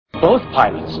Both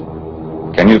pilots?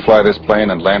 Can you fly this plane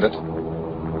and land it?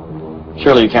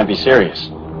 Surely you can't be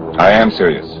serious. I am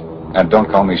serious. And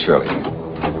don't call me Shirley.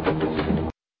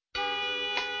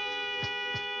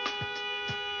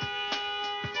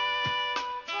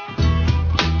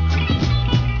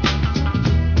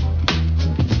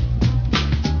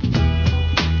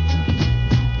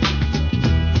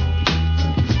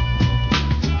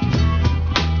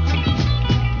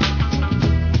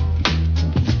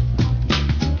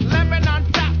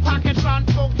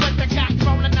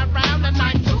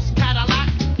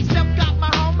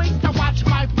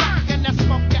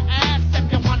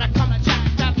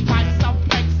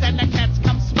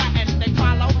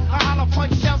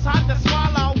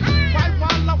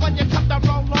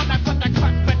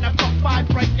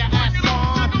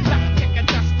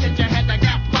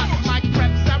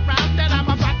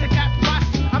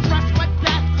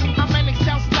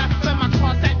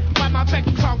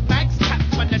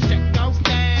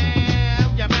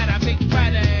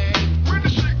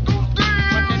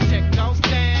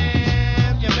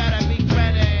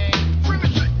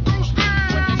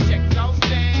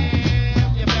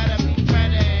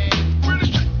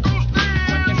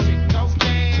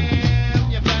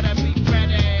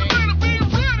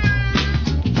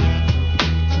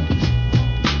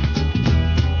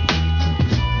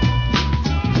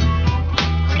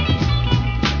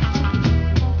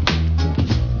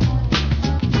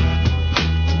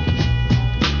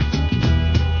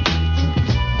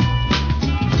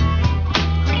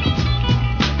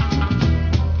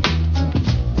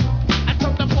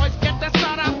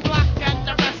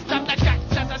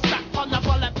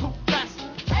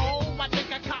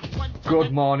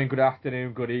 Good morning, good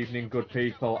afternoon, good evening, good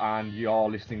people, and you're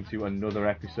listening to another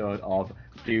episode of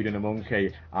Dude and a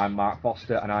Monkey. I'm Mark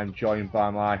Foster, and I'm joined by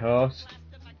my host,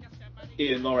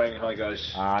 Ian Loring. Hi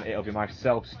guys. And it'll be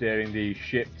myself steering the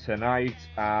ship tonight,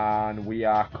 and we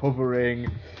are covering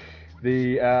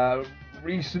the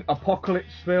recent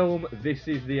Apocalypse film, This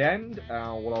Is the End.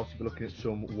 We'll also be looking at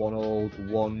some One Old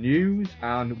One news,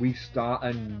 and we start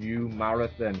a new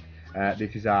marathon.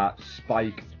 This is our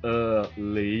Spike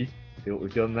Lee. See what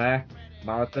we've done there?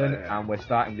 Marathon, and we're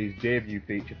starting with his debut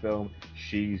feature film,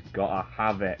 She's Gotta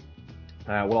Have It.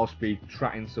 We'll also be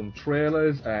tracking some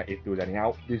trailers, if there was any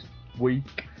out this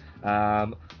week,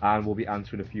 and we'll be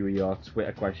answering a few of your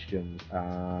Twitter questions.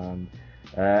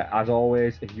 As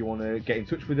always, if you want to get in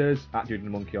touch with us, at Dude and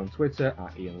the Monkey on Twitter,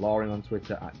 at Ian Loring on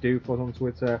Twitter, at Dufos on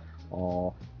Twitter,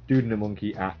 or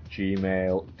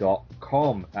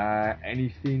dudeandthemonkey@gmail.com.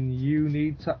 Anything you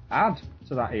need to add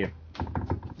to that, Ian?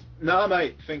 No,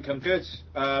 mate, think I'm good.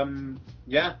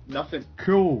 Yeah, nothing.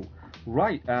 Cool.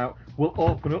 Right, we'll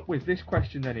open up with this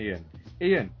question then, Ian.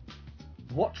 Ian,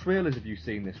 what trailers have you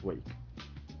seen this week?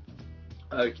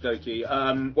 Okie dokie.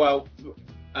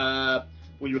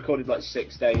 We recorded like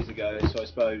 6 days ago, so I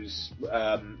suppose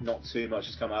not too much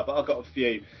has come out, but I've got a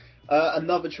few.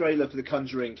 Another trailer for The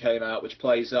Conjuring came out, which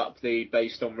plays up the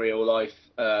based on real life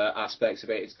aspects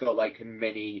of it. It's got like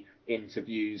mini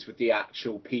interviews with the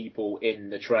actual people in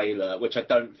the trailer, which I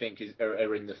don't think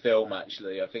are in the film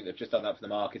actually. I think they've just done that for the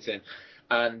marketing.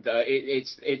 And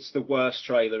it's the worst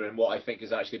trailer in what I think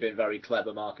has actually been very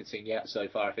clever marketing yet so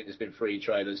far. I think there's been 3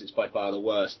 trailers. It's by far the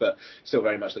worst, but still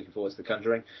very much looking forward to The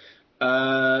Conjuring.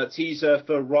 Teaser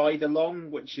for Ride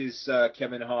Along, which is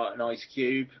Kevin Hart and Ice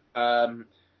Cube.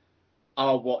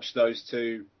 I'll watch those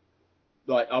two.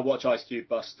 Like, I'll watch Ice Cube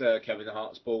bust Kevin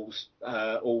Hart's balls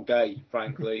all day,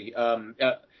 frankly.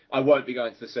 I won't be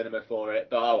going to the cinema for it,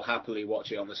 but I'll happily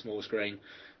watch it on the small screen.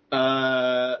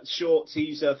 Short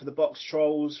teaser for The Box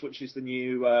Trolls, which is the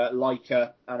new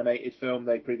Leica animated film.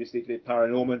 They previously did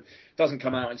Paranorman. Doesn't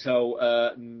come out until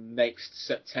next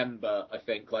September, I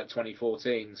think, like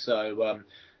 2014. So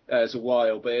it's a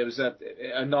while, but it was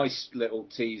a nice little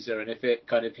teaser, and if it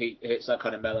kind of hits that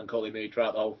kind of melancholy mood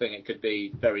throughout the whole thing, it could be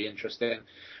very interesting.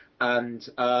 And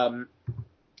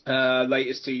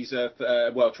latest teaser,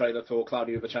 trailer for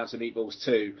Cloudy with a Chance of Meatballs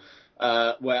 2.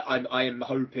 Where I am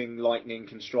hoping lightning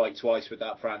can strike twice with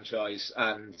that franchise,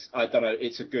 and I don't know,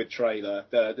 it's a good trailer.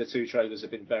 The 2 trailers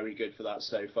have been very good for that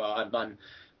so far, and I'm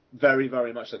very,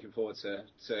 very much looking forward to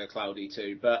Cloudy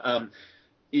 2. But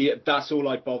yeah, that's all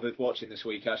I bothered watching this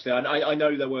week, actually. I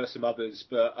know there were some others,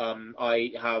 but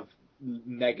I have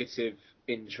negative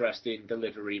interest in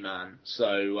Delivery Man.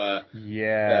 So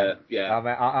yeah.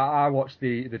 I watched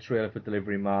the trailer for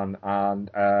Delivery Man, and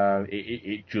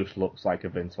it just looks like a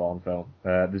Vince Vaughn film.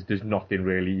 There's nothing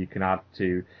really you can add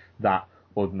to that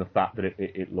other than the fact that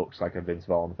it looks like a Vince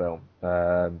Vaughn film.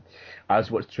 As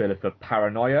watched the trailer for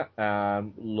Paranoia,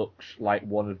 looks like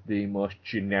one of the most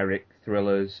generic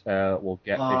thrillers we'll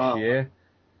get this year.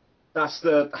 That's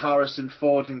the Harrison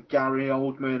Ford and Gary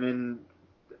Oldman and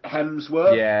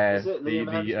Hemsworth. Yeah, is it the Liam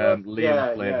Hemsworth?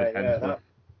 Liam flavored Hemsworth.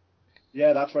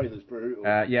 That trailer's brutal.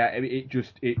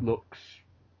 It looks.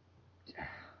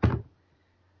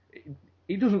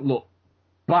 It doesn't look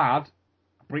bad,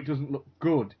 but it doesn't look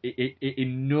good. It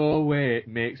in no way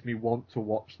makes me want to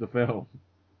watch the film.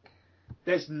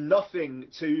 There's nothing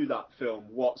to that film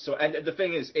whatsoever. And the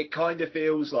thing is, it kind of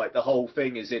feels like the whole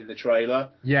thing is in the trailer.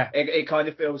 Yeah. It kind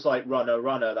of feels like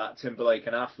Runner, that Timberlake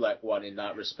and Affleck one in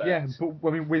that respect. Yeah, but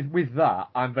I mean, with that,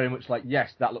 I'm very much like,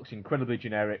 yes, that looks incredibly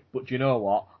generic, but do you know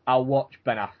what? I'll watch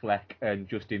Ben Affleck and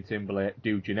Justin Timberlake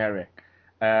do generic.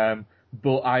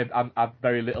 But I've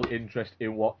very little interest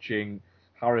in watching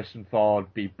Harrison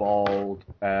Ford be bald,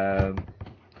 Liam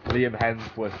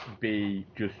Hemsworth be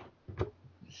just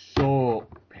so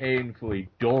painfully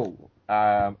dull,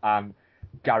 and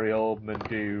Gary Oldman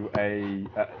do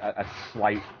a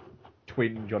slight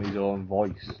twinge on his own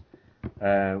voice.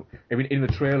 I mean, in the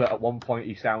trailer, at one point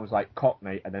he sounds like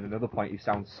Cockney, and then another point he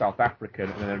sounds South African,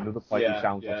 and then another point he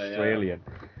sounds Australian.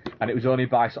 Yeah. And it was only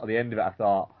by sort of the end of it I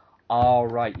thought, all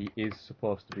right, he is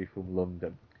supposed to be from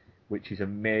London, which is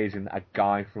amazing that a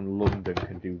guy from London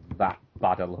can do that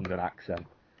bad a London accent.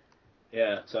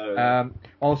 Yeah, so.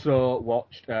 Also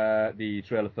watched the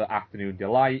trailer for Afternoon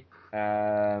Delight,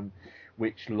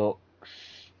 which looks.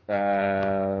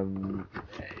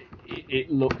 It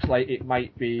looks like it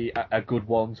might be a good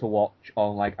one to watch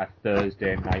on like a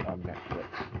Thursday night on Netflix.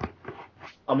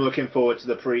 I'm looking forward to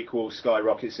the prequel,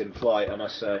 Skyrockets in Flight, I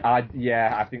must say. I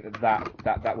think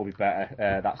that will be better.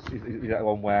 Is that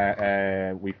one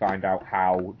where we find out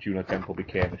how Juno Temple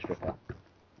became a stripper.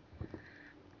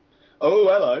 Oh,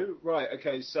 hello. Right,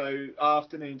 okay, so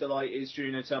Afternoon Delight is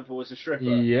Juno Temple as a stripper?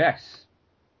 Yes.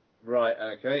 Right,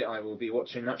 okay, I will be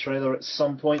watching that trailer at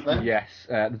some point then. Yes,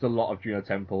 there's a lot of Juno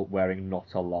Temple wearing not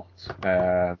a lot.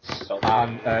 And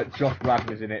Josh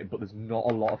Radnor's in it, but there's not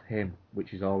a lot of him,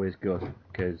 which is always good,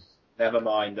 because... Never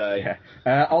mind, eh?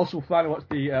 Yeah. Also, finally watched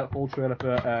the full trailer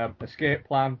for Escape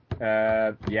Plan.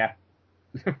 Yeah.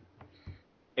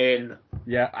 In.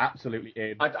 Yeah, absolutely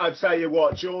in. I'd tell you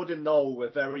what, Jordan Knoll were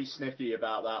very sniffy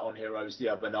about that on Heroes the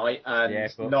other night,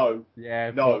 and no.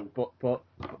 But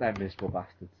they're miserable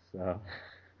bastards, so...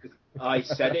 I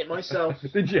said it myself.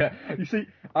 Did you? You see,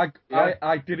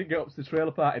 I didn't get up to the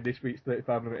trailer part in this week's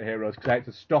 35mm Heroes because I had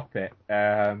to stop it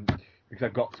because I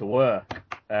got to work.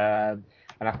 And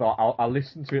I thought I'll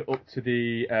listen to it up to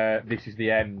the This Is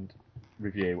the End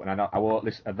review, and I won't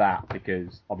listen to that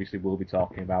because obviously we'll be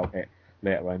talking about it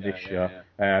later on in this show.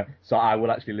 Yeah. So I will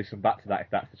actually listen back to that if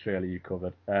that's the trailer you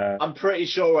covered. I'm pretty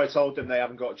sure I told them they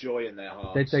haven't got joy in their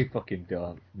hearts. They fucking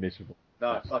don't. Miserable.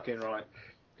 No, fucking right.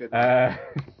 Good.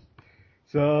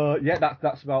 So yeah,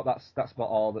 that's about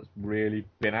all that's really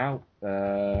been out.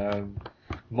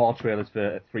 More trailers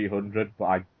for 300, but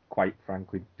I quite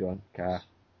frankly don't care.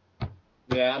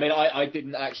 Yeah, I mean, I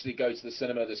didn't actually go to the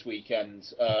cinema this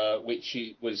weekend, which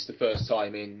was the first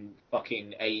time in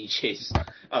fucking ages.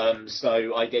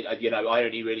 So I did, I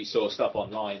only really saw stuff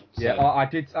online. So. Yeah, I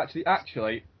did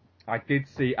actually, I did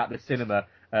see at the cinema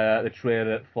the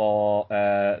trailer for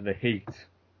The Heat.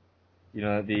 You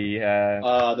know,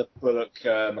 the Bullock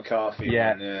McCarthy one.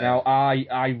 Yeah. Now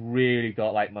I really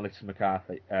don't like Melissa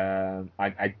McCarthy. I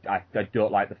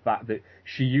don't like the fact that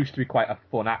she used to be quite a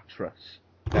fun actress.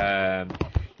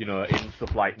 You know, in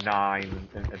stuff like Nine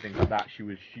and things like that,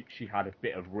 she had a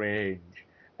bit of range,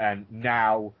 and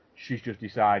now she's just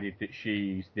decided that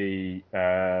she's the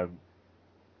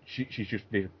she's just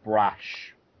this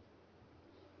brash,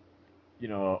 you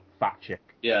know, fat chick.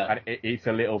 Yeah. And it's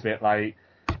a little bit like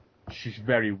she's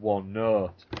very one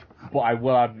note. But I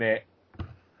will admit,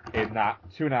 in that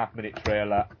 2.5-minute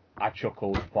trailer, I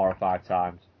chuckled 4 or 5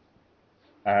 times.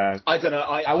 I don't know.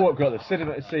 I won't go to the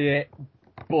cinema to see it,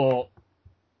 but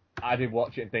I did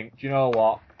watch it and think, do you know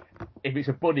what? If it's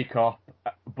a buddy cop,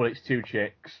 but it's 2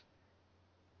 chicks,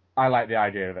 I like the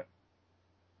idea of it.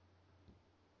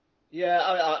 Yeah,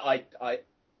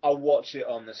 I'll watch it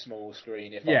on the small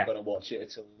screen if I'm going to watch it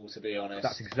at all, to be honest.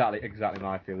 That's exactly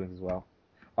my feelings as well.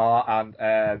 And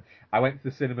I went to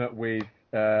the cinema with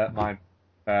my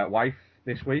wife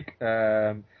this week,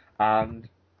 and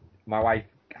my wife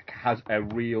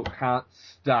can't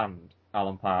stand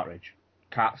Alan Partridge,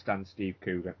 can't stand Steve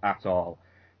Coogan at all,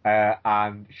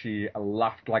 and she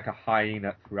laughed like a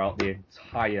hyena throughout the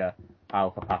entire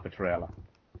Alpha Papa trailer.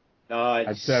 Nice.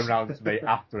 And turned around to me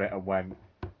after it and went,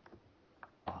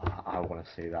 oh, I want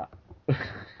to see that.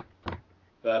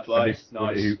 Fair play.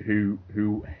 Nice.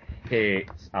 Who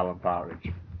hates Alan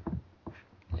Partridge.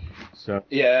 So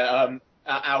yeah,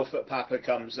 Alpha Papa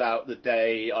comes out the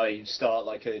day I start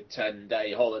like a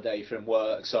 10-day holiday from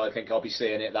work, so I think I'll be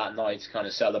seeing it that night to kind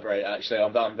of celebrate. Actually,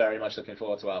 I'm very much looking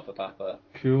forward to Alpha Papa.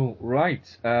 Cool, right.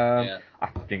 Yeah. I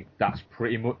think that's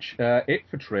pretty much it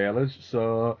for trailers.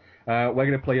 So we're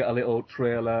going to play a little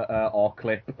trailer or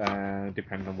clip,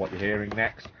 depending on what you're hearing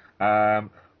next.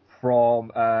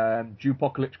 From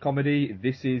Dupocalypse Comedy,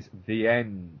 this is The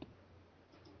End.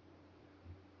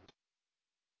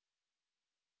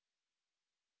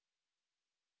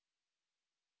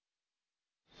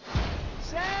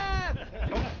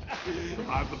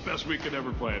 I have the best weekend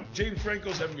ever planned. James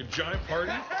Franco's having a giant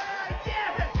party.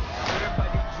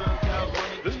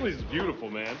 This place is beautiful,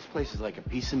 man. This place is like a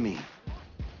piece of me.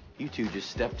 You two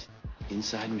just stepped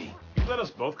inside me. You let us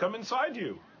both come inside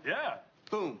you. Yeah.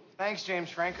 Boom. Thanks, James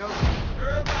Franco.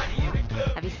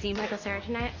 Have you seen Michael Cera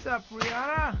tonight? What's up,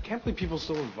 Brianna? Can't believe people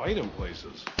still invite him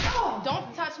places.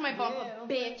 Don't touch my bumper,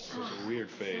 bitch. It's a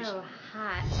weird face. So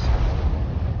hot.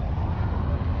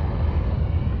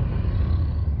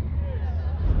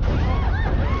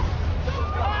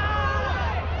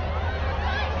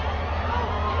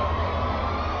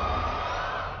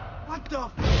 What the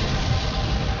f?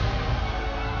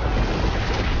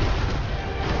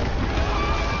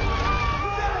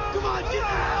 Come on, get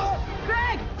out!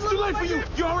 Greg! It's too late for you.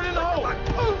 You're already in the hole.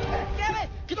 Damn it!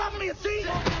 Get off me, see?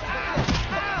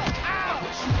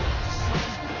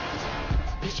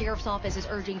 The sheriff's office is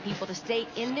urging people to stay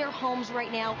in their homes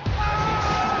right now.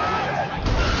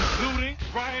 Looting,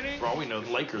 rioting. For all we know,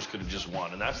 the Lakers could have just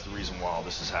won, and that's the reason why all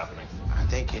this is happening. I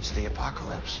think it's the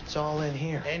apocalypse. It's all in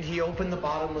here. And he opened the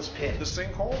bottomless pit. The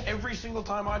sinkhole, every single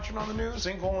time I turn on the news,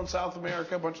 sinkhole in South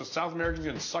America, a bunch of South Americans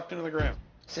getting sucked into the ground.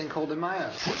 Sinkhole in my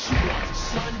house. What you want,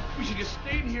 son? We should just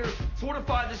stay in here,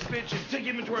 fortify this bitch, and take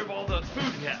inventory of all the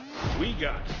food we have. We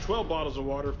got 12 bottles of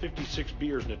water, 56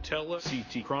 beers, Nutella,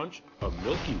 CT Crunch, a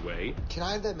Milky Way. Can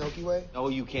I have that Milky Way? No,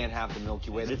 you can't have the Milky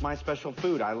Way. It's my special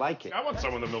food. I like it. I want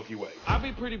some of the Milky Way. I'd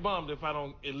be pretty bummed if I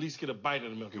don't at least get a bite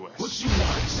of the Milky Way. What you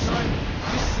want, son?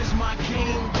 This is my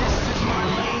game. This is my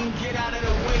lane. Get out of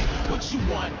the way. What you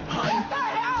want, hun?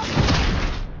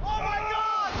 Oh my God!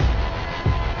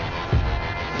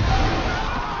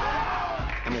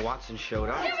 Emma Watson showed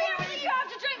up.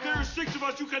 There are 6 of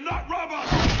us. You cannot rob us.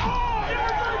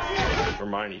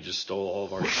 Hermione just stole all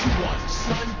of our What you want,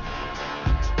 son?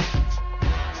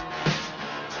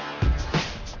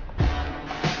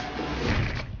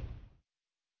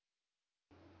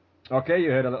 Okay, you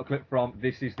heard a little clip from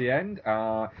This Is The End.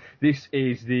 This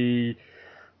is the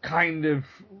kind of...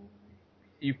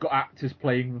 You've got actors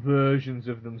playing versions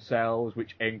of themselves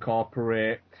which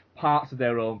incorporate parts of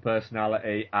their own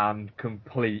personality and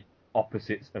complete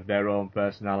opposites of their own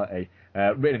personality.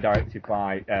 Written and directed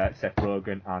by Seth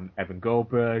Rogen and Evan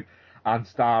Goldberg, and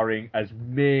starring as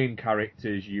main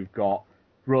characters you've got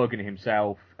Rogen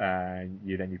himself, and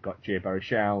you've got Jay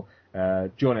Baruchel,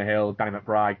 Jonah Hill, Danny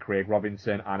McBride, Craig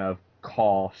Robinson, and of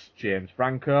course James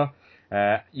Franco.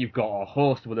 You've got a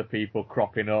host of other people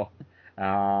cropping up.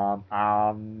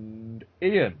 And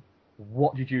Ian,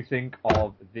 what did you think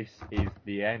of This Is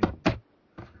The End?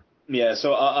 Yeah,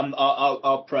 so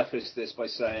I'll preface this by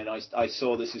saying I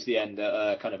saw This Is The End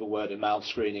at kind of a word of mouth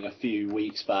screening a few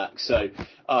weeks back, so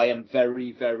I am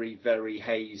very, very, very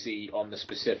hazy on the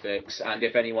specifics, and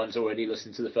if anyone's already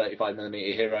listened to the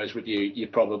 35mm Heroes review, you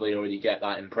probably already get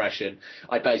that impression.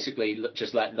 I basically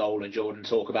just let Noel and Jordan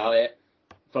talk about it,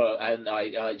 and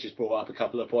I just brought up a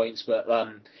couple of points, but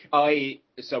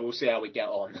so we'll see how we get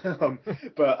on.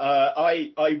 But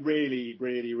I really,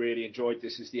 really, really enjoyed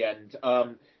This Is The End.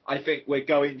 I think we're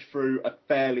going through a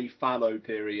fairly fallow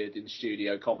period in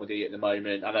studio comedy at the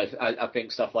moment, and I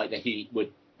think stuff like The Heat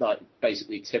would like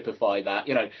basically typify that.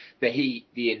 You know, The Heat,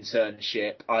 The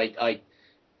Internship. I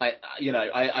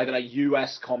don't know.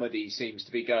 US comedy seems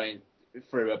to be going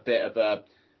through a bit of a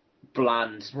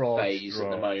bland phase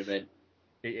at the moment.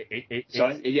 It's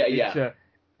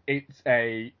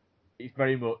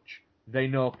very much, they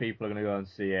know people are going to go and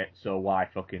see it, so why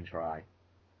fucking try?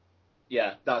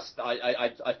 Yeah,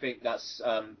 I think that's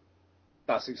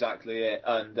exactly it.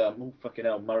 And fucking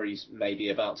hell, Murray's maybe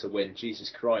about to win. Jesus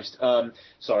Christ.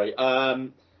 Sorry.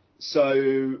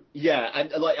 So yeah,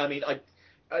 and like I mean, I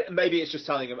maybe it's just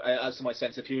telling as to my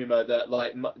sense of humour that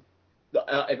like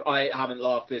if I haven't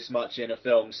laughed this much in a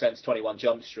film since 21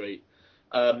 Jump Street.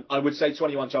 I would say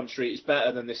 21 Jump Street is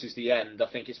better than This Is The End. I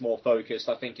think it's more focused.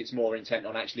 I think it's more intent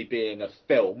on actually being a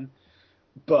film.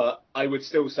 But I would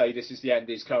still say This Is The End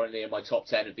is currently in my top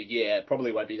 10 of the year.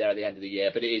 Probably won't be there at the end of the year,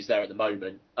 but it is there at the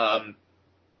moment. And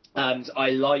I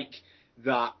like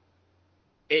that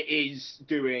it is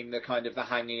doing the kind of the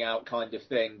hanging out kind of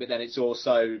thing, but then it's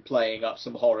also playing up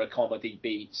some horror comedy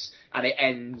beats, and it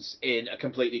ends in a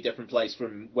completely different place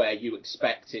from where you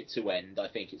expect it to end, I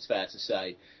think it's fair to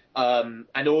say.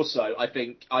 And also, I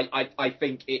think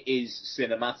it is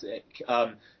cinematic.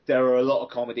 There are a lot of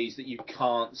comedies that you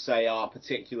can't say are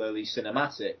particularly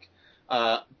cinematic.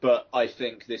 But I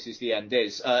think This Is the End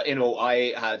is. In all,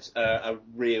 I had a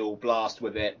real blast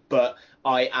with it, but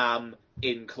I am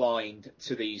inclined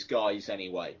to these guys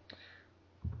anyway.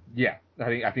 Yeah,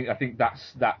 I think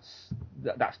that's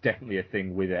definitely a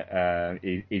thing with it.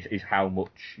 Is how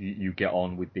much you get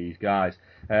on with these guys.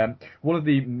 One of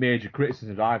the major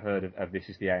criticisms I've heard of This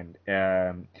Is the End,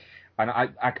 and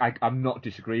I'm not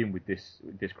disagreeing with this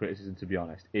criticism, to be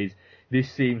honest, is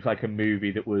this seems like a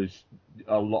movie that was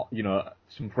a lot,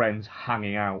 some friends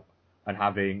hanging out and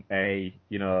having a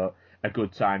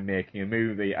good time making a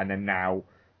movie, and then now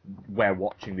we're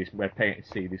paying to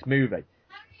see this movie.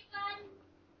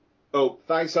 Oh,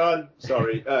 thanks, son.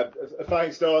 Sorry.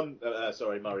 Thanks, Don.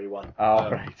 Sorry, Murray won.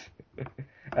 Oh, right.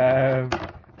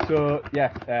 So,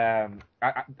 yeah,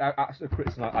 that's a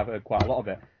criticism I've heard quite a lot of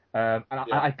it. And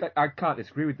yeah. I can't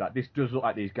disagree with that. This does look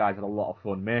like these guys had a lot of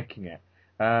fun making it.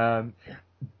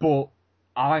 But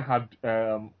I had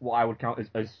what I would count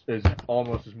as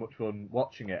almost as much fun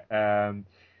watching it.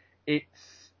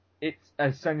 It's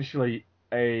essentially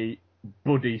a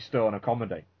buddy stoner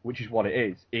comedy, which is what it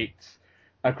is. It's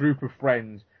a group of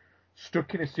friends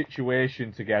stuck in a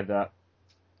situation together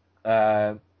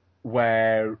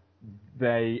where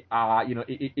they are,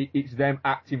 it's them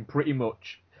acting pretty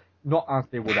much not as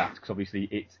they would act, because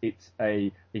obviously it's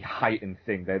a heightened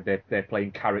thing. They're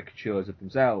playing caricatures of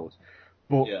themselves,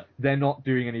 but they're not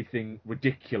doing anything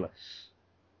ridiculous.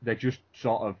 They're just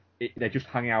they're just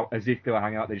hanging out as if they were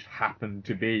hanging out. They just happen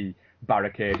to be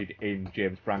barricaded in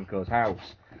James Franco's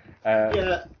house,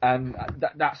 and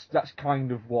that's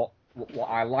kind of what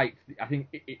I liked. I think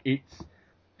it's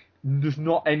there's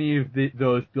not any of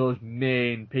those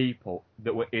main people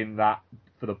that were in that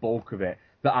for the bulk of it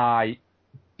that I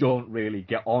don't really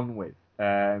get on with.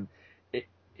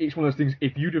 It's one of those things.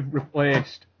 If you'd have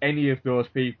replaced any of those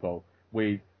people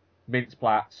with Vince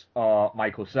Platts or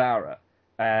Michael Cera,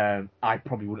 I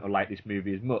probably wouldn't have liked this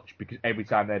movie as much, because every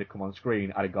time they'd have come on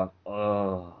screen, I'd have gone,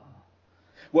 oh.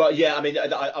 Well, yeah, I mean,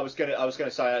 I was gonna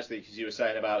say, actually, because you were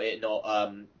saying about it not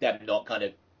them not kind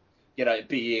of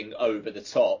being over the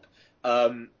top.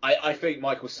 I think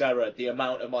Michael Cera, the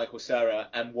amount of Michael Cera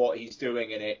and what he's doing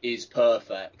in it is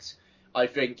perfect. I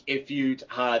think if you'd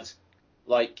had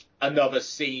like another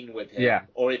scene with him,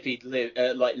 or if he'd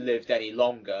lived any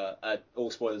longer,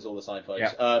 all spoilers all the time,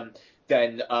 folks,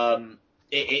 then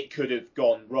it could have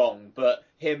gone wrong. But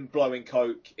him blowing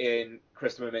coke in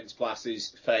Christopher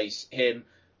Mintz-Plasse' face, him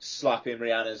slapping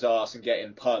Rihanna's ass and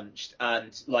getting punched,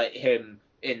 and like him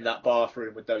in that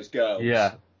bathroom with those girls.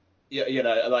 Yeah. And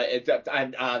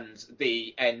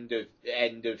the end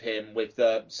of him with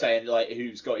saying like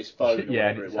who's got his phone or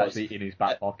whatever it was, actually in his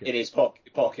back pocket, in his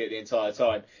pocket the entire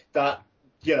time. That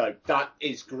that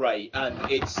is great, and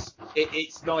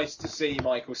it's nice to see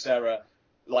Michael Cera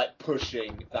like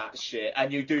pushing that shit,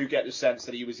 and you do get the sense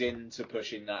that he was into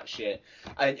pushing that shit.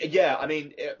 And yeah, I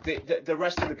mean the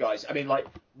rest of the guys, I mean like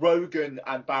Rogen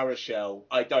and Baruchel,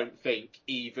 I don't think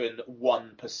even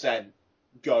 1%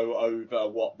 go over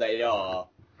what they are.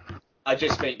 I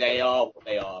just think they are what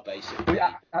they are, basically.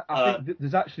 I think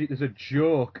there's a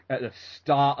joke at the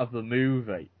start of the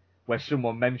movie where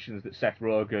someone mentions that Seth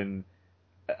Rogen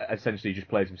essentially just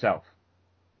plays himself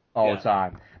all the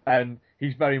time, and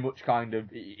he's very much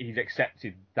he's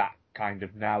accepted that kind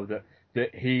of now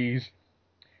that his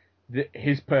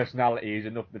personality is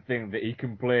enough the thing that he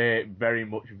can play very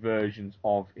much versions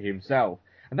of himself,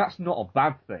 and that's not a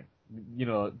bad thing.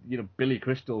 Billy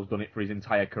Crystal's done it for his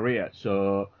entire career,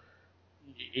 so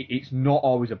it's not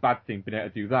always a bad thing being able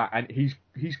to do that. And he's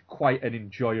quite an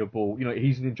enjoyable,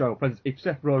 he's an enjoyable presence. If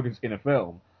Seth Rogen's in a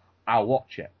film, I'll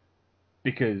watch it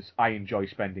because I enjoy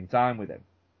spending time with him.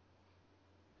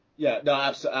 Yeah, no,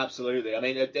 absolutely. I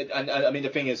mean, I mean the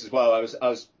thing is as well, I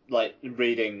was like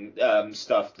reading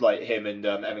stuff like him and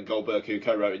Evan Goldberg, who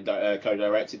co-wrote and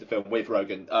co-directed the film with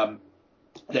Rogen.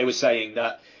 They were saying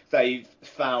that they've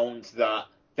found that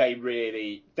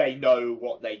they know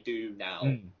what they do now,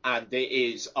 and it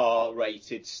is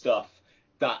R-rated stuff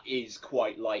that is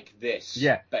quite like this,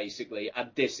 basically, and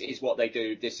this is what they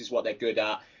do, this is what they're good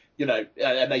at,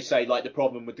 and they say like the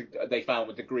problem they found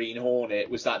with the Green Hornet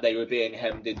was that they were being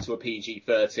hemmed into a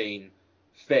PG-13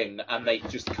 thing, and they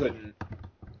just couldn't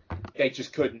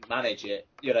manage it,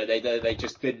 they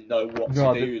just didn't know what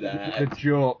to do there. The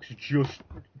jokes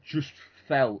just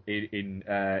felt in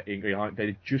Green Hornet,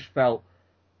 they just felt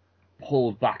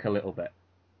pulled back a little bit.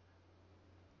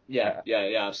 Yeah,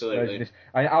 absolutely.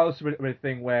 I also read a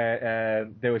thing where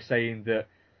they were saying that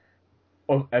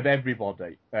of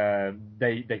everybody,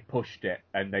 they pushed it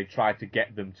and they tried to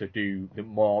get them to do the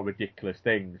more ridiculous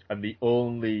things, and the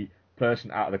only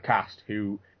person out of the cast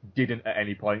who didn't at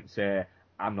any point say,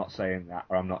 I'm not saying that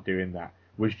or I'm not doing that,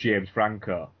 was James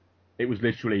Franco. It was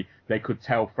literally, they could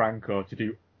tell Franco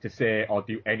to say or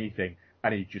do anything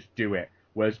and he'd just do it,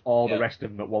 whereas all the rest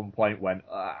of them at one point went,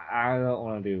 I don't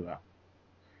want to do that.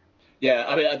 Yeah,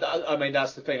 I mean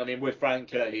that's the thing. I mean, with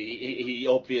Franco, he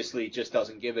obviously just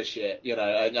doesn't give a shit, you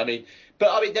know. I mean,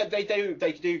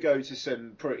 they do go to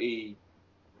some pretty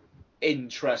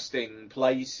interesting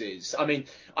places. I mean,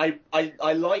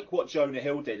 I like what Jonah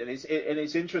Hill did, and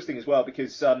it's interesting as well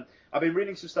because I've been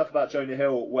reading some stuff about Jonah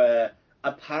Hill where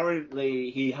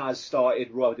apparently he has started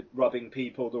rubbing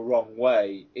people the wrong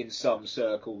way in some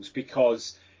circles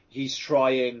because he's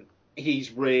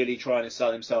really trying to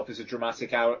sell himself as a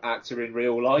dramatic actor in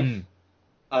real life.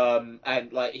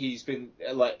 And like he's been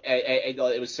like,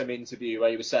 it was some interview where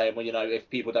he was saying, well, you know, if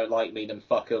people don't like me, then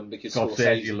fuck them because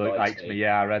Scorsese likes me.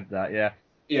 Yeah, I read that. Yeah.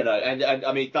 You know, and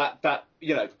I mean that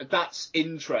you know that's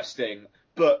interesting,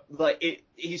 but like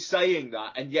he's saying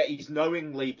that, and yet he's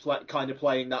knowingly kind of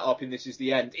playing that up in This Is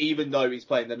the End, even though he's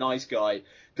playing the nice guy.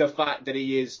 The fact that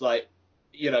he is like,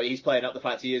 you know, he's playing up the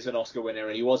fact he is an Oscar winner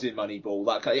and he was in Moneyball.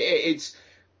 That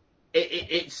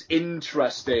it's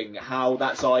interesting how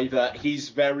that's either he's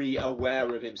very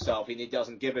aware of himself and he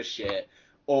doesn't give a shit,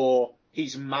 or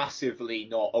he's massively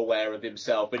not aware of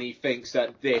himself and he thinks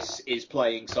that this is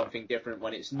playing something different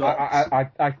when it's not.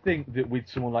 I think that with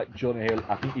someone like Jonah Hill,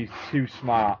 I think he's too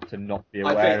smart to not be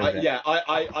aware of it. Yeah,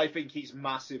 I think he's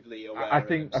massively aware of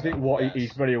himself. I think what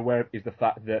he's very aware of is the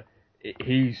fact that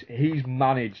he's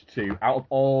managed to, out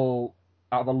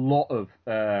of a lot of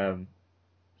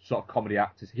sort of comedy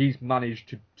actors, he's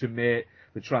managed to make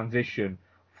the transition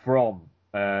from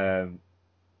very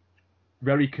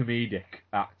comedic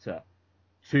actor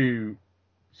to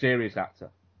serious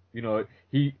actor. You know,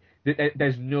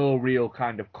 there's no real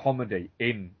kind of comedy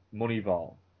in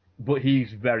Moneyball, but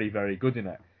he's very, very good in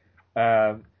it.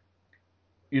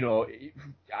 You know,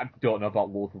 I don't know about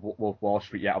Wolf of Wall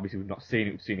Street yet. Obviously, we've not seen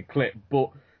it. We've seen a clip,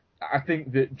 but I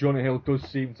think that Jonah Hill does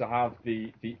seem to have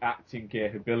the acting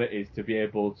capabilities to be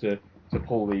able to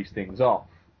pull these things off.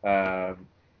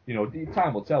 You know,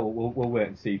 time will tell. We'll wait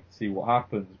and see what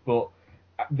happens. But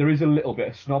there is a little bit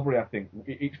of snobbery, I think.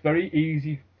 It's very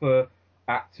easy for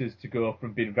actors to go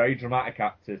from being very dramatic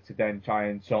actors to then try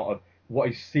and sort of what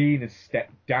is seen as step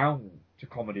down to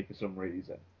comedy for some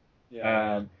reason.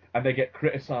 Yeah. And they get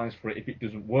criticised for it if it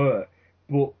doesn't work.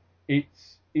 But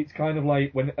it's kind of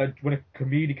like when a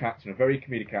comedic actor, a very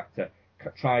comedic actor,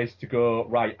 tries to go,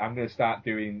 right, I'm going to start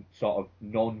doing sort of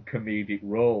non-comedic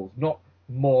roles, not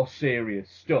more serious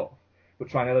stuff, but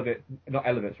try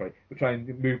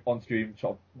and move on to doing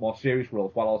sort of more serious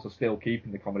roles while also still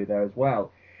keeping the comedy there as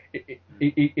well.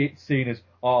 It's seen as,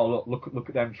 oh, look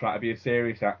at them trying to be a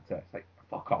serious actor. It's like,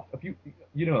 fuck off. If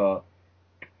you know,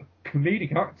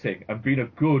 comedic acting and being a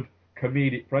good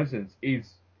comedic presence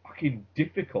is fucking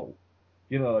difficult.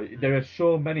 You know, there are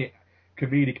so many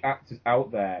comedic actors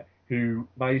out there who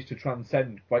manage to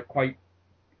transcend quite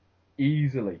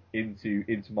easily into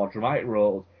more dramatic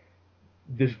roles.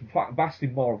 There's vastly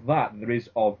more of that than there is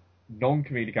of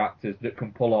non-comedic actors that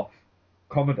can pull off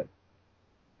comedy.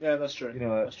 Yeah, that's true. You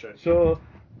know, that's true. So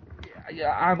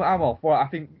yeah, I'm all for it. I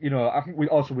think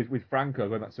with Franco,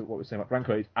 going back to what we were saying about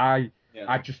Franco, is I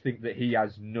just think that he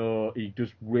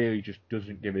really just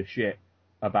doesn't give a shit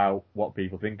about what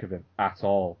people think of him at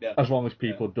all. Yeah. As long as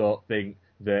people don't think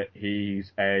that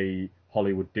he's a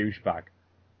Hollywood douchebag.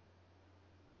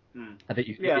 I think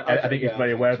he's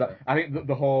very aware of that. I think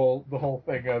the whole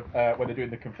thing of when they're doing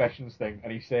the confessions thing,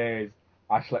 and he says,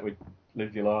 "I slept with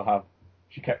Lindsay Lohan.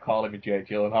 She kept calling me Jake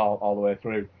Gyllenhaal all the way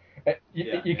through."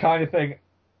 You kind of think,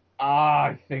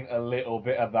 I think a little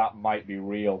bit of that might be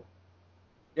real.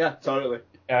 Yeah, totally.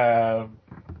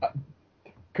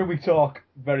 Can we talk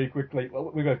very quickly?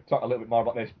 Well, we're going to talk a little bit more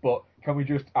about this, but can we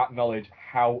just acknowledge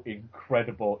how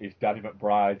incredible is Danny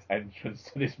McBride's entrance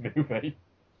to this movie?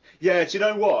 Yeah, do you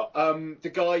know what? The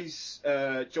guys,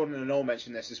 Jordan and Noel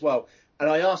mentioned this as well, and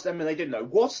I asked them and they didn't know.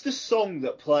 What's the song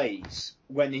that plays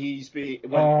when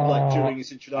during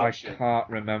his introduction? I can't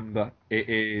remember. It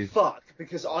is. Fuck,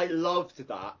 because I loved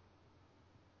that.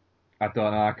 I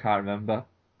don't know. I can't remember.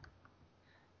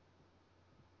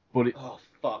 But oh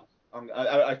fuck.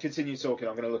 I continue talking.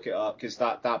 I'm going to look it up because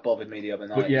that bothered me the other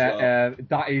night. But yeah, as well.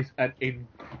 that is an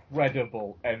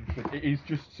incredible entrance. It is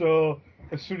just so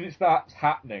as soon as it starts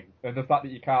happening, and the fact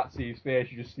that you can't see his face,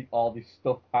 you just see all this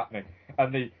stuff happening,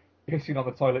 and the pissing on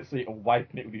the toilet seat and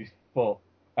wiping it with his foot,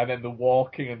 and then the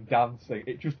walking and dancing,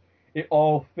 it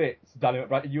all fits Danny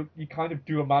McBride. You kind of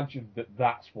do imagine that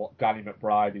that's what Danny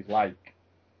McBride is like.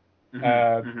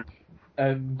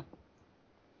 And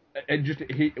just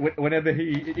whenever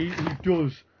he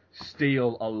does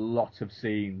steal a lot of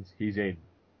scenes he's in.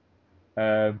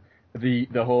 The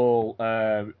whole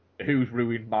Who's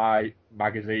Ruined My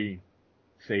Magazine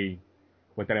scene,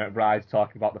 where Danny McBride's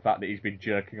talking about the fact that he's been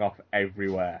jerking off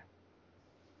everywhere.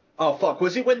 Oh fuck!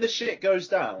 Was it when the shit goes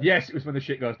down? Yes, it was when the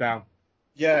shit goes down.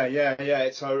 Yeah,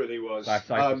 it totally was.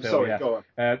 Sorry, go on.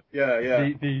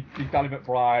 The Danny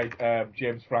McBride,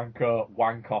 James Franco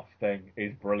wank-off thing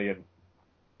is brilliant.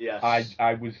 Yes.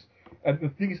 I was, and the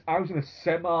thing is, I was in a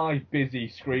semi-busy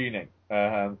screening,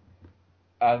 and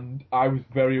I was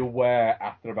very aware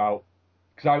after about,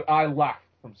 because I laughed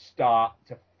from start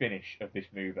to finish of this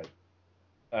movie.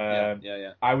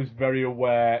 I was very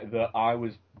aware that I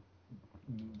was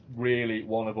really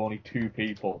one of only two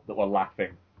people that were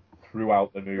laughing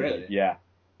throughout the movie. Really? Yeah.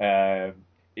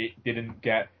 It didn't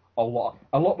get a lot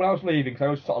when I was leaving, because I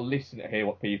was sort of listening to hear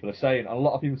what people are saying, and a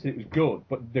lot of people said it was good,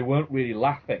 but they weren't really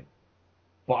laughing.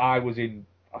 But I was in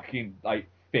fucking, like,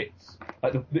 fits.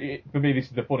 Like, for me, this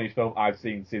is the funniest film I've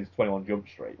seen since 21 Jump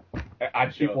Street.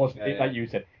 It wasn't, like you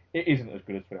said, it isn't as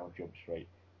good as 21 Jump Street.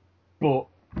 But,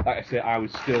 like I said, I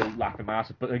was still laughing my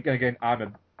ass off. But again, I'm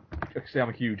a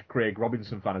huge Craig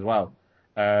Robinson fan as well.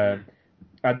 And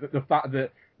the fact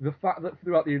that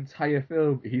throughout the entire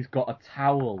film he's got a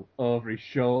towel over his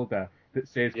shoulder that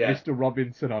says Mr.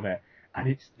 Robinson on it, and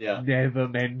it's never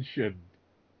mentioned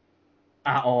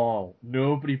at all.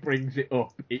 Nobody brings it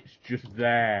up. It's just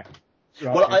there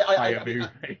throughout the entire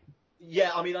movie.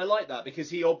 I like that,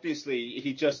 because he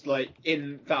just, like,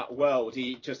 in that world,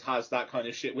 he just has that kind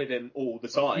of shit with him all the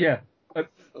time. Yeah. And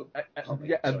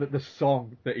the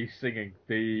song that he's singing,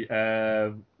 the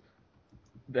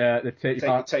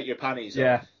take your panties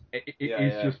off.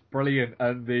 It's just brilliant,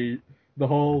 and the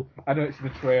whole, I know it's in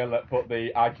the trailer, but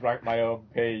the I drank my own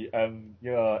pee, and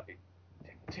it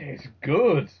tastes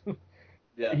good.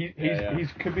 His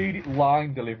comedic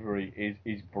line delivery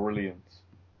is brilliant.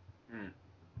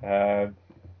 So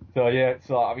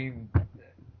I mean,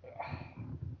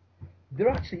 there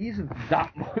actually isn't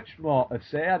that much more to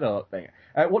say, I don't think.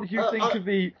 What did you think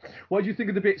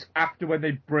of the bits after when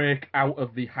they break out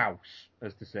of the house,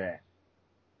 as to say?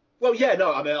 Well, yeah,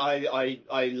 no, I mean,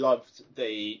 I loved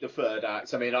the third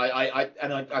act. I mean,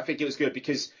 I think it was good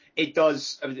because it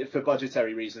does, I mean, for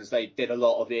budgetary reasons, they did a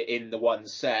lot of it in the one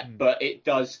set, but it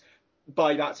does,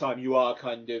 by that time you are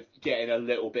kind of getting a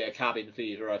little bit of cabin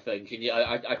fever, I think, and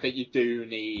I think you do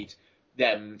need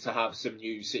them to have some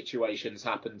new situations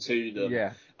happen to them.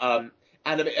 Yeah. And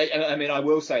I mean, I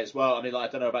will say as well, I mean, like,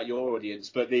 I don't know about your audience,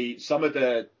 but there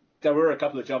were a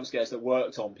couple of jump scares that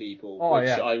worked on people,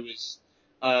 I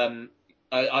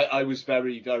was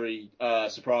very, very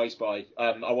surprised by.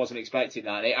 I wasn't expecting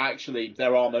that.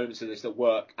 There are moments of this that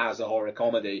work as a horror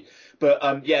comedy. But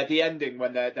the ending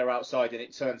when they're outside and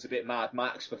it turns a bit Mad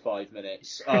Max for 5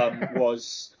 minutes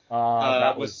was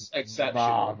exceptional.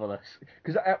 Marvelous.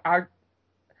 Because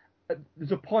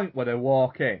there's a point where they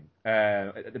walk in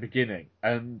at the beginning,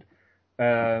 and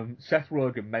Seth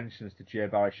Rogen mentions to Jay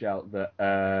Baruchel that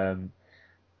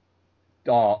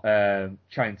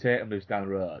Channing Tatum lives down the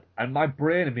road, and my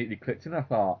brain immediately clicked, and I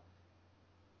thought,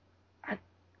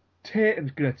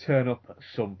 Tatum's going to turn up at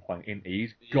some point, isn't he?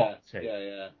 He's got to.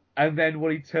 Yeah. And then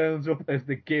when he turns up as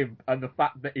the Gimp, and the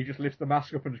fact that he just lifts the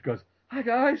mask up and just goes, "Hi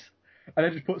guys," and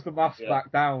then just puts the mask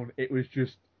back down, it was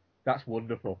just, that's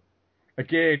wonderful.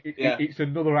 Again, it's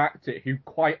another actor who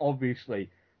quite obviously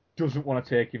doesn't want to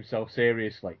take himself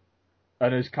seriously,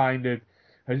 and has kind of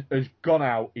has gone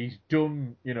out. He's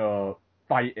done,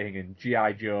 fighting and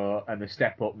G.I. Joe and the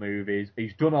Step Up movies.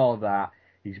 He's done all that.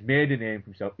 He's made a name for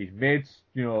himself. He's made,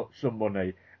 some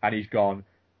money, and he's gone,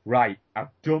 right, I've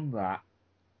done that,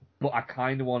 but I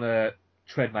kind of want to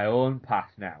tread my own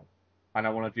path now, and I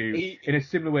want to do in a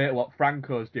similar way to what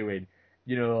Franco's doing.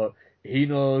 He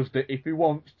knows that if he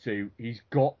wants to, he's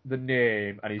got the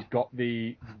name and he's got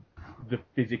the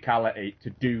physicality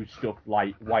to do stuff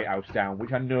like White House Down,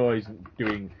 which I know isn't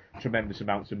doing tremendous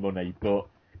amounts of money, but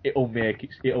it'll make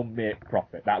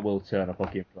profit. That will turn a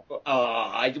fucking profit.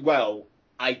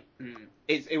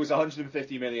 It was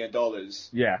 $150 million.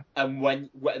 Yeah.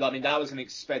 And that was an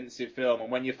expensive film,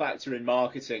 and when you factor in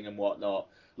marketing and whatnot,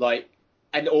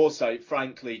 and also,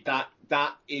 frankly, that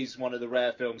is one of the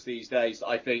rare films these days that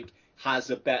I think has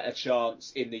a better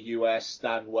chance in the US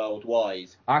than worldwide.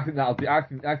 I think that'll be. I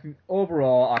think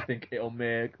overall, I think it'll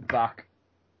make back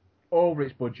over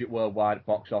its budget worldwide at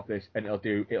box office, and it'll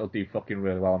do fucking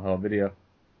really well on home video.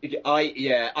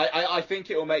 I think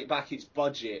it will make back its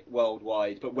budget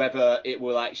worldwide, but whether it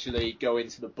will actually go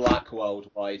into the black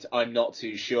worldwide, I'm not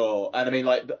too sure. And I mean,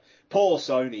 like, poor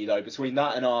Sony though. Between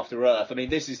that and After Earth, I mean,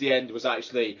 This Is the End was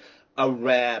actually a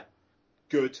rare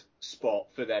good spot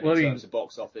for them in terms of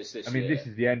box office this year. This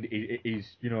Is the End.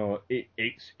 It's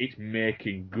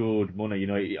making good money. You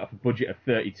know, a budget of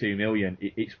 32 million,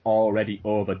 it's already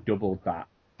over doubled that.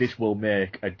 This will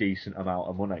make a decent amount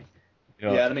of money. You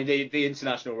know, yeah, I mean the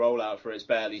international rollout for it's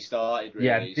barely started really.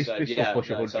 Yeah, this will push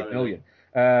 100 million.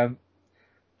 One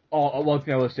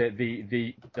thing I will say,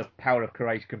 the Power of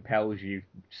Christ compels you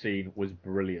scene was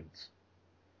brilliant.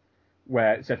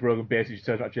 Where Seth Rogen basically just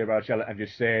turns out to Jay Baruchel and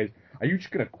just says, "Are you just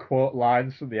going to quote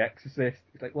lines from The Exorcist?"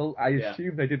 It's like, well, I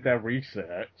assume they did their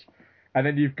research. And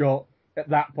then you've got, at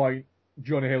that point,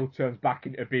 Jonah Hill turns back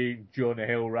into being Jonah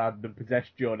Hill rather than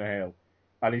possessed Jonah Hill.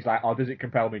 And he's like, "Oh, does it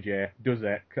compel me, Jay? Does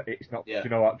it? It's not. Do you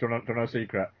know what? Do you know a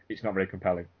secret? It's not very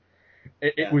compelling."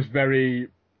 It was very.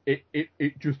 It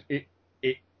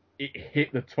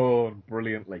hit the tone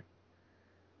brilliantly.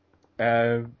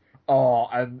 And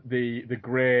the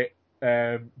great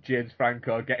James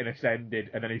Franco getting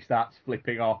ascended, and then he starts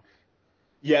flipping off.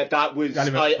 Yeah, that was.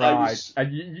 And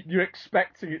you're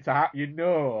expecting it to happen. You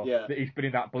know that he's been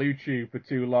in that blue tube for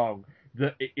too long,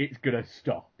 that it's gonna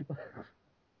stop.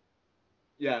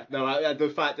 Yeah, no, the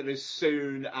fact that as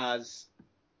soon as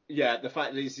he's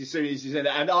in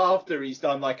it, and after he's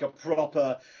done like a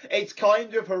proper, it's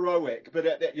kind of heroic, but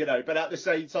at the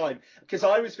same time, because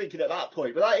I was thinking at that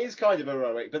point, but that is kind of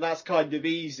heroic, but that's kind of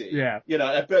easy. Yeah. You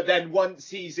know, but then once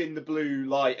he's in the blue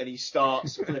light and he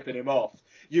starts flipping him off,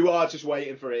 you are just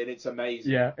waiting for it, and it's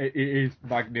amazing. Yeah, it is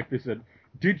magnificent.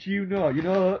 Did you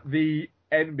know the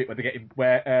end bit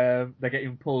where they're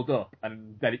getting pulled up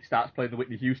and then it starts playing the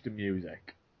Whitney Houston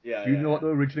music? Yeah. Do you know what they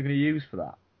were originally going to use for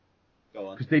that? Go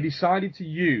on. Because they decided to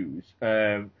use,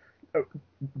 they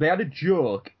had a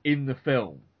joke in the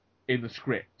film, in the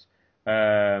script,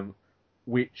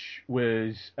 which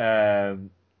was,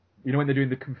 you know when they're doing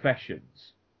the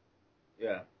confessions?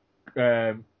 Yeah.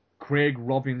 Craig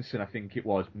Robinson, I think it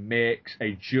was, makes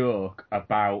a joke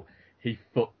about he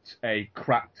fucked a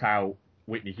cracked out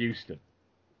Whitney Houston.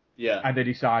 Yeah. And they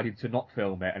decided to not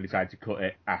film it and decided to cut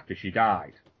it after she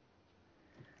died.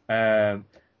 And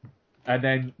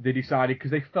then they decided,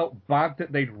 because they felt bad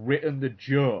that they'd written the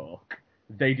joke,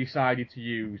 they decided to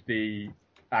use the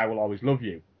I Will Always Love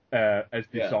You as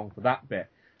the song for that bit.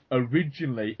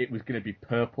 Originally, it was going to be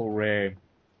Purple Rain.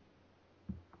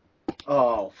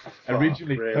 Oh, fuck,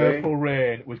 Originally, really? Purple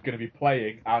Rain was going to be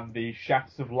playing, and the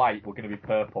shafts of light were going to be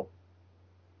purple.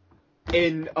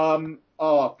 In,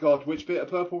 oh god, which bit of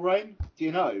Purple Rain? Do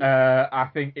you know? I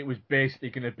think it was basically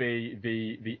going to be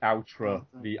the outro,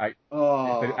 the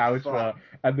outro, fuck.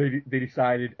 and they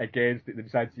decided against it. They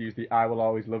decided to use the I Will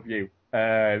Always Love You.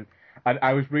 And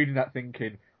I was reading that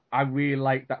thinking, I really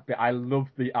like that bit. I love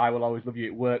the I Will Always Love You.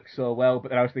 It works so well. But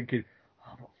then I was thinking,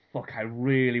 oh fuck, I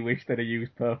really wish they'd have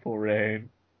used Purple Rain.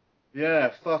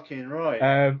 Yeah, fucking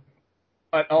right.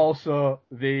 And also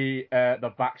the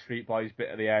Backstreet Boys bit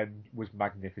at the end was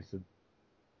magnificent.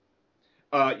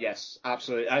 Yes,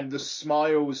 absolutely. And the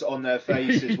smiles on their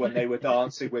faces when they were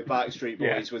dancing with Backstreet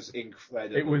Boys was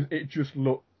incredible. It just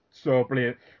looked so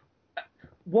brilliant.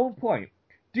 One point,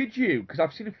 did you, because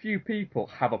I've seen a few people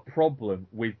have a problem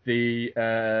with the,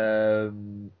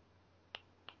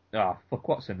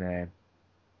 what's her name?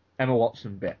 Emma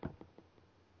Watson bit.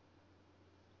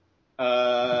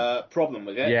 Problem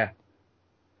with it? Yeah.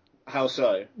 How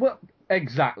so? Well,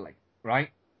 exactly, right?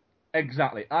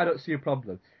 Exactly. I don't see a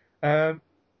problem. I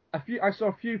saw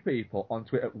a few people on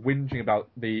Twitter whinging about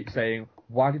saying,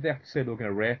 why did they have to say they were going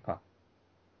to rape her?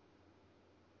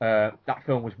 That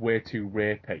film was way too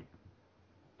rapey.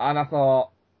 And I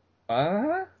thought,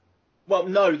 Well,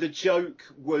 no, the joke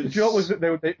was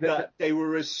that they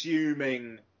were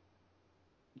assuming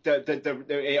that I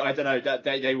don't know, that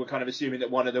they were kind of assuming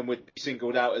that one of them would be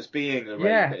singled out as being a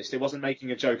rapist. It wasn't making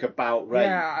a joke about rape.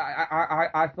 Yeah,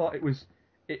 I thought it was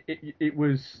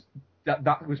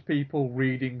that was people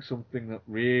reading something that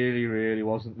really, really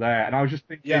wasn't there. And I was just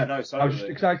thinking... Yeah, no,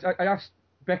 totally. I asked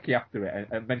Becky after it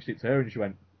and mentioned it to her, and she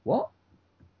went, what?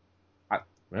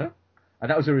 Really? And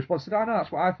that was her response. I said, no,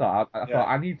 that's what I thought. I thought,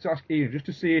 I need to ask Ian just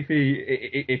to see if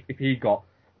he got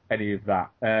any of that.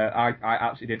 I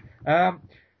actually did. I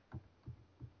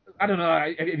don't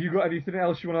know, have you got anything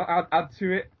else you want to add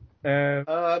to it? No.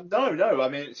 I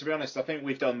mean, to be honest, I think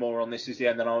we've done more on This Is the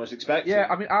End than I was expecting. Yeah,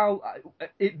 I mean,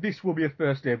 this will be a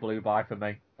first day blue by for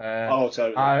me.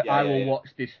 Totally. I will watch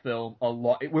this film a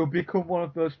lot. It will become one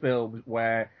of those films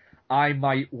where I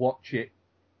might watch it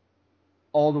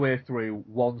all the way through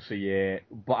once a year,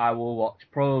 but I will watch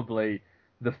probably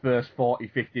the first 40,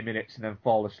 50 minutes and then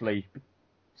fall asleep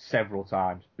several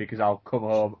times because I'll come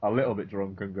home a little bit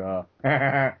drunk and go,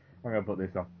 I'm going to put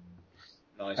this on.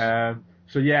 Nice.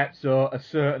 So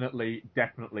certainly,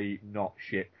 definitely not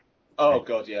shit. Oh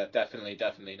god, yeah, definitely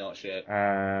not shit.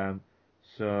 That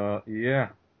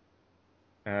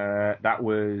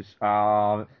was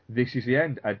This Is the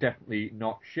End. Definitely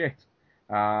not shit.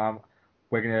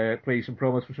 We're gonna play some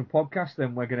promos for some podcasts,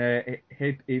 then we're gonna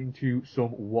head into some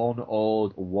one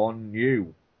old, one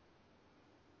new.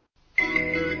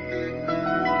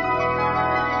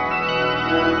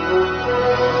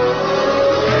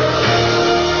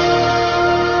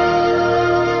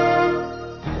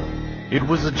 It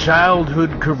was a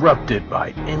childhood corrupted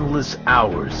by endless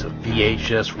hours of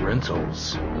VHS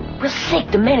rentals. We're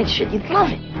sick, the manager, you'd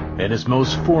love it. In his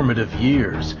most formative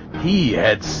years, he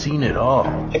had seen it all.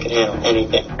 I can handle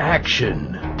anything.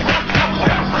 Action.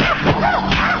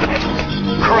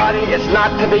 Karate is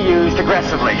not to be used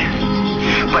aggressively.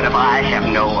 But if I have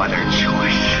no other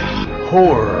choice.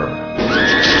 Horror.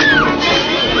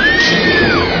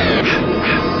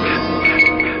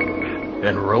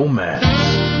 And romance.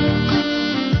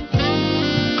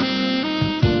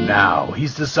 Now,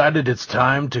 he's decided it's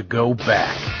time to go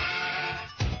back.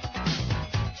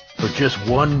 For just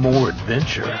one more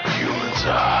adventure. Humans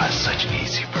are such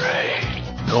easy prey.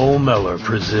 Noel Mellor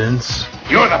presents...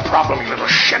 You're the problem, you little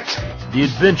shit! The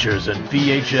Adventures in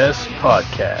VHS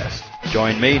Podcast.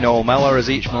 Join me, Noel Mellor, as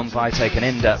each month I take an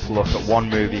in-depth look at one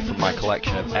movie from my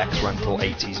collection of ex-rental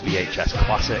 80s VHS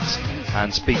classics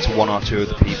and speak to one or two of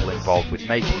the people involved with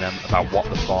making them about what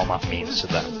the format means to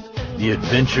them. The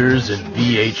Adventures in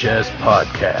VHS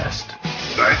Podcast.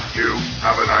 Thank you.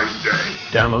 Have a nice day.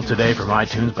 Download today from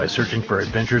iTunes by searching for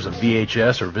Adventures in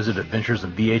VHS or visit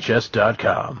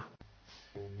adventuresinvhs.com.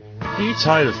 Are you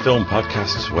tired of film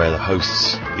podcasts where the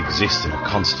hosts exist in a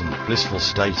constant blissful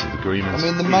state of agreement? I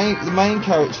mean, the main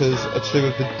characters are two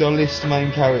of the dullest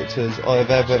main characters I have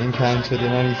ever encountered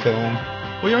in any film.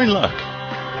 Well, you're in luck.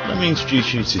 Let me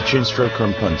introduce you to Chinstroker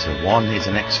and Punter. One is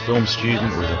an ex-film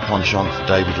student with a penchant for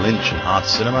David Lynch and art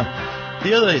cinema.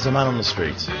 The other is a man on the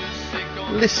street.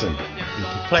 Listen in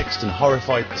perplexed and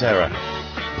horrified terror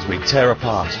as we tear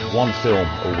apart one film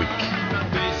a week.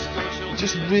 It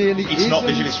just really It's not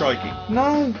visually striking.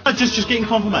 No. Just getting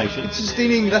confirmation. It's just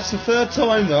that's the third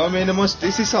time though. I mean, is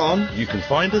this on? You can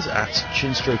find us at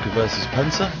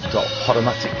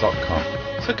chinstrokerversuspunter.podomatic.com.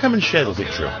 So come and share the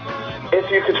victory.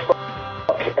 If you could fuck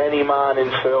any man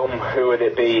in film, who would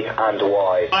it be and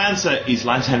why? My answer is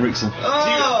Lance Henriksen.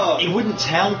 Oh! He wouldn't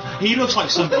tell. He looks like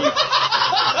somebody.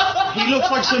 He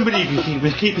looks like somebody who can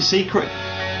keep a secret.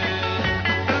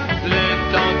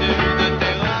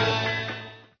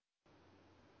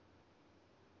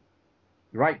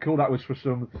 Right, cool. That was for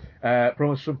some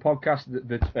podcasts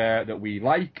that we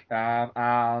like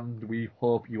and we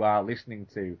hope you are listening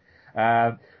to.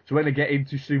 So we're going to get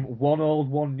into some one old,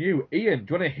 one new. Ian,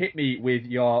 do you want to hit me with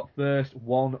your first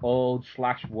one old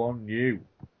 / one new?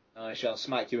 I shall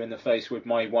smack you in the face with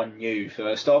my one new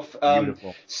first off.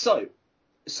 Beautiful.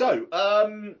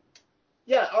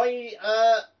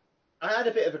 I had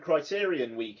a bit of a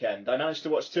Criterion weekend. I managed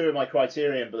to watch 2 of my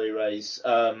Criterion Blu-rays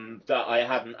that I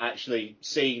hadn't actually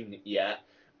seen yet,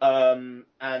 and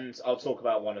I'll talk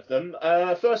about one of them.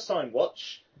 First time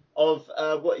watch of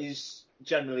what is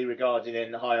generally regarded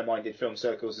in higher-minded film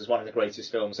circles as one of the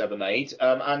greatest films ever made,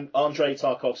 and Andrei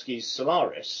Tarkovsky's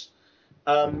Solaris.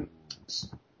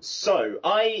 So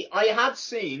I had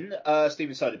seen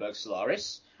Steven Soderbergh's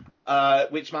Solaris,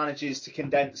 which manages to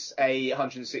condense a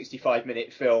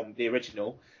 165-minute film, the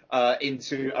original,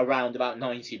 into around about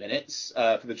 90 minutes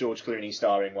for the George Clooney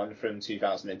starring one from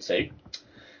 2002.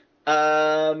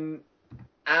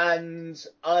 And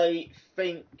I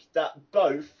think that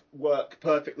both work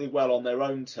perfectly well on their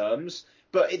own terms,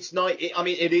 but it's nice.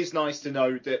 It is nice to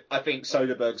know that I think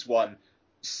Soderbergh's one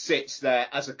sits there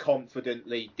as a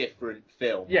confidently different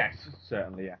film. Yes,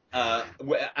 certainly, yeah.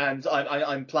 And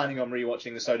I'm planning on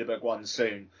rewatching the Soderbergh one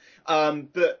soon.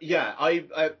 But yeah, I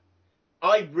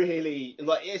really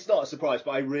like. It's not a surprise,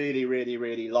 but I really, really,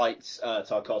 really liked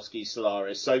Tarkovsky's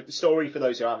Solaris. So the story, for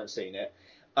those who haven't seen it,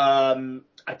 I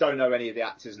don't know any of the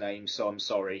actors' names, so I'm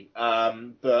sorry.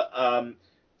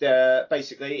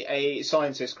 Basically, a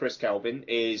scientist, Chris Kelvin,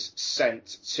 is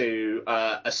sent to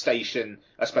a space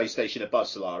station above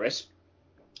Solaris,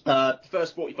 The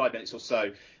first 45 minutes or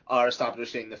so are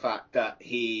establishing the fact that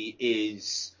he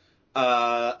is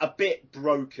a bit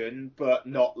broken, but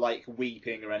not like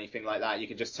weeping or anything like that. You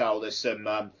can just tell there's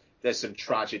some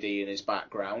tragedy in his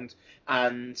background,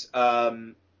 and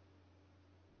one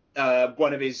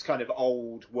of his kind of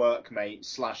old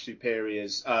workmates /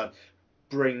 superiors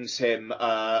brings him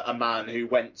a man who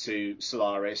went to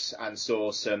Solaris and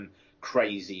saw some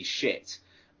crazy shit.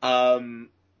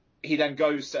 He then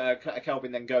goes to,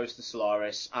 Kelvin then goes to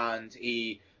Solaris, and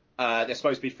there's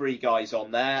supposed to be 3 guys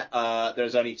on there.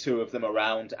 There's only 2 of them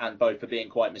around, and both are being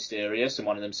quite mysterious, and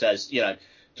one of them says,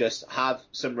 just have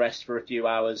some rest for a few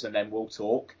hours and then we'll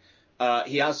talk.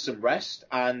 He has some rest,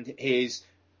 and his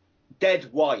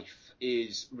dead wife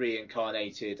is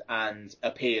reincarnated and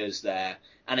appears there,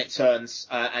 and it turns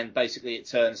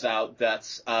out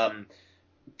that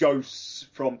ghosts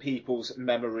from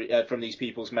these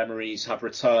people's memories have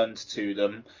returned to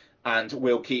them, and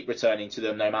will keep returning to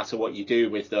them no matter what you do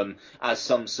with them, as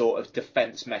some sort of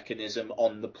defense mechanism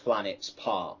on the planet's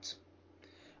part.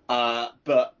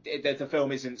 But the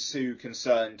film isn't too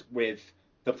concerned with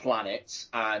the planet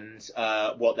and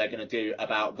what they're going to do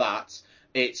about that.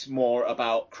 It's more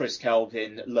about Chris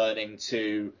Kelvin learning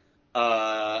to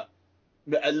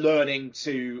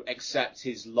accept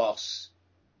his loss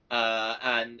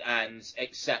and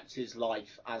accept his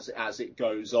life as it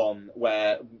goes on,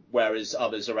 whereas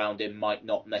others around him might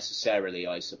not necessarily,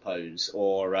 I suppose,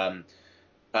 or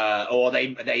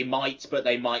they might, but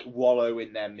they might wallow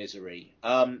in their misery.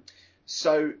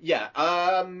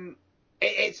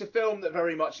 It's a film that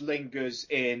very much lingers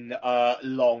in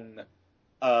long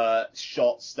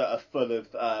shots that are full of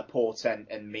portent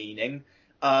and meaning.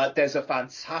 There's a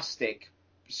fantastic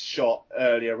shot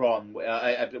earlier on,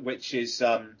 which is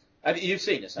you've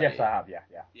seen this, haven't you? Yes, I have.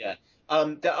 Yeah.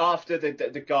 After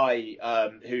the guy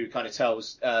who kind of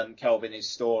tells Kelvin his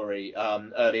story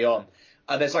early on,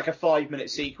 there's like a 5-minute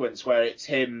sequence where it's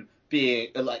him being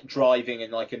like driving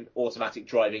in like an automatic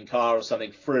driving car or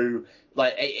something through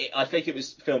like I think it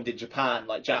was filmed in Japan,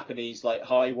 like Japanese like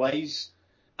highways,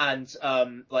 and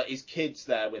like his kid's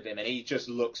there with him, and he just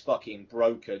looks fucking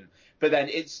broken. But then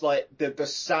it's like the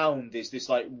sound is this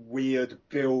like weird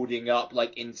building up,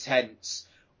 like intense,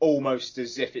 almost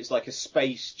as if it's like a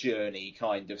space journey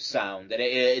kind of sound, and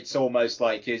it's almost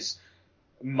like his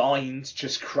mind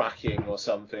just cracking or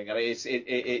something. I mean,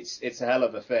 it's a hell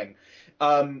of a thing.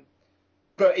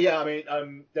 But yeah, I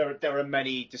mean, there are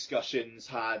many discussions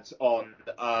had on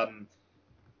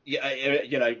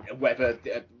whether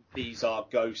these are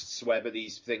ghosts, whether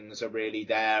these things are really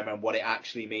there, and what it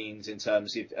actually means in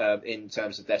terms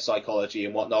of their psychology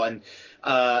and whatnot. And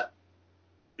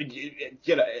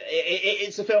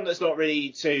it's a film that's not really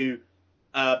too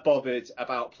bothered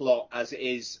about plot as it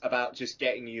is about just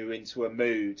getting you into a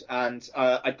mood. And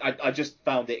I just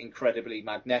found it incredibly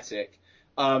magnetic.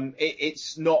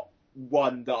 It's not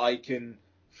one that I can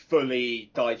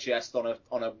fully digest on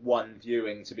a one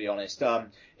viewing, to be honest.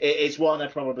 It's one I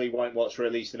probably won't watch for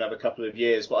at least another couple of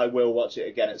years, but I will watch it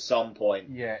again at some point.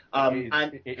 Yeah,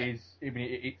 it is. I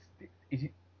mean, am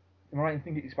I right in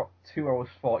thinking it's about 2 hours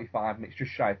 45 minutes,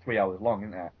 just shy of 3 hours long,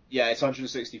 isn't it? Yeah, it's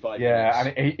 165 minutes. Yeah,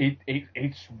 and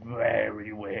it's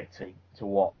very weighty to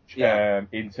watch. Yeah.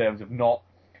 In terms of not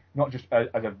just as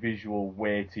a visual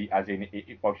weighty, as in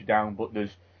it bogs you down, but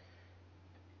there's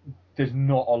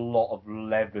not a lot of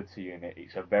levity in it.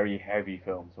 It's a very heavy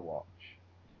film to watch.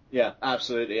 Yeah,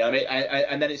 absolutely. I mean,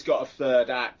 and then it's got a third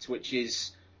act, which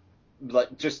is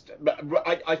like just.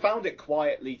 I found it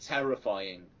quietly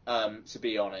terrifying, to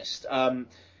be honest.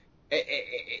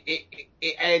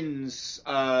 It ends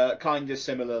kind of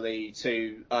similarly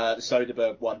to the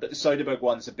Soderbergh one, but the Soderbergh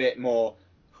one's a bit more.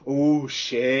 Oh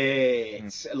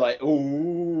shit! Like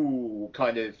ooh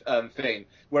kind of thing.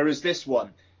 Whereas this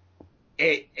one.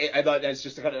 There's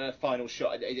just a kind of a final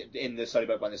shot in the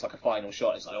Soderbergh one. There's like a final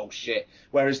shot. It's like, oh shit.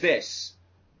 Whereas this,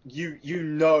 you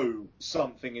know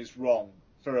something is wrong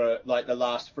for like the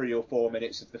last 3 or 4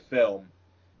 minutes of the film,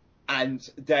 and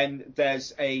then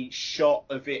there's a shot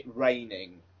of it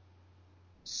raining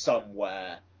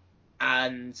somewhere,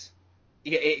 and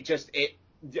you're just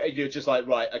like,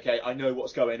 right, okay, I know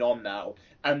what's going on now.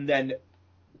 And then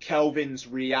Kelvin's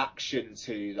reaction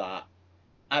to that.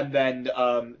 And then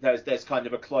there's kind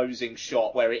of a closing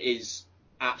shot where it is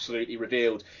absolutely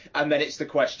revealed, and then it's the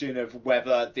question of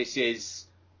whether this is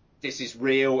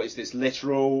real, is this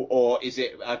literal, or is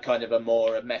it a kind of a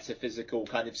metaphysical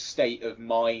kind of state of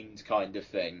mind kind of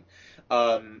thing.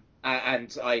 And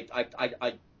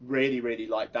I really really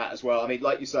like that as well. I mean,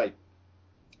 like you say,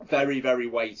 very, very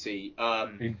weighty.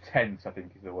 Intense, I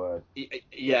think, is the word.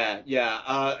 Yeah.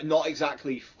 Not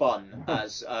exactly fun,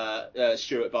 as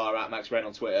Stuart Barr at Max Rain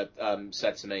on Twitter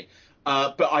said to me.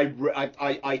 But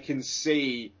I can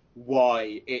see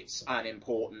why it's an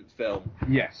important film.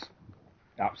 Yes,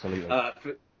 absolutely.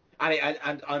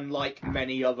 And unlike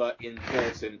many other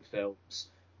important films,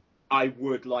 I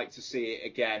would like to see it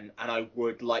again, and I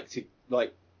would like to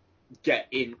get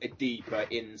in deeper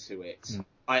into it.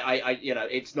 I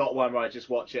it's not one where I just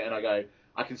watch it and I go,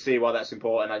 I can see why that's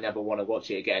important. I never want to watch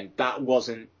it again. That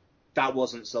wasn't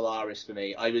Solaris for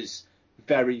me. I was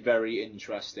very, very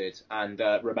interested and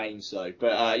remain so.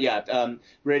 But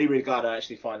really, really glad I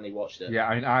actually finally watched it. Yeah,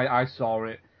 I mean, I saw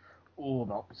it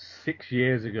about 6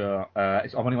 years ago.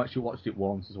 I've only actually watched it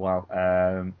once as well,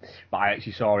 but I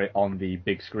actually saw it on the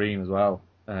big screen as well.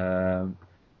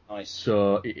 Nice.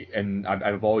 So, and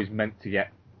I've always meant to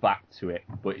get back to it,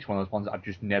 but it's one of those ones that I've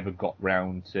just never got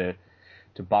round to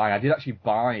buy. I did actually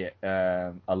buy it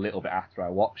a little bit after I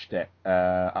watched it.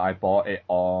 I bought it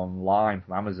online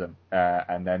from Amazon,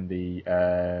 and then the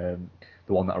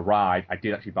one that arrived, I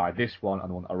did actually buy this one, and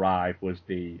the one that arrived was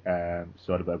the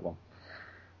Soderbergh one.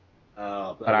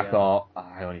 And I thought,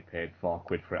 I only paid £4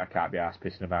 for it, I can't be arsed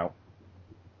pissing about.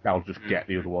 I'll just get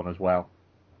the other one as well.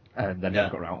 And then never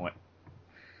got around to it.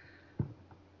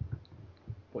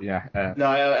 But yeah.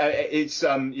 No, it's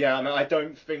I mean, I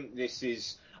don't think I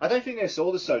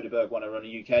saw the Soderbergh one on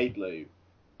a UK Blue.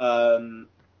 But I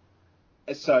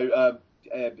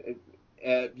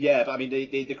mean,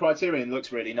 the Criterion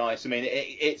looks really nice. I mean,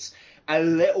 it's a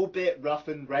little bit rough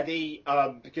and ready,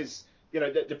 because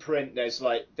the print, there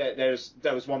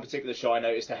was one particular shot I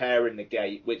noticed, a hair in the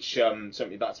gate, which sent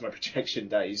me back to my projection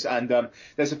days, and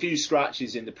there's a few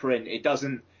scratches in the print. It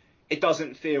doesn't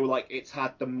feel like it's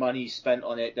had the money spent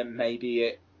on it that maybe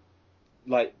it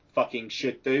fucking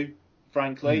should do,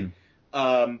 frankly.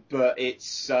 But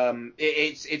it's a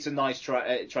nice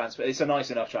transfer. It's a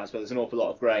nice enough transfer. There's an awful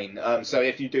lot of grain. So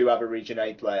if you do have a Region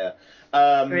A player,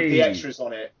 the extras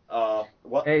on it are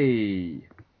what? Hey.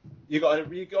 You got a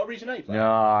Region A player? No,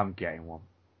 I'm getting one.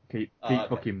 Keep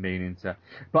fucking meaning to.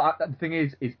 But the thing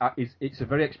is it's a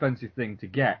very expensive thing to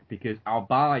get, because I'll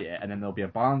buy it and then there'll be a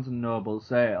Barnes and Noble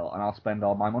sale and I'll spend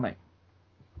all my money.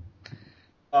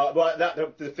 But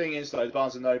the thing is, though, the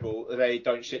Barnes and Noble, they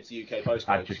don't ship to UK postcodes.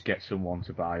 I'd just get someone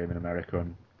to buy them in America.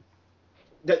 And...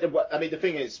 I mean, the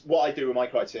thing is, what I do with my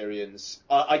Criterions,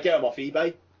 I get them off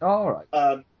eBay. All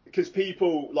right. Because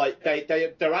people,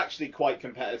 they're actually quite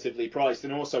competitively priced,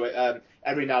 and also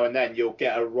every now and then you'll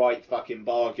get a right fucking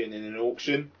bargain in an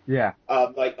auction. Yeah.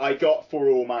 I got For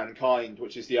All Mankind,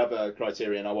 which is the other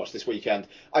Criterion I watched this weekend.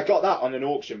 I got that on an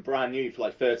auction, brand new, for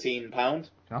 £13.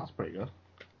 That's pretty good.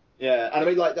 Yeah, and I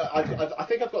mean, I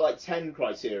think I've got 10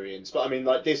 Criterions, but I mean,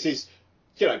 this is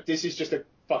just a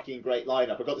fucking great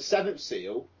lineup. I've got the Seventh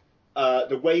Seal,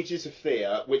 The Wages of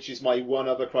Fear, which is my one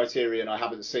other Criterion I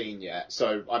haven't seen yet,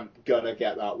 so I'm gonna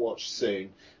get that watched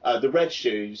soon. The Red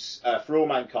Shoes, For All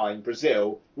Mankind,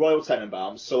 Brazil, Royal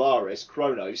Tenenbaums, Solaris,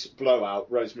 Kronos,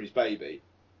 Blowout, Rosemary's Baby.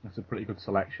 That's a pretty good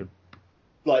selection.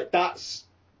 That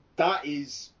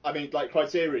is, I mean,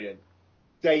 Criterion,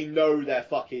 they know their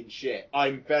fucking shit.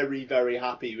 I'm very, very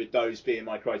happy with those being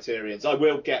my Criterions. I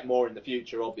will get more in the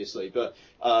future, obviously, but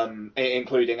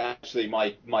including actually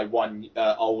my one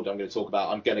old I'm going to talk about.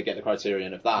 I'm going to get the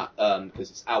Criterion of that because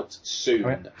it's out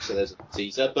soon. So there's a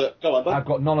teaser. But go on, bud. I've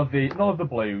got none of the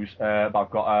blues, but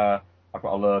I've got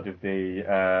a load of the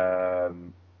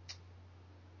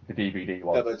DVD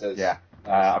ones. Yeah,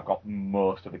 I've got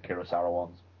most of the Kurosawa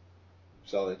ones.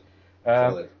 Solid.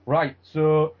 Right,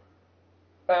 so.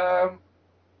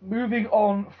 Moving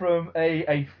on from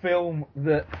a film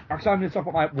that... Actually, I'm going to talk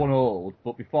about my one old,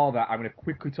 but before that, I'm going to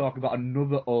quickly talk about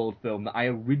another old film that I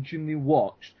originally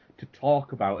watched to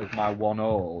talk about as my one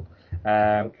old.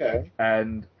 Okay.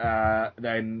 And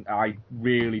then I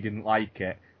really didn't like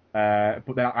it.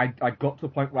 But then I got to the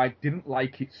point where I didn't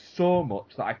like it so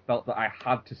much that I felt that I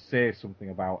had to say something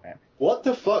about it. What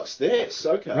the fuck's this?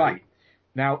 Okay. Right.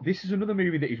 Now, this is another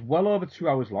movie that is well over 2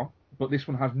 hours long. But this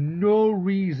one has no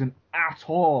reason at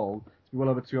all to be well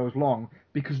over 2 hours long,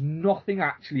 because nothing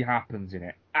actually happens in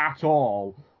it at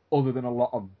all, other than a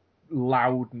lot of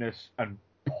loudness and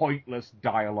pointless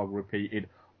dialogue repeated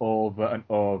over and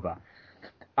over.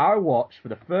 I watched for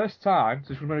the first time,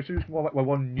 so this was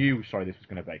one news, this was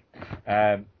going to be.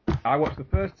 I watched the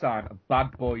first time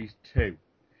Bad Boys 2.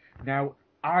 Now,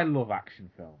 I love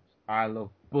action films. I love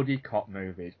buddy cop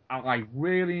movies. I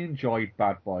really enjoyed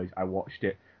Bad Boys. I watched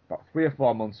it about 3 or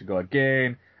 4 months ago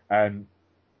again, and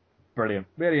brilliant.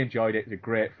 Really enjoyed it. It's a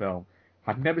great film.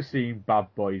 I'd never seen Bad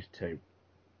Boys 2.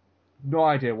 no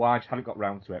idea why, I just hadn't got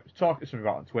round to it. I was talking to somebody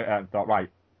about it on Twitter and thought, right,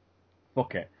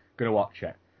 fuck it, gonna watch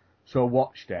it. So I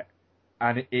watched it,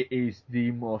 and it is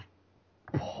the most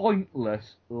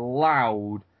pointless,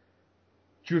 loud,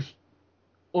 just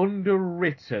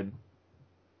underwritten,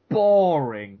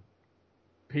 boring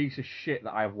piece of shit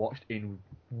that I have watched in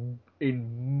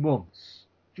months.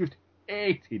 Just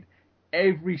hated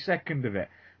every second of it.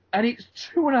 And it's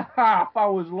 2.5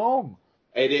 hours long.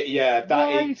 That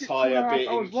entire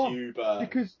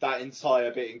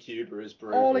bit in Cuba is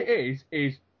brutal. All it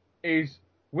is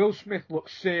Will Smith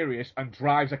looks serious and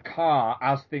drives a car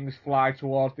as things fly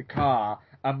towards the car,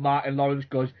 and Martin Lawrence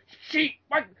goes, "Shit,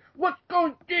 what's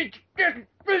going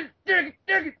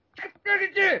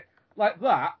like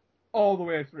that all the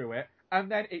way through it, and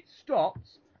then it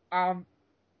stops, and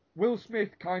Will Smith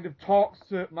kind of talks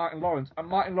to Martin Lawrence, and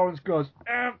Martin Lawrence goes,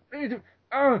 I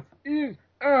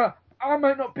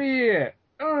might not be here.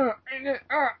 And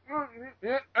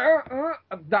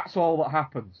that's all that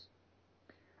happens.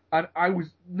 And I was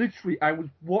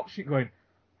watching it going,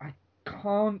 I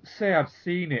can't say I've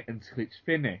seen it until it's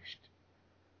finished,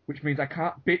 which means I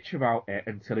can't bitch about it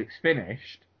until it's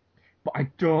finished, but I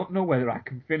don't know whether I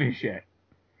can finish it,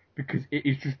 because it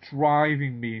is just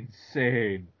driving me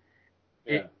insane.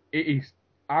 Yeah. It is.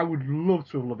 I would love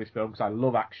to have loved this film because I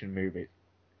love action movies,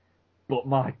 but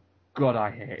my God,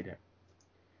 I hated it.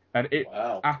 And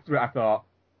after it, I thought,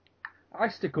 I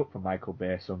stick up for Michael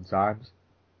Bay sometimes.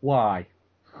 Why?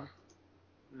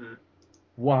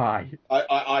 Why?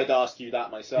 I'd ask you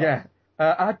that myself. Yeah.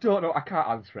 I don't know. I can't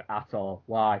answer it at all.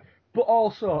 Why? But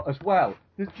also, as well,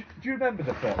 do you remember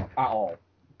the film at all?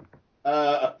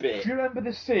 A bit. Do you remember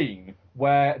the scene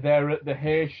where they're at the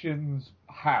Haitians'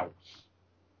 house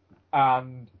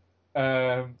and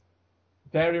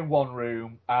they're in one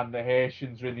room and the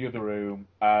Haitians are in the other room,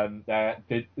 and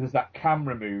there's that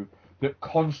camera move that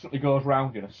constantly goes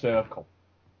round in a circle?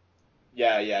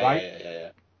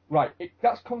 Yeah. Right,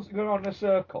 that's constantly going on in a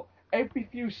circle. Every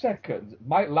few seconds,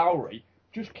 Mike Lowry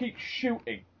just keeps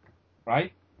shooting,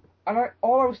 right? And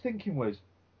all I was thinking was,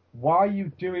 why are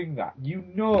you doing that? You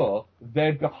know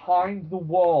they're behind the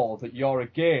wall that you're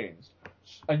against,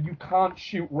 and you can't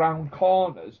shoot round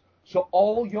corners, so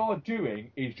all you're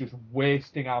doing is just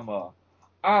wasting ammo.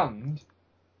 And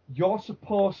you're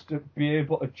supposed to be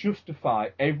able to justify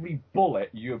every bullet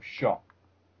you have shot.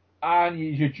 And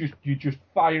you're just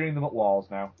firing them at walls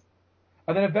now.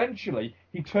 And then eventually,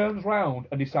 he turns round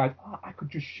and decides, I could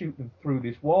just shoot them through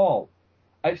this wall.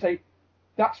 And it's like,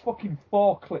 that's fucking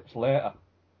 4 clips later.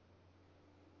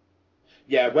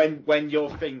 Yeah, when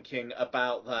you're thinking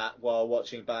about that while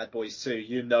watching Bad Boys 2,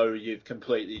 you know you've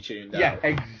completely tuned out. Yeah,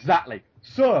 exactly.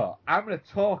 So, I'm going to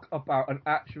talk about an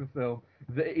action film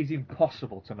that it is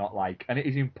impossible to not like, and it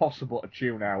is impossible to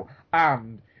tune out,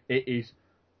 and it is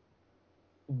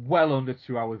well under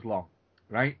 2 hours long,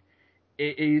 right?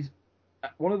 It is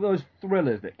one of those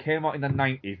thrillers that came out in the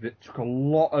 90s that took a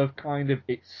lot of kind of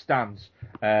its stance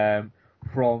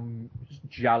from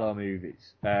giallo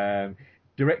movies.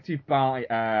 Directed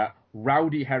by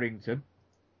Rowdy Herrington,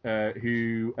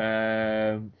 who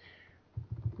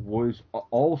was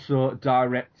also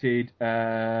directed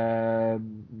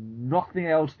nothing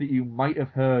else that you might have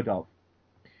heard of,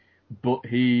 but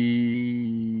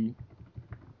he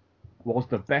was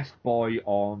the best boy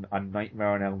on A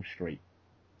Nightmare on Elm Street.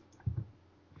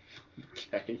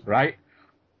 Okay. Right?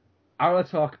 I want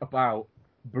to talk about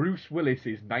Bruce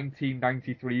Willis's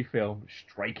 1993 film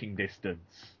Striking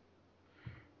Distance.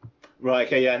 Right,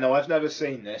 okay, yeah, no, I've never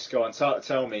seen this. Go on,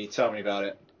 tell me about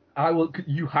it.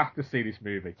 You have to see this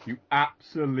movie. You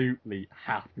absolutely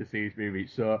have to see this movie.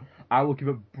 So I will give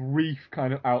a brief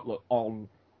kind of outlook on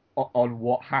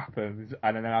what happens,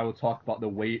 and then I will talk about the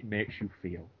way it makes you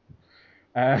feel.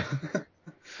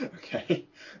 Okay.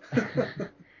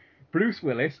 Bruce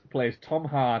Willis plays Tom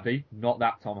Hardy, not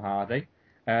that Tom Hardy,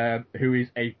 who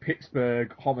is a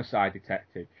Pittsburgh homicide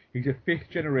detective. He's a 5th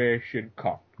generation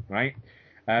cop, right?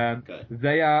 Okay.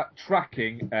 They are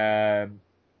tracking a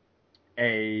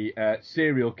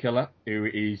serial killer who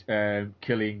is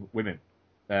killing women.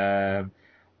 And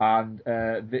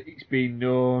it's been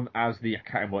known as I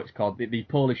can't remember what it's called, the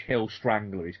Polish Hill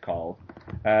Strangler is called.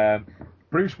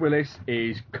 Bruce Willis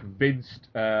is convinced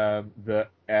that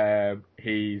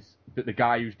the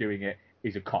guy who's doing it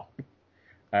is a cop.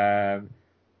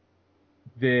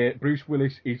 Bruce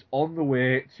Willis is on the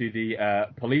way to the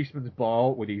policeman's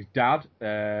ball with his dad,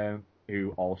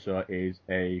 who also is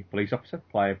a police officer,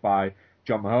 played by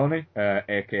John Mahoney,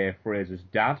 aka Fraser's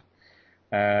dad.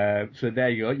 So there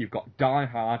you go, you've got Die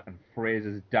Hard and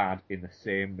Fraser's dad in the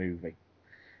same movie.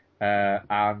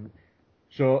 And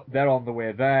so they're on the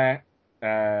way there.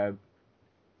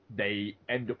 they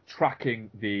end up tracking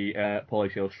the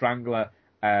Polish Hill Strangler,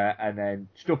 and then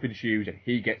stuff ensues, and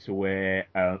he gets away,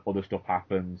 other stuff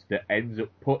happens that ends up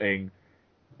putting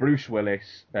Bruce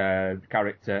Willis,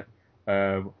 character,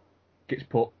 gets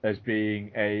put as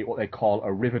being what they call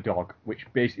a river dog, which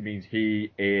basically means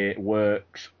he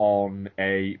works on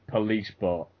a police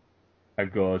boat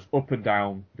and goes up and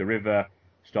down the river,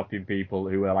 stopping people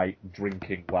who are like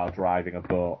drinking while driving a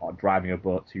boat or driving a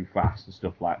boat too fast and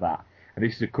stuff like that. And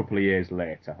this is a couple of years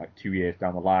later, like 2 years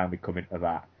down the line, we come into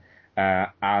that.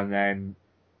 And then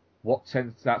what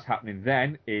starts happening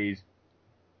then is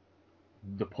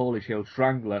the Polish Hill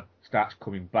Strangler starts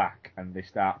coming back, and they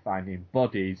start finding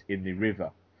bodies in the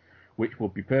river, which will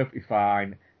be perfectly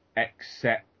fine,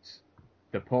 except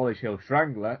the Polish Hill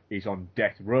Strangler is on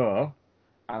death row,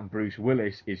 and Bruce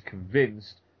Willis is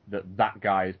convinced that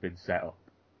guy has been set up.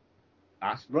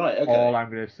 That's right. Okay. All I'm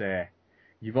going to say.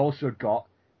 You've also got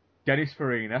Dennis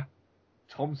Farina,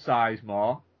 Tom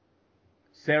Sizemore,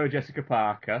 Sarah Jessica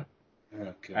Parker,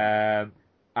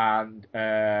 and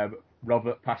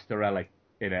Robert Pastorelli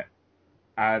in it.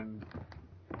 And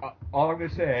all I'm going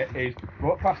to say is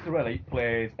Robert Pastorelli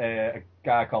plays a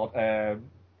guy called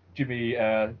Jimmy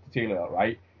Titilo,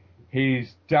 right?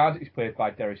 His dad is played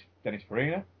by Dennis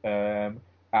Farina,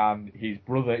 and his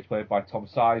brother is played by Tom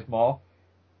Sizemore.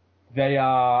 They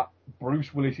are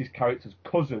Bruce Willis's character's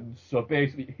cousins, so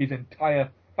basically his entire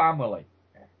family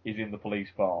is in the police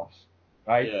force,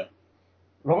 right? Yeah.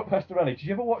 Robert Pastorelli, did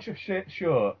you ever watch a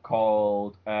show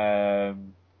called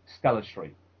Stella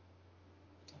Street?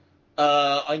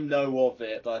 I know of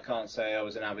it, but I can't say I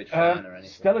was an avid fan or anything.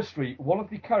 Stella Street, one of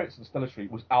the characters in Stella Street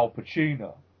was Al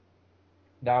Pacino.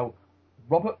 Now,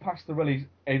 Robert Pastorelli's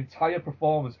entire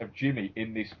performance of Jimmy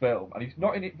in this film, and he's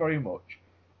not in it very much,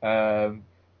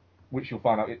 which you'll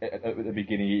find out at the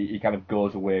beginning, he kind of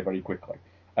goes away very quickly,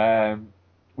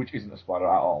 which isn't a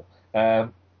spoiler at all.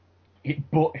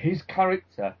 But his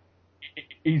character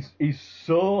is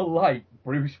so like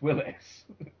Bruce Willis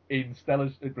in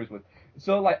Bruce Willis,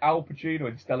 so like Al Pacino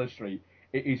in Stella Street,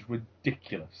 it is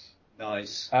ridiculous.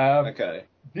 Nice. Okay.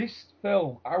 This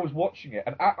film, I was watching it,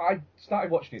 and I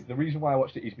started watching it. The reason why I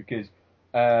watched it is because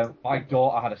my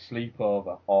daughter had a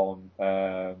sleepover on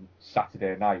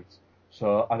Saturday night.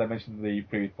 So, as I mentioned in the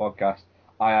previous podcast,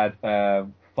 I had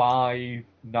 5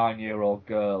 9-year-old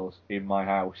girls in my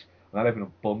house, and I live in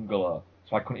a bungalow,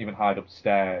 so I couldn't even hide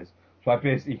upstairs. So I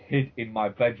basically hid in my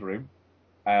bedroom,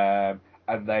 and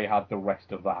they had the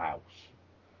rest of the house.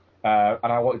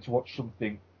 And I wanted to watch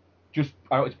something,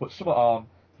 I wanted to put something on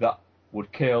that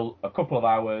would kill a couple of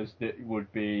hours, that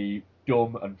would be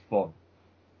dumb and fun.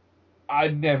 I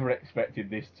never expected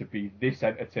this to be this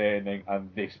entertaining and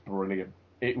this brilliant.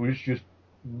 It was just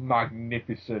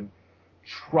magnificent,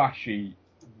 trashy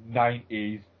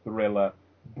 90s thriller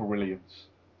brilliance.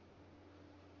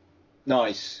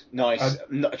 Nice.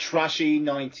 Trashy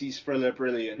 90s thriller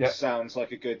brilliance. Sounds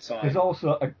like a good time. There's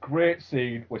also a great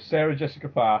scene with Sarah Jessica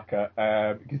Parker,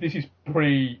 because this is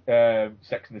pre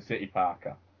Sex and the City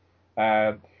Parker,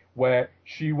 where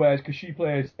she plays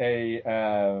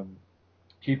a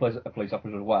police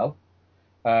officer as well,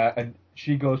 and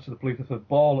she goes to the police officer's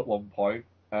ball at one point,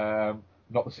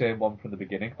 not the same one from the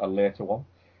beginning, a later one,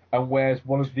 and wears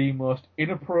one of the most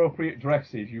inappropriate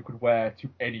dresses you could wear to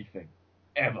anything,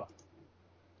 ever.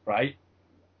 Right?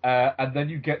 And then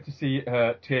you get to see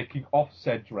her taking off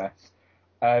said dress,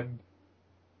 and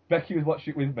Becky was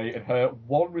watching it with me, and her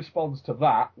one response to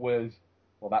that was,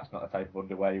 well, that's not the type of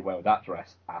underwear you wear with that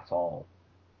dress at all.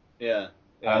 Yeah.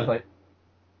 I was like,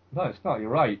 no, it's not, you're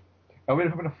right. And we were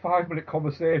having a 5-minute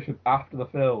conversation after the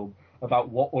film about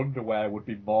what underwear would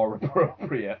be more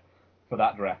appropriate for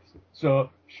that dress. So,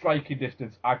 striking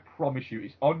distance, I promise you,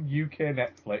 it's on UK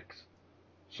Netflix,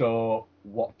 so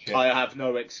watch it. I have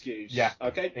no excuse. Yeah.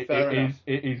 Okay, fair enough.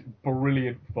 It is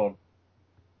brilliant fun.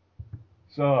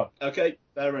 So. Okay,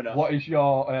 fair enough. What is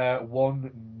your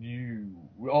one new...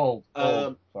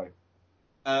 sorry.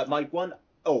 My one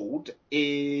old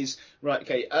is... Right,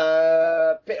 okay.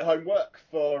 Bit of homework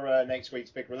for next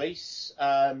week's big release.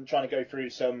 Trying to go through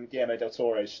some Guillermo del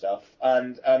Toro stuff.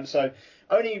 And so,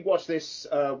 I only watched this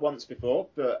once before,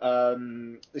 but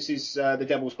this is The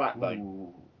Devil's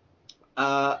Backbone.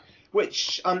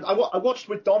 Which I watched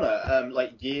with Donna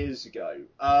like years ago,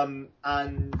 and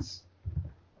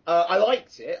I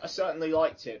liked it. I certainly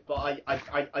liked it, but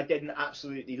I didn't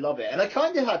absolutely love it. And I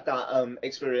kind of had that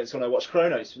experience when I watched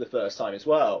Cronos for the first time as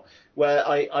well, where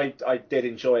I did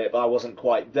enjoy it, but I wasn't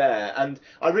quite there. And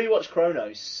I rewatched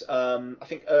Cronos I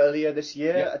think earlier this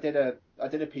year. Yeah. I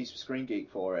did a piece for Screen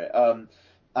Geek for it,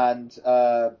 and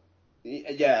I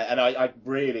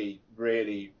really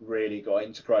really, really got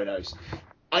into Chronos.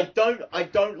 I don't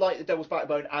like The Devil's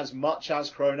Backbone as much as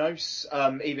Chronos,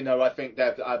 even though I think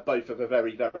they're both of a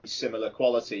very, very similar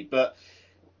quality. But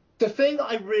the thing that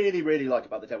I really, really like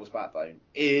about The Devil's Backbone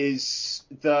is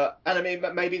that, and I mean,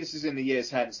 maybe this is in the years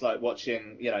hence, like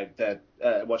watching,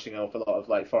 watching an awful lot of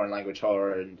like foreign language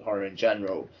horror and horror in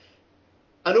general.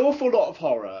 An awful lot of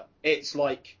horror, it's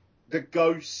like the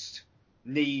ghost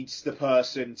needs the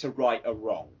person to right a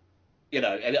wrong.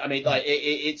 I mean, like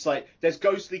it's like there's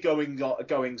ghostly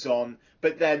goings on,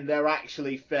 but then they're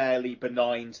actually fairly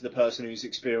benign to the person who's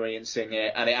experiencing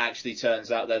it, and it actually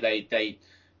turns out that they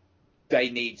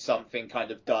need something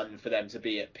kind of done for them to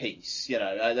be at peace.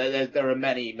 There are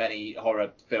many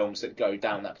horror films that go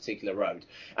down that particular road,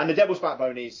 and The Devil's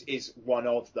Backbone is one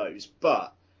of those.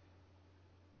 But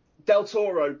Del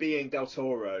Toro being Del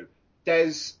Toro,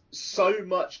 there's so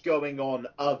much going on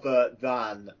other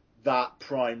than that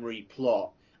primary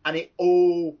plot, and it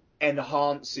all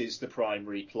enhances the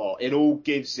primary plot. It all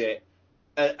gives it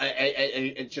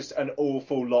just an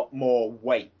awful lot more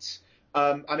weight.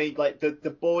 I mean, like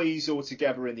the boys all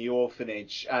together in the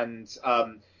orphanage, and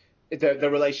the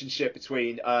relationship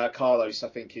between Carlos, I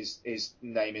think his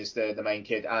name is the main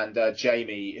kid, and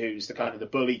Jamie, who's the kind of the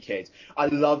bully kid. I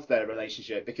love their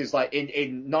relationship because, like,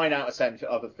 in 9 out of 10 for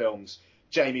other films,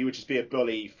 Jamie would just be a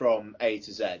bully from A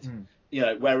to Z.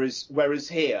 Whereas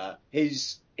here,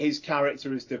 his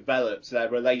character has developed, their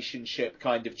relationship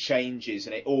kind of changes,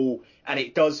 and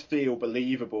it does feel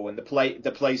believable, and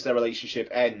the place their relationship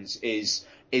ends is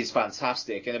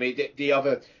fantastic. And I mean, the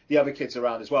other kids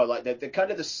around as well, like the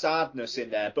kind of the sadness in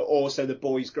there, but also the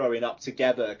boys growing up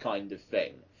together kind of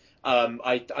thing.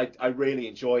 I really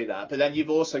enjoy that. But then you've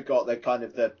also got the kind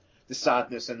of the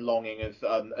sadness and longing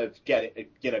of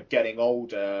getting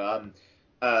older.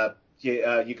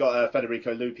 You got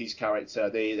Federico Lupi's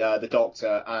character, the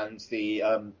doctor, and the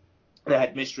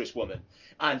headmistress woman,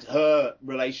 and her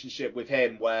relationship with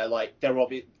him, where like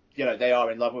they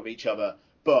are in love with each other,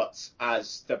 but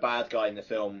as the bad guy in the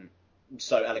film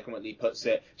so eloquently puts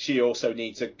it, she also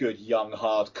needs a good young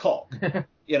hard cock. I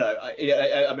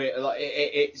mean, like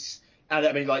it's, and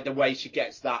I mean, like the way she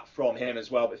gets that from him as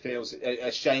well, but feels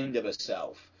ashamed of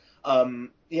herself. And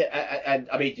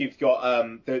I mean, you've got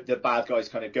the bad guy's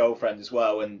kind of girlfriend as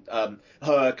well, and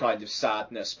her kind of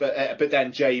sadness, but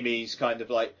then Jamie's kind of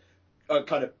like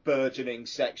kind of burgeoning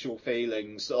sexual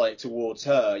feelings like towards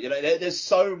her. There's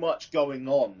so much going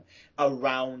on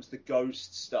around the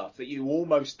ghost stuff that you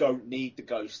almost don't need the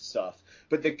ghost stuff,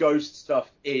 but the ghost stuff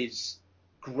is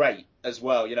great as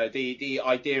well. The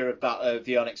idea of that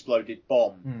the unexploded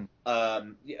bomb,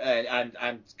 and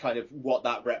kind of what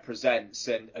that represents,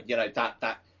 and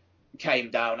that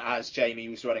came down as Jamie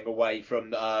was running away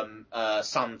from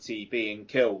Santi being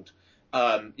killed,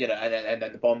 and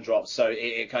then the bomb drops. So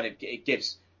it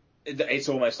gives. It's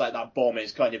almost like that bomb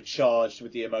is kind of charged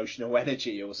with the emotional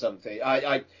energy or something.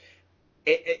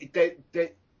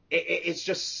 It's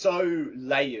just so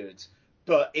layered,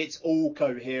 but it's all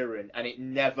coherent, and it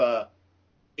never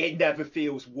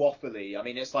feels waffly. I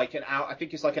mean, it's like an hour. I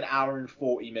think it's like an hour and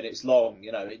 40 minutes long.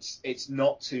 It's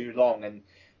not too long, and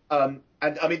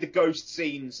I mean the ghost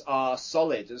scenes are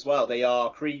solid as well. They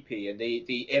are creepy, and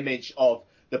the image of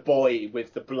the boy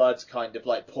with the blood kind of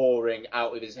like pouring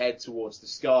out of his head towards the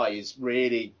sky is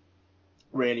really,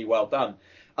 really well done.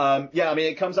 I mean,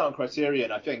 it comes out on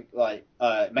Criterion, I think, like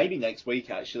maybe next week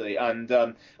actually, and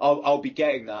I'll be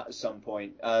getting that at some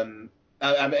point. I mean,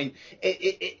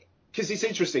 because it's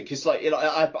interesting, because like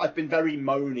I've been very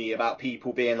moany about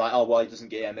people being like, oh, why doesn't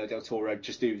Guillermo del Toro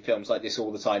just do films like this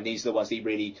all the time? These are the ones he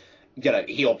really,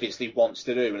 he obviously wants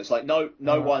to do, and it's like no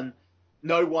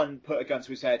one put a gun to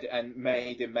his head and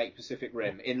made him make Pacific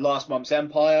Rim. In last month's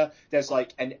Empire, there's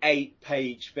like an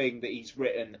 8-page thing that he's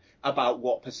written about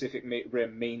what Pacific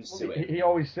Rim means to him. He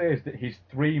always says that his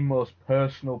 3 most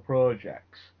personal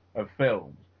projects of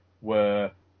films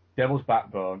were Devil's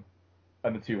Backbone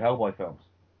and the 2 Hellboy films.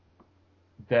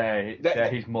 They're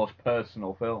his most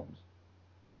personal films.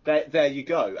 There you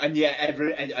go. And yeah,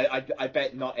 I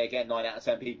bet not again 9 out of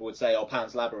 10 people would say, oh,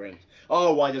 Pan's Labyrinth.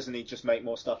 Oh, why doesn't he just make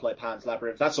more stuff like Pan's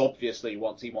Labyrinth? That's obviously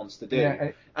what he wants to do.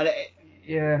 No,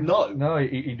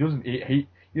 he doesn't.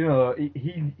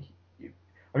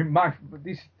 I mean,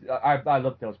 I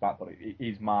love Devil's Backbone.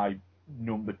 He's my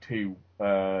number 2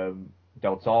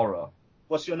 Del Toro.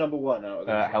 What's your number 1 out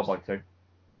of Hellboy 2.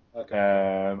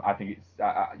 Okay. I think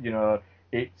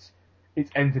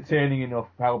it's entertaining enough.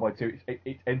 Hellboy 2.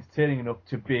 It's entertaining enough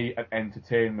to be an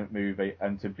entertainment movie,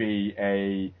 and to be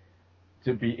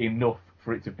enough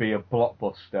for it to be a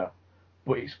blockbuster.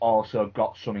 But it's also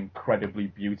got some incredibly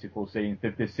beautiful scenes.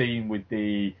 The scene with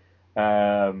the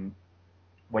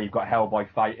where you've got Hellboy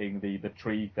fighting the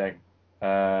tree thing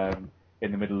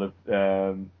in the middle of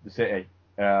the city.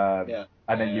 And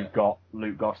then you've got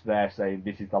Luke Goss there saying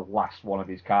this is the last one of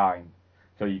his kind,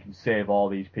 so you can save all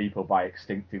these people by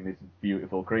extincting this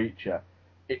beautiful creature.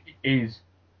 It is,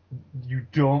 you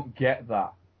don't get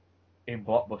that in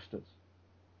blockbusters.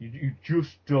 You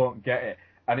just don't get it,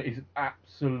 and it is an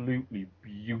absolutely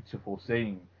beautiful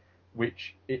scene,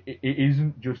 which it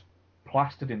isn't just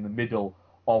plastered in the middle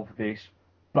of this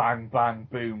bang bang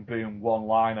boom boom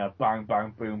one-liner, bang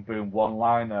bang boom boom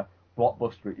one-liner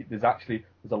blockbuster. There's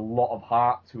a lot of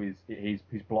heart to his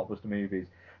blockbuster movies,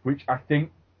 which I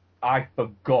think I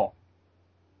forgot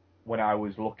when I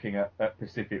was looking at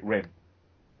Pacific Rim.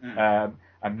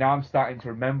 And now I'm starting to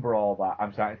remember all that.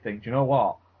 I'm starting to think, do you know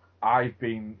what? I've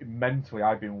been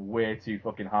way too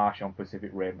fucking harsh on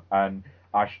Pacific Rim, and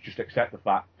I should just accept the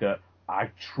fact that I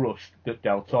trust that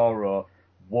Del Toro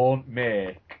won't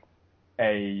make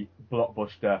a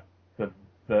blockbuster for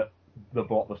the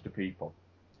blockbuster people.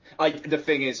 The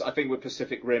thing is, I think with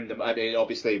Pacific Rim, I mean,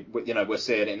 obviously, we're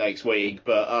seeing it next week,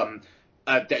 but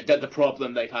the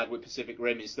problem they've had with Pacific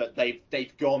Rim is that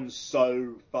they've gone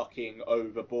so fucking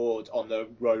overboard on the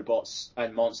robots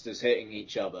and monsters hitting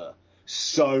each other.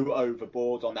 So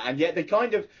overboard on that, and yet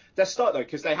they're stuck though,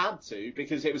 because they had to,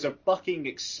 because it was a fucking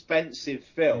expensive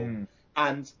film,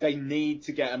 and they need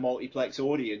to get a multiplex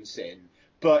audience in,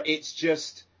 but it's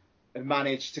just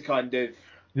managed to kind of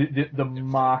the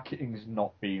marketing's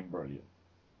not being brilliant.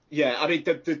 Yeah, I mean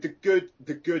the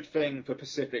good thing for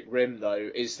Pacific Rim though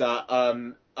is that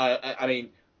I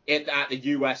mean at the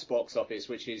US box office,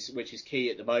 which is key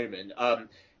at the moment.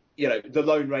 The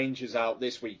Lone Ranger's out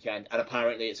this weekend, and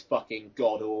apparently it's fucking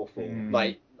god awful.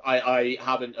 Like, I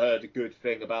haven't heard a good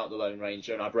thing about the Lone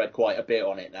Ranger, and I've read quite a bit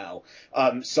on it now.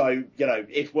 So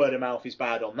if word of mouth is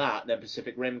bad on that, then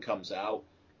Pacific Rim comes out.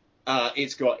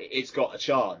 It's got a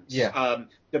chance. Yeah.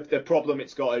 The problem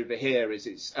it's got over here is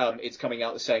it's coming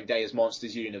out the same day as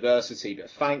Monsters University,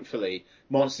 but thankfully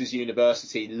Monsters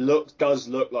University does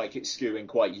look like it's skewing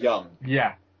quite young.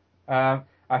 Yeah. I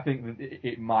think that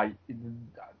it might.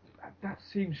 That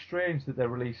seems strange that they're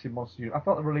releasing Monsters University. I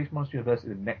thought they released Monsters University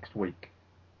the next week.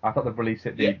 I thought they'd release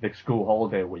it the school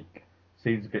holiday week.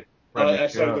 Seems a bit.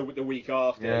 So the week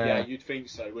after, yeah, you'd think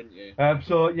so, wouldn't you?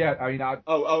 So yeah, I mean, and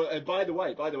by the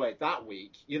way, that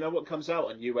week, you know what comes out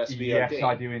on US VOD? Yes,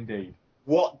 I do indeed.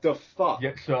 What the fuck?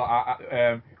 Yeah, so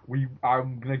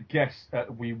I'm gonna guess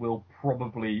we will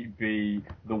probably be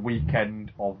the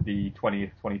weekend of the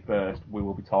 20th, 21st. We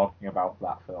will be talking about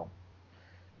that film.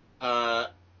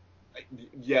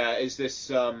 Yeah, is this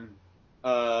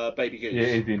Baby Goose? Yeah,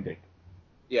 it is indeed.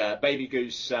 Yeah, Baby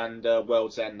Goose and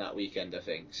World's End that weekend, I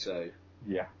think. So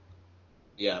yeah,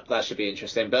 that should be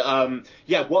interesting. But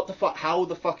yeah, what the fuck? How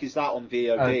the fuck is that on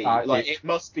VOD? It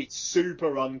must be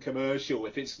super uncommercial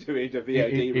if it's doing a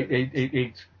VOD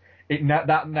release.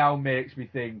 That now makes me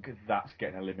think that's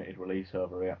getting a limited release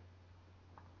over here.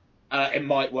 It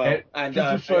might well. And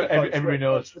just so everybody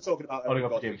knows, we're talking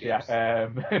about Gibbs. Yeah,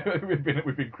 we've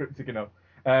been cryptic enough.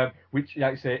 Which,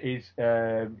 like I say, is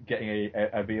getting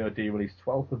a VOD release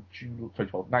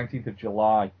 19th of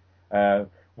July,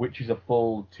 which is a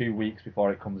full 2 weeks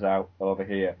before it comes out over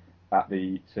here at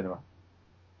the cinema.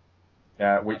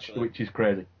 Which is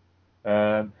crazy.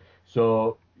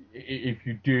 So if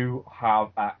you do have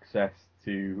access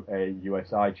to a US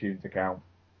iTunes account,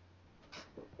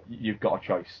 you've got a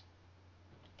choice.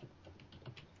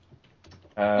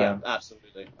 Yeah,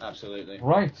 absolutely.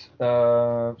 Right.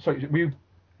 So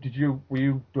were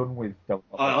you done with?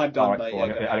 I'm done, mate.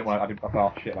 I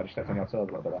thought, shit, I just stepped on your toes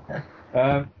a little bit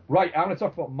there. Right, I'm going to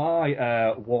talk about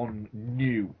my one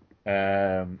new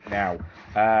now.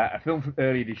 A film from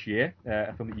earlier this year,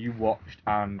 a film that you watched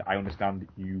and I understand that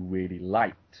you really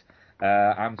liked.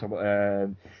 I'm talking about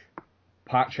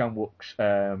Park Chan-wook's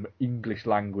English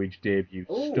language debut,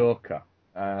 Stoker.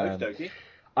 Okey-dokey.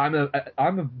 I'm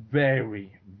a very,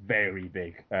 very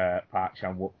big Park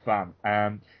Chan-wook fan.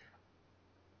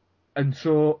 And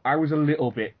so I was a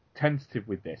little bit tentative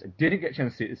with this. I didn't get a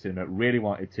chance to see it at the cinema, really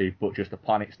wanted to, but just the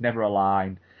planets never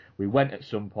aligned. We went at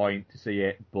some point to see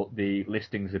it, but the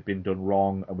listings had been done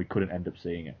wrong and we couldn't end up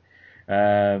seeing it.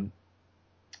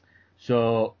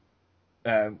 So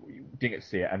we didn't get to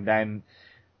see it. And then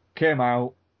came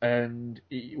out and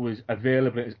it was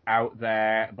available, it was out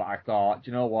there, but I thought,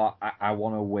 do you know what, I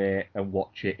want to wait and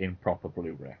watch it in proper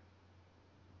Blu-ray.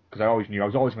 Because I always knew I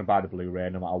was always going to buy the Blu-ray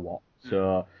no matter what.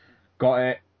 So got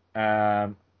it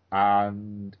and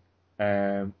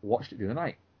watched it the other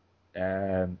night.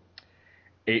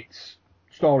 It's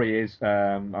story is,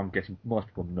 I'm guessing most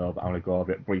people know, but I'm going to go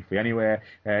over it briefly anyway.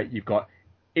 You've got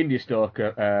India Stoker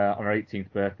on her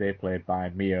 18th birthday, played by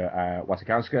Mia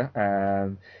Wasikowska.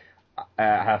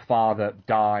 Her father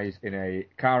dies in a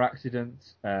car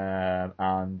accident,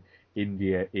 and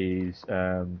India is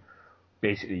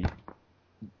basically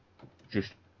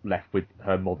just left with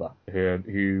her mother,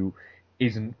 who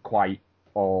isn't quite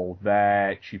all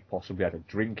there. She possibly had a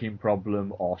drinking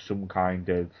problem or some kind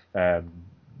of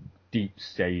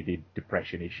deep-seated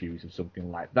depression issues or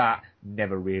something like that.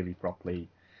 Never really properly,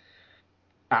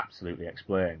 absolutely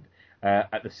explained.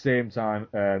 At the same time,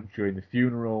 during the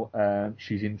funeral,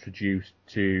 she's introduced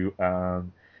to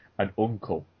an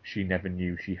uncle she never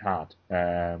knew she had,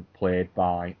 played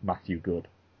by Matthew Good.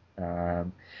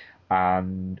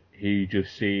 And he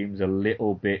just seems a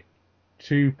little bit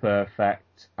too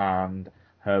perfect, and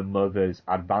her mother's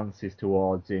advances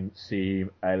towards him seem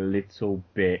a little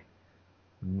bit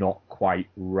not quite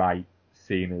right,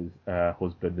 seeing as her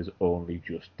husband has only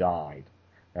just died.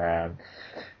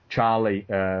 Charlie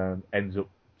ends up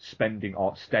spending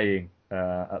or staying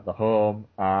at the home,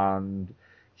 and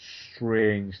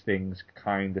strange things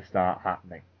kind of start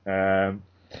happening.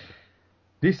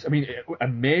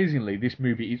 Amazingly, this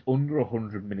movie is under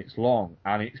 100 minutes long,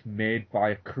 and it's made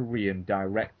by a Korean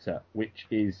director, which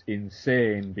is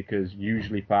insane because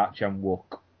usually Park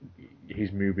Chan-wook,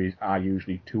 his movies are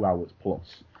usually 2 hours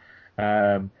plus.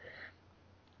 I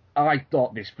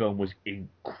thought this film was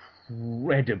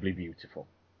incredibly beautiful,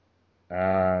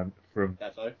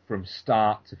 from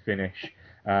start to finish.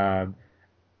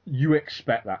 You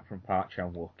expect that from Park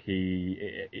Chan-wook.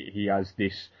 He has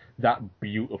that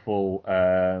beautiful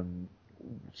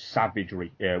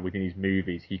savagery within his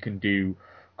movies. He can do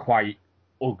quite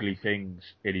ugly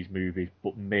things in his movies,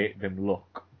 but make them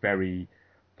look very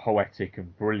poetic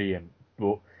and brilliant,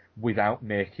 but without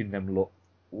making them look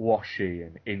washy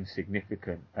and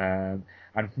insignificant. And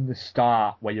from the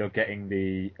start, where you're getting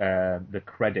the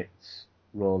credits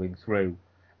rolling through,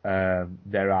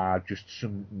 there are just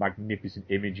some magnificent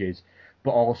images,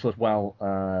 but also as well,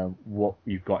 what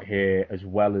you've got here, as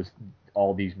well as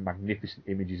all these magnificent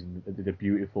images and the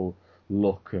beautiful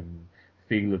look and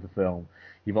feel of the film,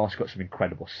 you've also got some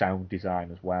incredible sound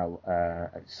design as well.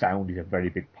 Sound is a very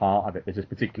big part of it. There's this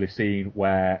particular scene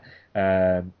where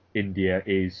India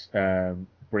is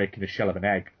breaking the shell of an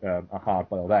egg, a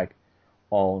hard-boiled egg,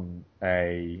 on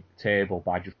a table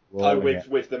by just rolling it.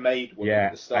 With the maid woman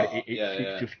at the start.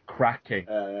 It's just cracking.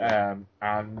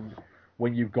 And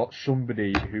when you've got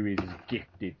somebody who is as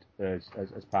gifted as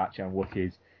Park Chan-wook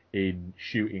is in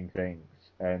shooting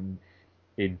things and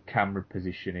in camera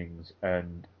positionings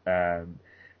and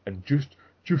just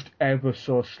ever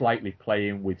so slightly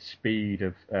playing with speed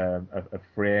of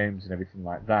frames and everything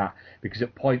like that, because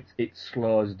at points it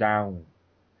slows down.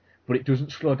 But it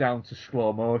doesn't slow down to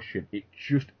slow motion. It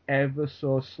just ever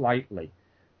so slightly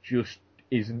just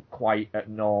isn't quite at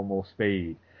normal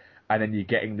speed. And then you're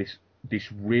getting this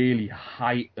really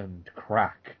heightened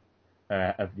crack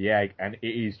of the egg. And it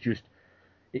is just,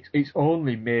 it's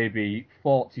only maybe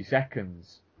 40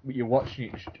 seconds. But you're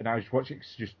watching it, and I was watching it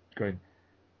just going,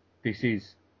 this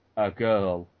is a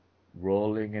girl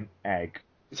rolling an egg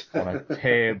on a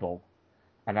table.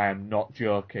 And I am not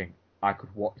joking. I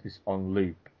could watch this on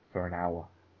loop for an hour.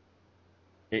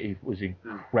 It was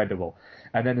incredible.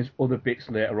 And then there's other bits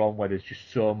later on where there's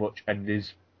just so much, and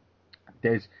there's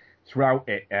throughout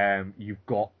it, you've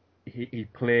got he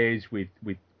plays with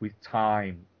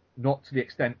time, not to the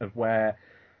extent of where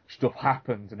stuff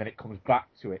happens and then it comes back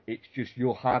to it. It's just,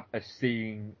 you'll have a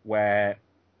scene where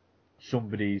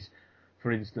somebody's,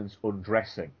 for instance,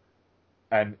 undressing,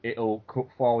 and it'll cut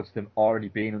forward to them already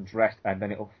being undressed, and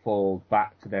then it'll fold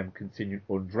back to them continuing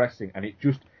undressing, and it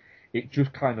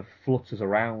just kind of flutters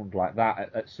around like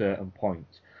that at certain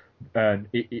points, and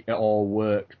it all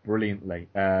works brilliantly.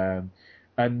 And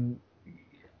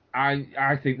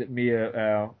I think that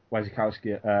Mia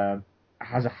Wasikowska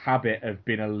has a habit of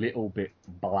being a little bit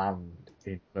bland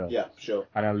in films. Yeah, sure.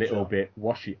 And a little bit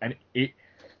washy, and it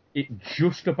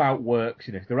just about works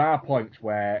in it. There are points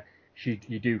where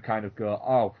you do kind of go,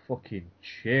 oh, fucking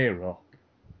cheer up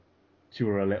to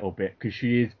her a little bit, because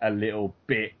she is a little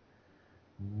bit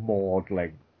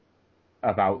maudling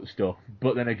about stuff.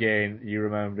 But then again, you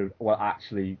remember, well,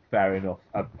 actually, fair enough,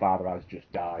 her father has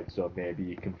just died, so maybe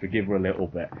you can forgive her a little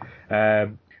bit.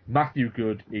 Matthew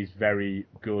Good is very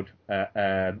good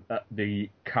at the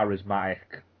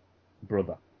charismatic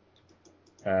brother.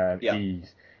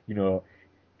 He's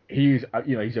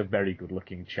a very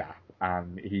good-looking chap,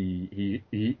 and he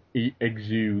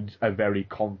exudes a very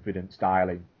confident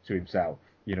styling to himself.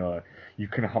 You know, you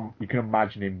can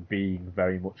imagine him being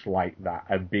very much like that,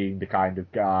 and being the kind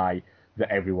of guy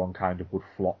that everyone kind of would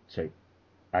flock to,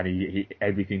 and he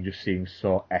everything just seems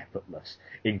so effortless,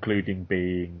 including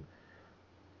being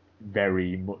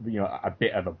very, a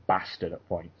bit of a bastard at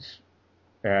points,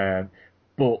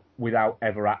 but without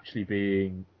ever actually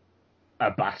being a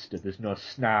bastard. There's no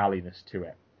snarliness to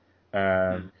it,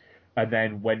 and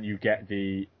then when you get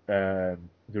the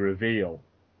reveal,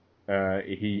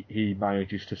 he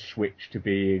manages to switch to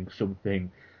being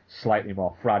something slightly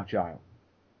more fragile,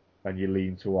 and you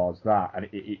lean towards that, and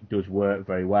it does work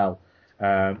very well.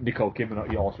 Nicole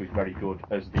Kidman also is very good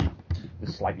as the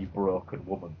slightly broken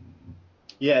woman.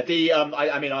 Yeah,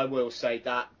 I will say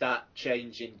that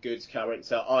change in Good's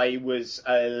character, I was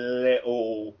a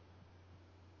little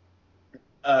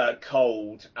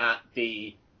cold at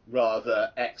the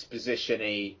rather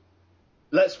exposition-y,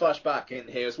 let's flash back in,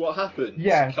 here's what happened,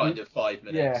 kind of 5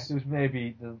 minutes. Yeah, there was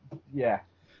maybe,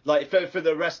 Like, for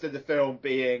the rest of the film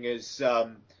being as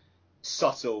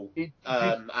subtle,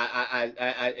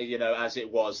 as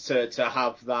it was, to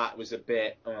have that was a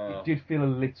bit... It did feel a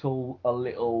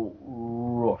little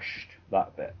rushed,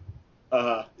 that bit.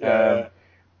 Yeah.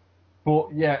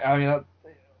 But, yeah, I mean,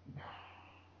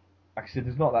 like I said,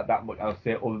 there's not that much I'll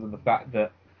say other than the fact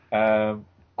that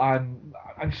I'm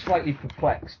slightly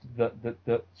perplexed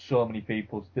that so many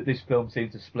people, that this film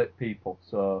seems to split people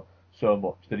so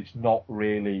much that it's not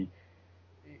really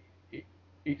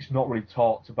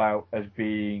talked about as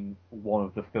being one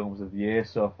of the films of the year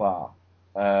so far.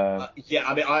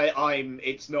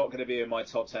 It's not going to be in my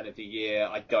top 10 of the year,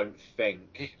 I don't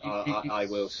think. I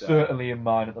will say. Certainly in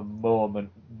mine at the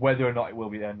moment. Whether or not it will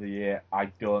be the end of the year, I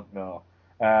don't know.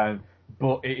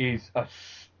 But it is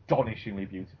astonishingly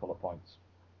beautiful at points.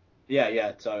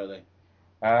 Yeah, totally.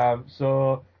 Well,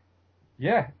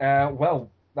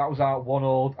 that was our one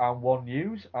old and one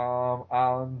news,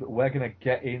 and we're going to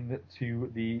get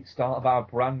into the start of our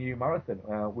brand new marathon,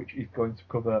 which is going to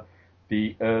cover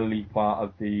the early part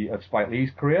of Spike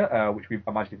Lee's career, which we've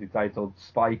imagined is entitled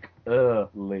Spike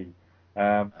Early.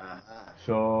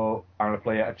 So I'm going to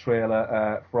play a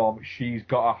trailer from She's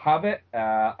Gotta Have It,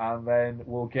 and then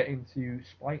we'll get into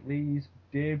Spike Lee's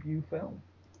debut film.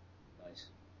 Nice.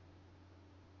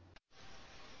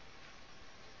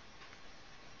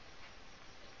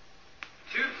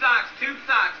 Tube socks, $3 to $5.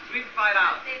 $3 to $5.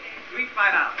 $3 to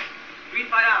 $5.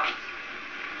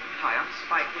 Hi, I'm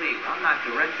Spike Lee. I'm not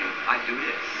directing. I do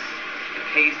this. It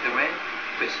pays the rent,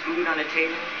 puts food on the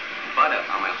table, butter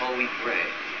on my whole wheat bread.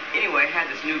 Anyway, I had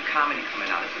this new comedy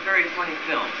coming out. It's a very funny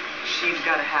film. She's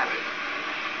Gotta Have It.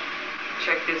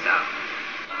 Check this out.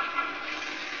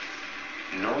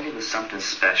 Nola was something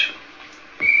special.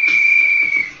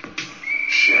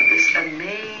 She had this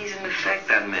amazing effect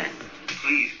on men.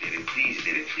 Please, baby, please,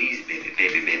 baby, please, baby,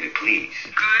 baby, baby, please.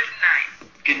 Good night.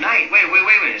 Good night. Wait a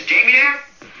minute. Is Jamie there?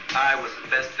 I was the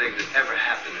best thing that ever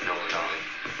happened to Nola, darling.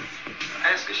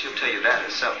 Ask her, she'll tell you that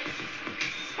herself.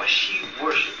 Why, she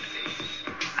worshipped me.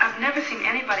 I've never seen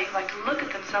anybody who likes to look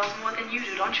at themselves more than you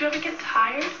do. Don't you ever get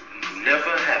tired?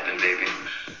 Never happened, baby.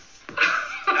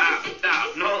 Stop.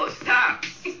 Nola, stop.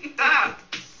 Stop.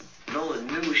 Nola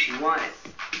knew what she wanted.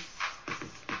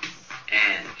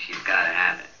 And she's gotta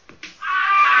have it.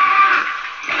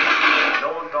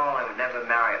 Nola Darling would never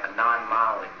marry a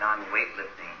non-modeling,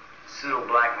 non-weightlifting,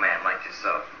 pseudo-black man like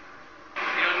yourself.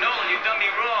 You know, Nola, you've done me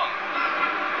wrong.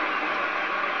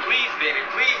 Please, baby,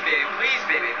 please, baby, please,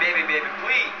 baby, baby, baby,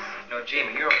 please. No,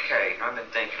 Jamie, you're okay. I've been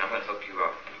thinking. I'm gonna hook you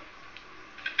up.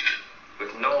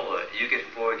 With Nola, you get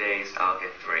 4 days, I'll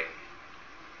get 3.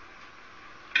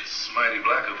 It's mighty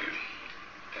black of you.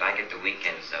 But I get the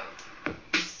weekends, though.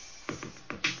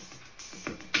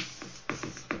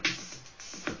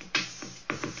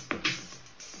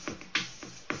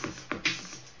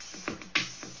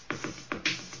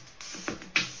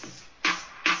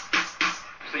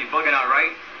 So you're bugging out,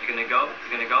 right? You're gonna go?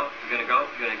 You're gonna go? You're gonna go?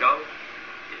 You're gonna go?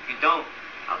 If you don't,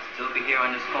 I'll still be here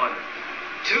on this corner.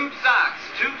 Tube socks,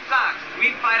 $3 to $5. $3 to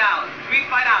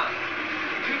 $5.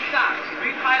 Tube socks, $3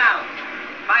 to $5.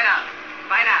 $5.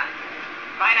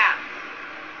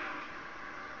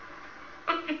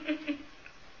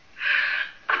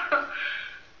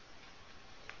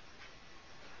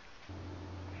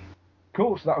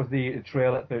 Cool, so that was the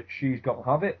trailer for She's Gotta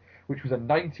Have It, which was a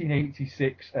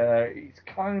 1986, it's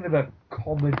kind of a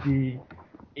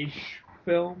comedy-ish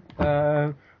film,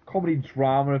 comedy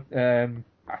drama,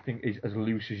 I think is as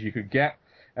loose as you could get,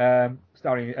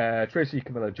 starring Tracy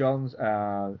Camilla Johns,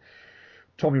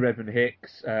 Tommy Redmond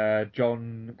Hicks,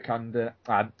 John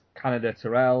Canada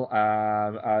Terrell,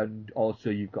 and also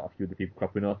you've got a few other people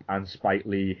cropping up, and Spike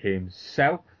Lee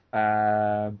himself.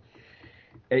 It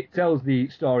tells the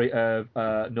story of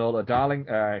Nola Darling,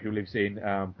 who lives in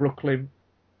Brooklyn,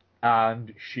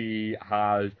 and she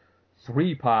has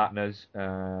 3 partners.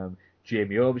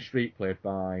 Jamie Overstreet, played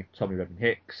by Tommy Redden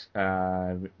Hicks,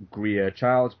 Greer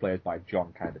Childs, played by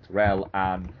John Kander-Terrell,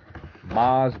 and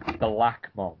Mars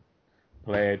Blackmon,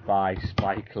 played by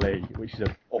Spike Lee, which is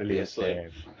a brilliant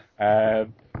name.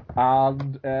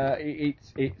 And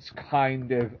it's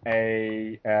kind of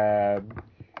a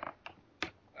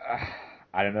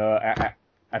I don't know,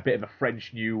 a bit of a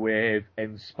French New Wave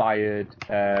inspired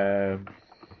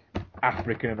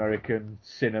African American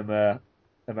cinema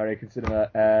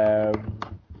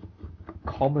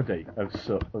comedy of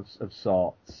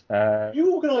sorts.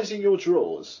 You organising your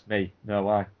drawers? Me? No,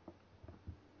 why? Are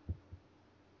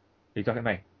you talking to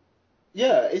me?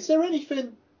 Yeah. Is there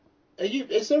anything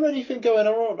going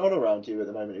on around you at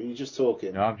the moment? Or are you just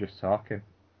talking? No, I'm just talking.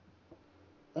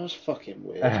 That was fucking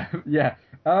weird. Yeah.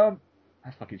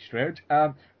 That's fucking strange.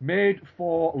 Made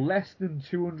for less than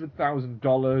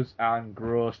 $200,000 and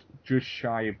grossed just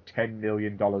shy of $10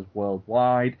 million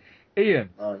worldwide.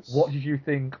 Ian, nice. What did you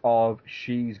think of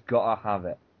She's Gotta Have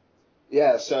It?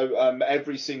 Yeah, so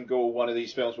every single one of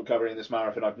these films we're covering in this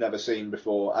marathon I've never seen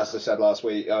before. As I said last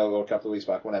week, or a couple of weeks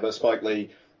back, whenever, Spike Lee,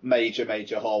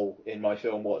 major hole in my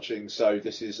film watching, so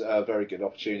this is a very good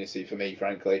opportunity for me,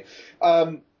 frankly.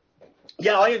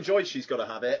 Yeah, I enjoyed She's Gotta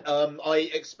Have It. I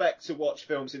expect to watch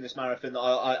films in this marathon that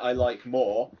I like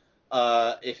more,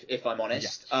 if I'm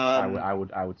honest. Yes, I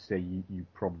would say you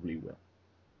probably will.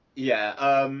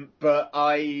 Yeah, but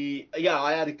I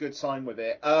had a good time with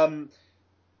it.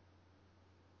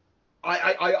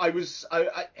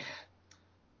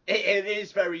 It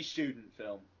is very student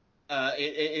film.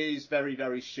 It is very,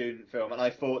 very student film, and I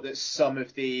thought that some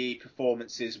of the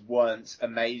performances weren't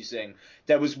amazing.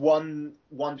 There was one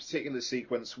particular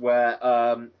sequence where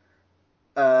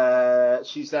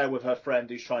she's there with her friend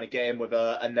who's trying to get in with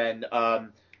her, and then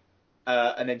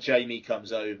Jamie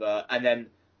comes over, and then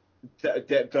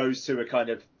those two are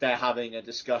they're having a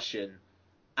discussion,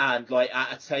 and like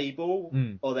at a table,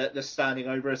 or they're standing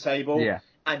over a table. Yeah.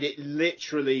 And it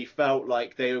literally felt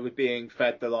like they were being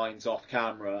fed the lines off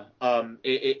camera. I know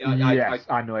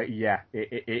it. Yeah,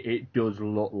 it does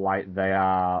look like they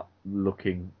are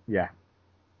looking. Yeah.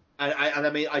 And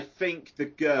I mean, I think the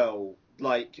girl,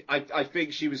 like, I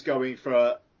think she was going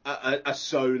for a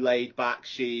so laid back,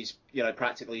 she's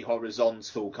practically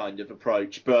horizontal kind of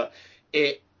approach, but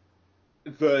it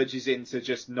verges into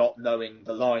just not knowing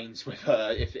the lines with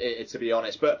her, to be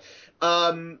honest. But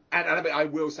and I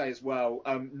will say as well,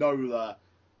 Nola,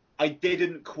 I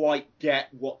didn't quite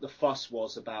get what the fuss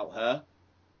was about her.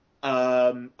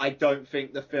 I don't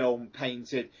think the film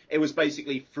painted. It was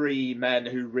basically 3 men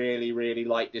who really, really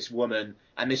liked this woman,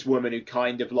 and this woman who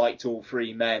kind of liked all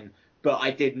 3 men. But I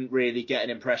didn't really get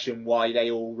an impression why they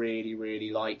all really,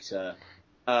 really liked her.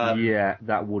 Yeah,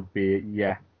 that would be.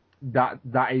 Yeah. That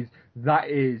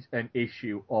is an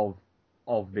issue of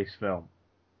this film.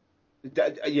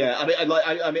 Yeah,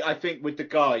 I mean, I think with the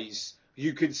guys,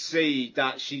 you could see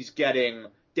that she's getting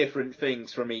different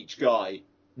things from each guy.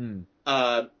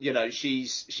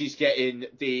 She's getting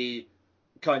the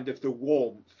kind of the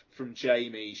warmth from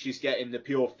Jamie. She's getting the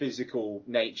pure physical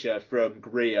nature from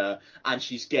Greer, and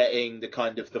she's getting the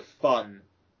kind of the fun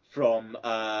from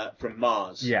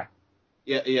Mars. Yeah.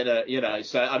 Yeah,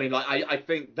 so I mean, like, I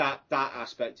think that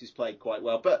aspect is played quite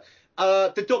well, but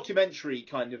the documentary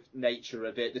kind of nature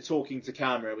of it, the talking to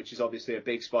camera, which is obviously a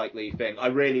big Spike Lee thing, I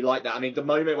really like that. I mean, the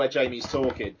moment where Jamie's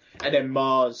talking and then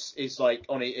Mars is like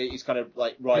he's kind of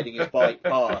like riding his bike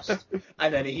past,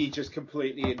 and then he just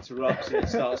completely interrupts and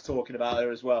starts talking about her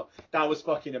as well. That was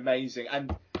fucking amazing,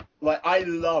 and like I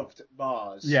loved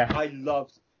Mars. Yeah, I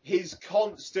loved his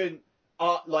constant.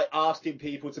 Like asking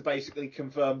people to basically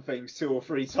confirm things 2 or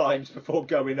 3 times before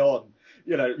going on,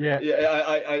 Yeah. I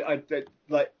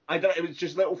don't. It was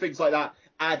just little things like that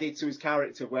added to his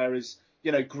character. Whereas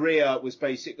Greer was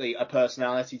basically a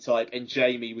personality type, and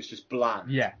Jamie was just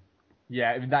bland. Yeah.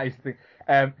 I mean that is the thing.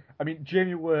 I mean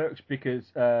Jamie works because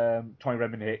Tommy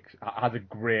Redden Hicks has a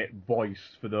great voice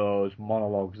for those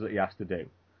monologues that he has to do.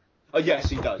 Oh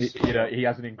yes, he does. He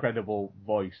has an incredible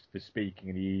voice for speaking,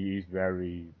 and he's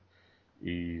very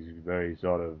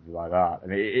sort of like that,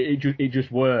 and it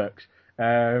just works.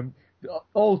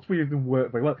 All 3 of them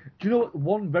work very well. Do you know what,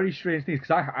 one very strange thing is,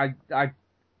 because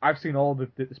I've seen all the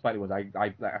Spike Lee ones. As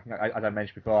I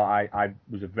mentioned before, I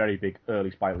was a very big early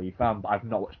Spike Lee fan, but I've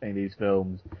not watched any of these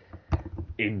films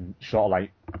in sort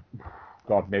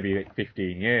of maybe like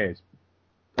 15 years,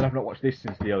 and I've not watched this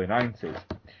since the early 90s.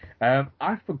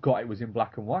 I forgot it was in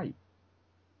black and white.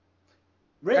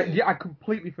 Really? Yeah, I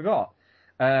completely forgot.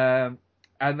 And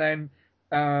then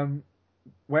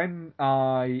when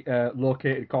I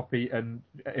located a copy and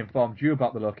informed you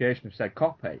about the location of said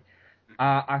copy,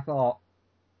 I thought,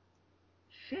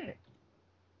 shit,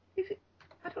 is it?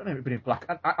 I don't know if it's been in black.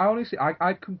 I honestly,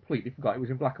 I completely forgot it was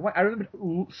in black and white. I remember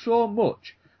so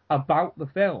much about the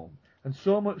film and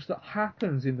so much that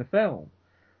happens in the film,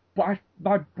 but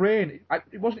my brain,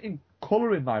 it wasn't in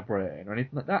colour in my brain or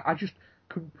anything like that. I just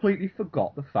completely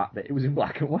forgot the fact that it was in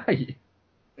black and white.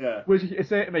 Yeah. Whereas if you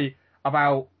say to me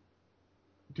about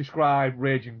describe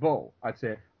Raging Bull, I'd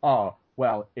say, oh,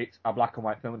 well, it's a black and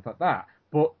white film and like that.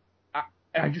 But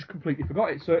I just completely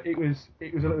forgot it. So it was a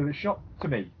little bit of a shock to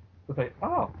me. I think,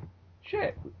 oh,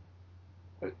 shit.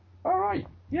 All right.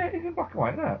 Yeah, it's in black and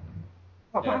white, isn't it?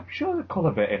 But I'm sure there's a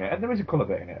colour bit in it, and there is a colour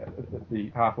bit in it at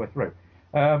the halfway through.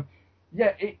 Yeah,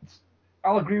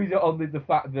 I'll agree with you on the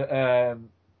fact that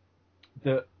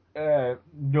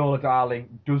Nola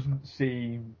Darling doesn't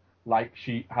seem like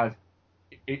she has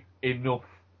enough.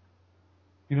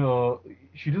 You know,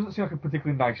 she doesn't seem like a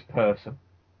particularly nice person.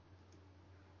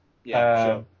 Yeah,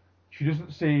 sure. She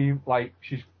doesn't seem like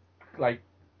she's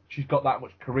got that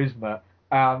much charisma,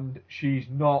 and she's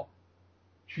not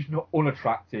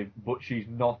unattractive, but she's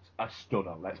not a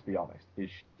stunner. Let's be honest.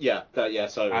 Yeah, totally.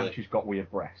 And she's got weird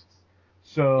breasts.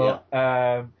 So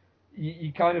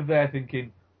you kind of there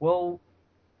thinking, well,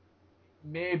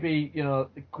 maybe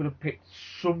they could have picked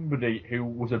somebody who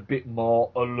was a bit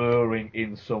more alluring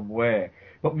in some way,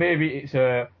 but maybe it's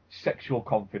her sexual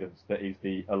confidence that is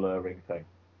the alluring thing.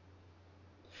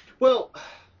 Well,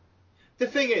 the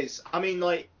thing is, I mean,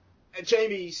 like,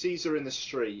 Jamie sees her in the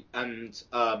street, and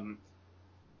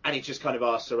he just kind of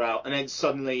asks her out, and then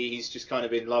suddenly he's just kind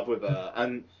of in love with her.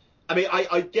 And I mean,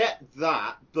 I get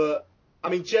that, but I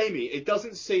mean, Jamie, it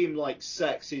doesn't seem like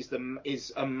sex is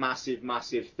a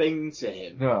massive thing to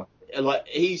him. No. Like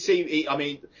I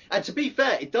mean, and to be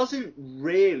fair, it doesn't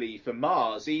really for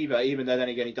Mars either. Even though then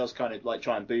again, he does kind of like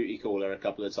try and booty call her a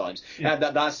couple of times. Yeah. And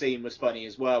that scene was funny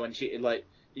as well when she like.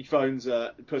 He puts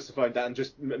the phone down and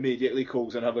just immediately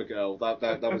calls another girl.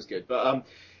 That was good. But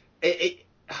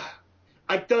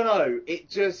I don't know. It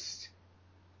just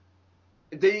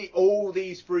all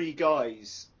these three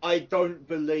guys. I don't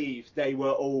believe they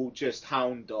were all just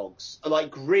hound dogs.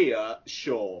 Like Greer,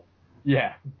 sure.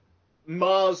 Yeah.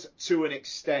 Mars to an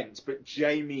extent, but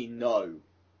Jamie, no.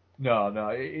 No.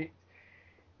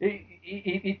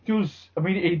 It does. I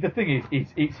mean, the thing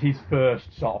is, it's his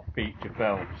first sort of feature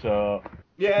film, so.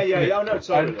 Yeah. Oh no,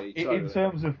 totally. In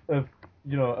terms of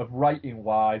writing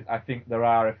wise, I think there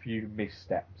are a few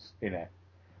missteps in it.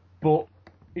 But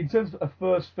in terms of a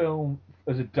first film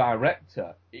as a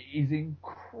director, he's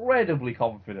incredibly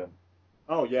confident.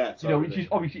 Oh yeah, totally. Which is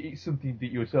obviously it's something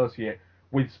that you associate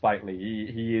with Spike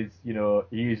Lee. He is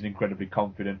an incredibly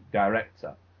confident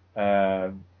director.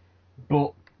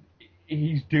 But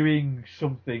he's doing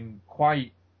something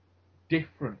quite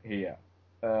different here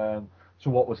to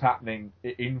what was happening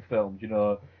in films.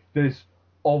 There's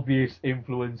obvious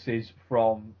influences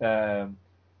from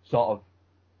sort of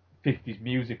 50s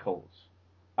musicals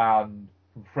and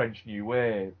from French New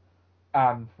Wave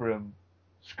and from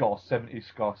 70s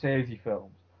Scorsese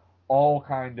films, all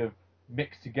kind of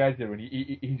mixed together, and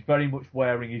he's very much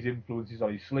wearing his influences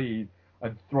on his sleeve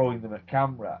and throwing them at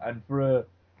camera. And for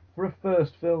a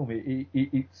first film,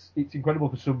 it's incredible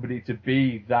for somebody to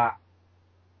be that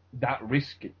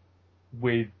risky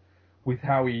with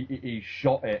how he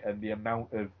shot it and the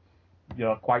amount of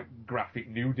quite graphic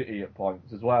nudity at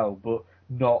points as well, but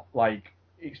not like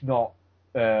it's not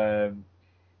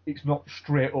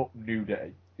straight up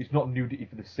nudity. It's not nudity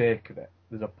for the sake of it.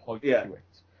 There's a point to it,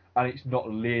 and it's not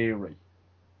leery.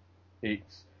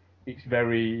 It's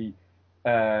very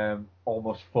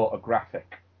almost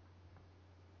photographic.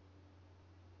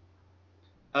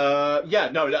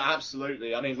 No,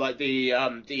 absolutely. I mean, like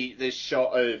the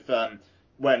shot of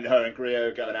when her and Greer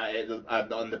are going at it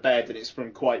on the bed, and it's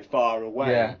from quite far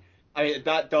away. Yeah. I mean,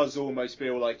 that does almost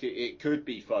feel like it could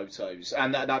be photos.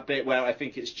 And that bit where I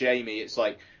think it's Jamie, it's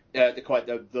like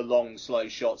the long, slow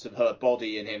shots of her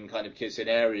body and him kind of kissing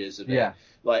areas of it. Yeah.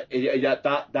 Like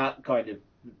that kind of.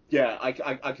 Yeah, I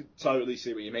could totally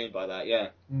see what you mean by that. Yeah.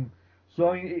 So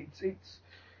I mean,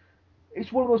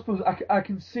 it's one of those films. I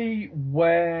can see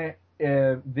where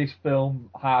this film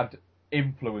had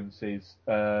influences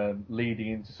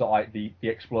leading into sort of like the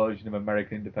explosion of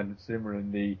American independent cinema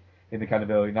in the kind of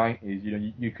early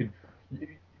 90s. You can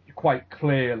quite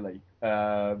clearly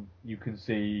you can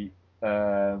see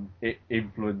it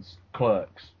influenced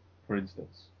Clerks, for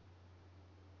instance.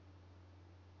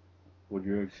 Would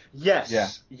you? Yes. Yeah.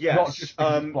 Yes. Not just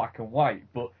because it's black and white,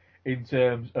 but in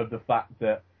terms of the fact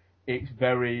that it's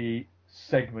very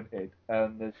segmented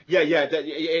and there's...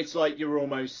 It's like you're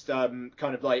almost kind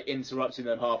of like interrupting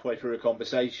them halfway through a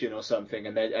conversation or something,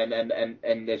 and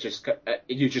they're just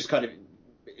you just kind of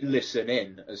listen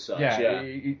in as such.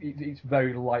 It's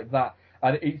very like that,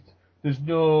 and there's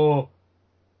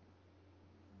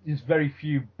very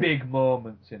few big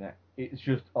moments in it. It's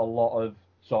just a lot of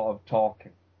sort of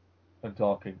talking and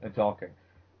talking and talking.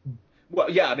 Well,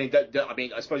 yeah, I mean,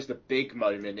 I suppose the big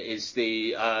moment is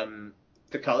the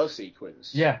colour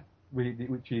sequence. Yeah,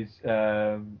 which is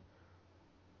a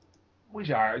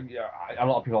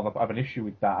lot of people have an issue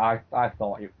with that. I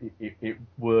thought it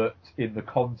worked in the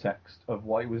context of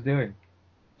what he was doing.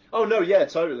 Oh no, yeah,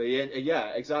 totally,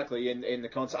 yeah, exactly. In the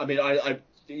context, I mean,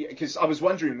 because I was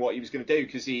wondering what he was going to do,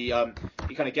 because he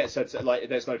kind of gets her to, like,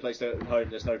 there's no place like home,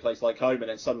 there's no place like home, and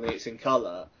then suddenly it's in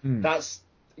colour. That's,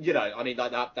 you know, I mean,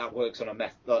 like that works on a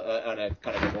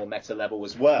kind of a more meta level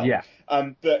as well. Yeah.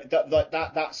 But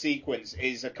that sequence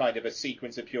is a kind of a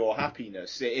sequence of pure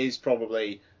happiness. It is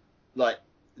probably like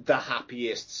the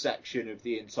happiest section of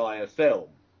the entire film.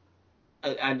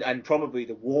 And probably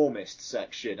the warmest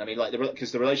section. I mean, like,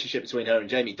 because the relationship between her and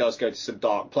Jamie does go to some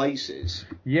dark places.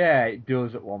 Yeah, it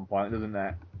does at one point, doesn't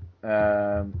it?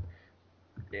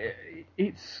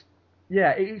 It's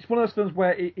one of those films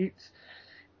where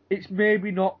it's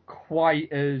maybe not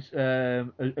quite as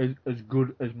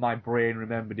good as my brain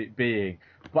remembered it being,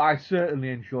 but I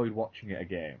certainly enjoyed watching it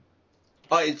again.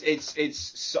 I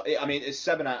mean, it's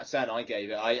 7 out of 10. I gave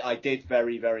it. I did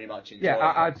very, very much enjoy it.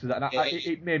 Yeah, I'd say that.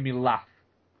 It made me laugh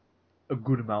a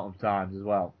good amount of times as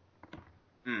well.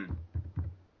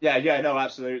 Yeah, no,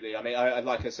 absolutely. I mean, I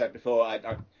like I said before, I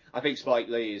think Spike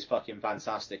Lee is fucking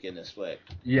fantastic in this flick.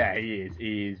 Yeah, he is.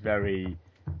 He is very.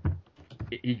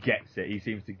 He gets it. He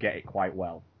seems to get it quite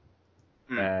well.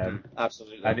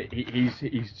 Absolutely. And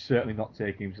he's certainly not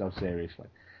taking himself seriously.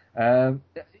 Have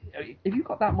you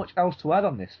got that much else to add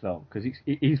on this film? Because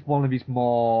it's one of his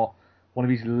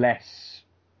less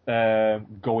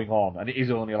going on, and it's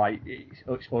only like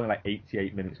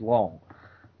 88 minutes long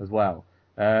as well.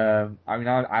 I mean,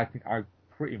 I think I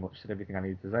pretty much said everything I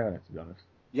needed to say on it, to be honest.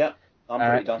 Yeah, I'm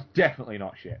pretty done. Definitely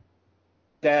not shit.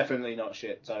 Definitely not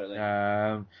shit, totally.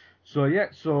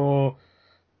 So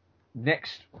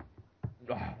next,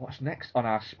 what's next on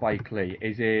our Spike Lee?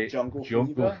 Is it Jungle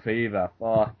Fever?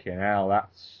 Fucking hell,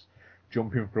 that's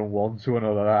jumping from one to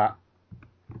another. That.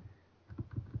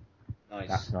 Nice.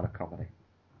 That's not a comedy.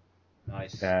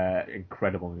 Nice.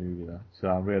 Incredible movie, though. So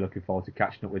I'm really looking forward to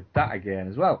catching up with that again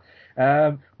as well.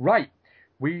 Right,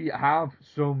 we have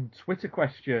some Twitter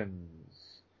questions.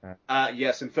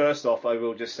 Yes, and first off, I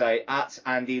will just say, at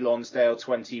Andy Lonsdale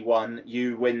 21,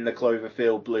 you win the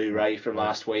Cloverfield Blu-ray from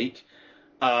last week.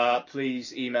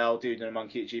 Please email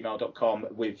dudeandmonkey@gmail.com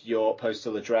with your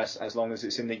postal address, as long as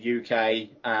it's in the UK,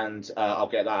 and I'll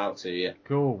get that out to you.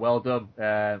 Cool, well done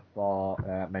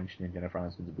for mentioning Jennifer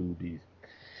Aniston's boobies.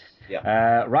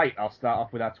 Yeah. Right, I'll start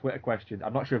off with our Twitter question.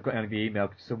 I'm not sure if I've got any of the email,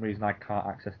 because for some reason I can't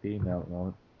access the email at the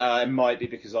moment. It might be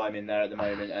because I'm in there at the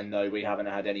moment, and no, we haven't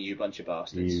had any, you bunch of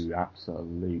bastards. You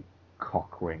absolute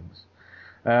cockwings.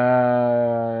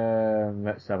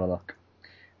 Let's have a look.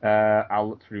 I'll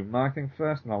look through my thing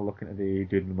first, and I'll look into the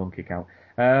Dude and the Monkey account.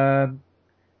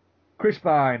 Chris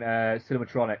Pine,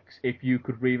 Cinematronics. If you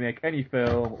could remake any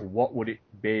film, what would it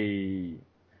be?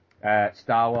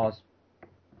 Star Wars,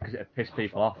 because it'd piss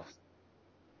people off.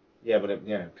 Yeah, but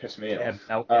it pissed me off.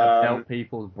 It'd melt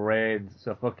people's brains.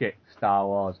 So fuck it, Star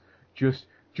Wars. Just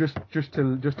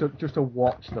to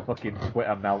watch the fucking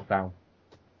Twitter meltdown.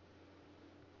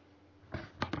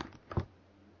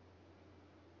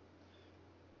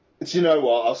 Do you know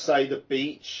what? I'll say the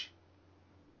beach,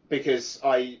 because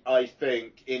I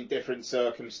think in different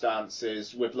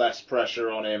circumstances, with less pressure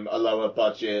on him, a lower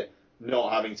budget,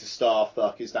 not having to star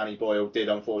fuck as Danny Boyle did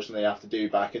unfortunately have to do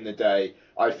back in the day,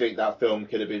 I think that film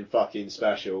could have been fucking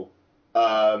special.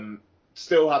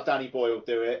 Still have Danny Boyle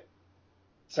do it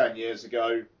 10 years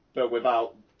ago, but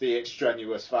without the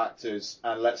extraneous factors,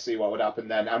 and let's see what would happen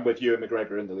then, and with Ewan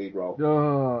McGregor in the lead role.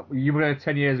 You were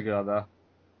 10 years ago, though.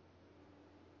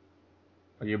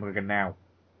 Or Ewan McGregor now?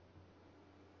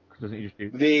 Because doesn't he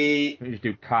just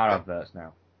do car adverts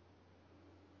now?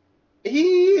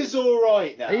 He is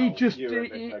alright now. He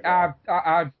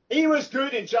was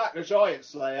good in Jack the Giant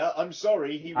Slayer. I'm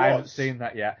sorry, he was. I haven't seen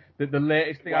that yet. The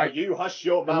latest thing you hush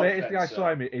your mouth. The latest thing I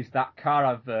saw him is that car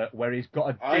advert where he's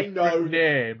got a different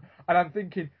name, and I'm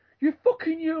thinking, you're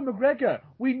fucking Ewan McGregor.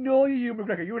 We know you're Ewan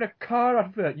McGregor. You're in a car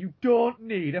advert. You don't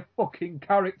need a fucking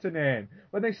character name.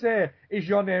 When they say, is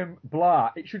your name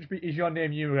blah, it should be, is your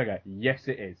name Ewan McGregor? Yes,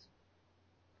 it is.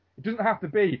 It doesn't have to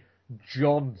be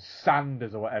John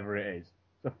Sanders or whatever it is.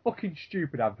 It's a fucking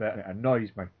stupid advert and it annoys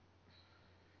me.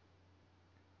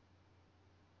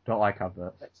 Don't like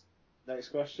adverts. Next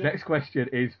question. Next question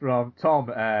is from Tom,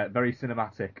 very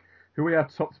cinematic. Who are your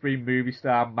top 3 movie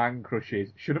star man crushes?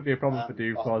 Shouldn't be a problem for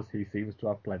Duclaw, he seems to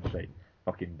have plenty.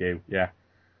 Fucking do, yeah.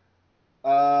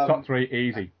 Top 3,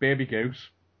 easy. Baby Goose.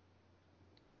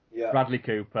 Yeah. Bradley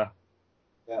Cooper.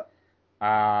 Yeah.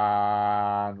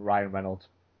 And Ryan Reynolds.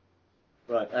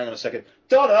 Right, hang on a second.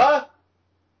 Donna!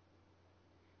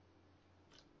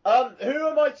 Who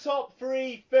are my top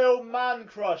 3 film man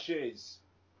crushes?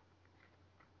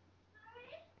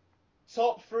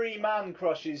 Top 3 man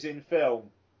crushes in film.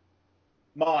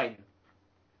 Mine.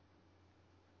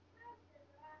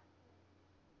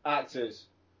 Actors.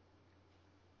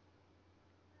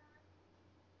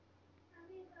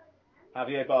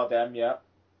 Javier Bardem, yeah.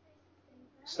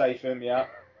 Statham, yeah.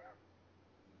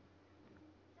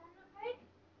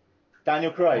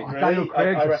 Daniel Craig, really? Daniel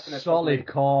Craig's I a reckon that's solid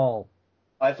call.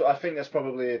 I think that's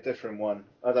probably a different one.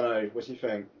 I don't know. What do you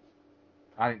think?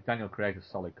 I think Daniel Craig's a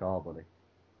solid call, buddy.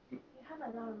 You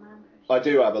have a lot of man crushes. I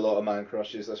do have a lot of man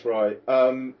crushes, that's right.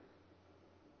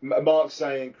 Mark's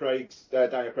saying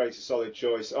Daniel Craig's a solid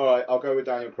choice. Alright, I'll go with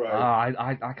Daniel Craig.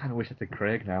 I kind of wish I did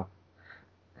Craig now.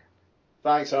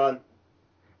 Thanks, hon.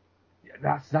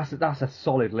 That's a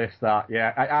solid list. That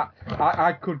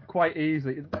I could quite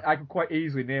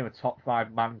easily name a top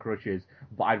 5 man crushes,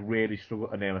 but I'd really struggle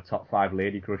to name a top 5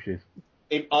 lady crushes.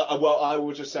 I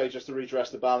will just say, just to redress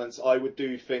the balance, I would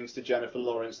do things to Jennifer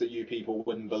Lawrence that you people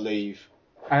wouldn't believe.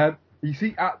 You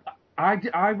see,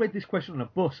 I read this question on a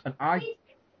bus, and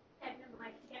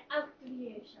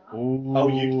Oh,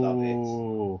 you'd love it.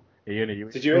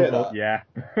 Did you hear that? Yeah.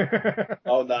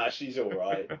 Oh, nah, she's all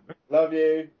right. Love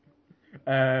you.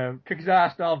 Kick his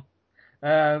ass, Dom.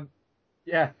 I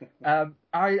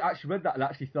actually read that and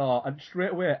actually thought, and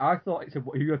straight away I thought it said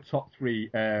who are your top 3.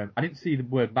 I didn't see the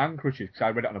word man crushes because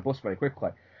I read it on a bus very quickly.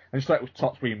 I just thought it was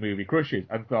top 3 movie crushes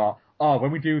and thought,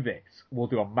 when we do this, we'll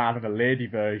do a man and a lady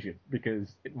version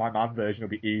because my man version will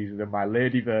be easier than my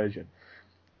lady version.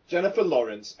 Jennifer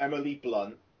Lawrence, Emily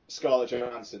Blunt, Scarlett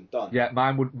Johansson, done. Yeah,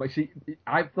 mine would. See,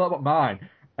 I thought about mine,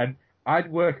 and I'd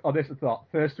work on this and thought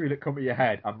first 3 that come to your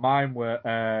head, and mine were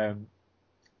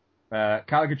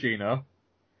Kyle Gugino,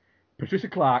 Patricia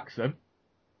Clarkson,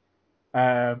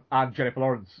 and Jennifer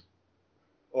Lawrence.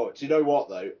 Oh, do you know what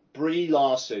though? Brie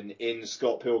Larson in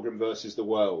Scott Pilgrim vs. the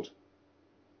World.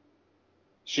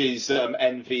 She's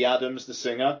Envy Adams, the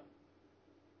singer.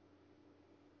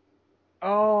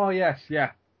 Oh yes,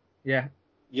 yeah. Yeah,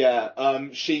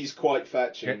 she's quite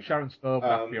fetching. Yeah, Sharon Stone would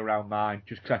have to be around mine,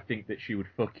 just because I think that she would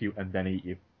fuck you and then eat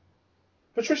you.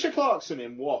 Patricia Clarkson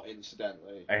in what,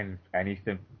 incidentally? In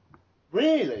anything.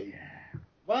 Really? Yeah.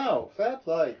 Wow, fair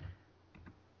play.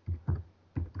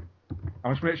 I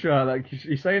must make sure, like,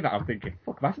 you're saying that, I'm thinking,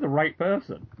 fuck, that's the right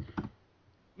person.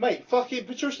 Mate, fucking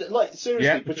Patricia, like,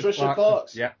 seriously, Patricia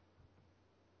Clarkson. Yeah.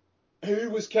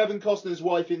 Who was Kevin Costner's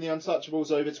wife in The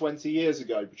Untouchables over 20 years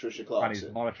ago, Patricia Clarkson? And he's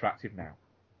more attractive now.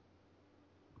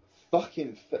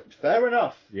 Fucking fair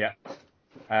enough. Yeah.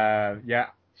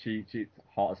 She's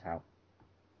hot as hell.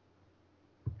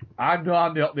 I'm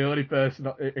not the only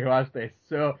person who has this.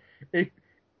 So, if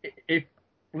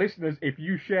listeners, if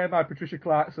you share my Patricia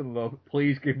Clarkson love,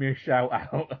 please give me a shout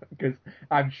out, because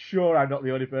I'm sure I'm not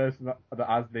the only person that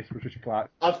has this Patricia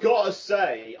Clarkson. I've got to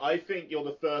say, I think you're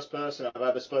the first person I've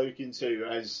ever spoken to who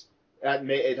has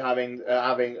admitted having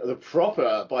the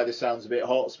proper, by the sounds of it,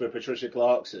 hots for Patricia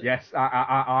Clarkson. Yes,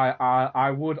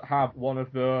 I would have one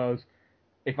of those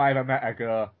if I ever met her.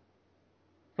 Go,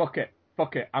 fuck it,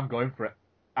 I'm going for it.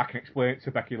 I can explain it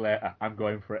to Becky later. I'm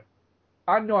going for it.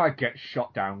 I know I get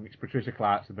shot down. It's Patricia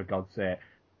Clarkson, for God's sake.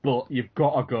 But you've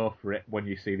got to go for it when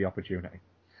you see the opportunity.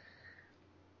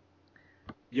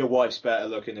 Your wife's better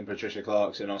looking than Patricia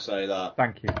Clarkson, I'll say that.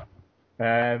 Thank you.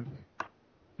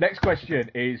 Next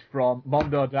question is from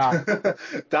Mondo Dan.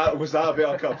 Was that a bit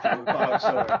uncomfortable? Oh,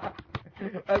 sorry.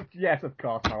 Yes, of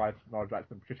course. My wife's more attractive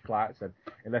than Patricia Clarkson,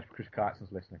 unless Patricia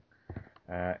Clarkson's listening.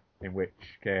 In which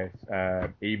case,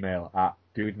 email at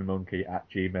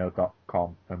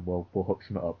dudeandthemonkey@gmail.com and we'll hook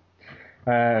something up.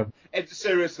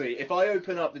 Seriously, if I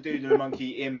open up the Dude and the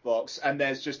Monkey inbox and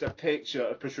there's just a picture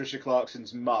of Patricia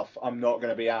Clarkson's muff, I'm not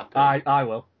going to be happy. I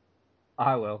will.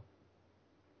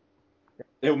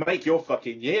 It'll make your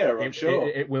fucking year, I'm sure.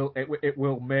 It will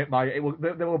make my.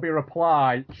 There will be a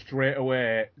reply straight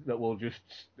away that will just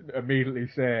immediately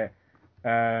say,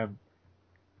 "Hey,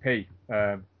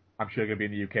 I'm sure you're going to be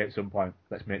in the UK at some point.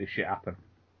 Let's make this shit happen."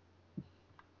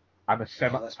 I'm a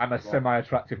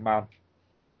semi-attractive man.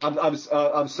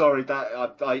 I'm sorry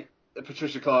that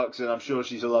Patricia Clarkson, I'm sure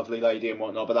she's a lovely lady and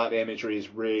whatnot, but that imagery is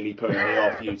really putting me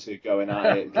off you two going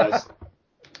at it. Let's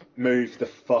move the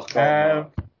fuck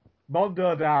on.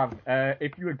 Mondo Dan,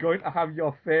 if you were going to have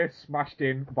your face smashed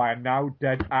in by a now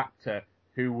dead actor,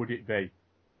 who would it be?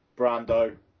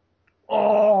 Brando.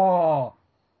 Oh,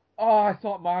 I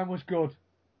thought mine was good.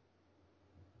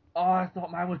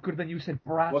 Then you said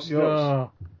Brando. What's yours?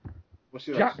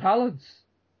 Jack Palance.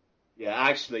 Yeah,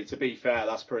 actually, to be fair,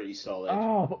 that's pretty solid.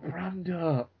 Oh, but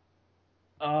Brando.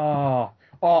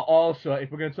 Also,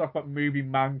 if we're going to talk about movie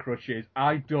man crushes,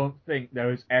 I don't think there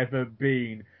has ever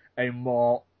been a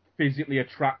more physically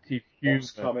attractive human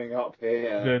coming up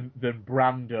here than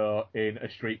Brando in A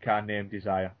Streetcar Named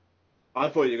Desire. I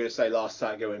thought you were going to say Last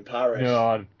Tango in Paris.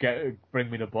 No, bring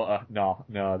me the butter. No,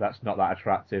 that's not that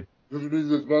attractive.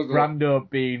 Brando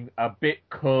being a bit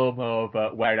comb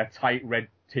over, wearing a tight red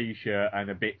t-shirt and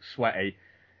a bit sweaty.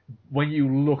 When you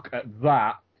look at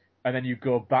that, and then you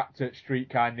go back to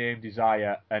Streetcar Named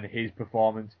Desire and his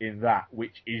performance in that,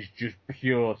 which is just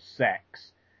pure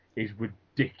sex, is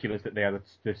ridiculous that they are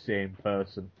the same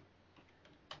person.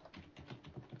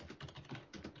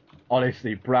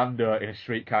 Honestly, Brando in A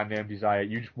Streetcar Named Desire,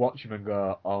 you just watch him and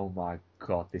go, oh my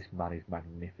god, this man is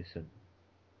magnificent.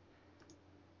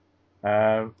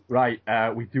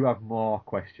 We do have more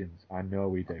questions. I know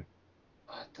we do.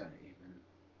 I don't even...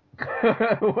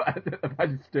 Have I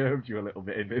disturbed you a little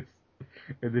bit in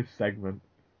this segment?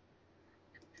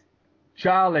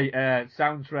 Charlie,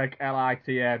 Soundtrek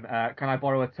LITM, can I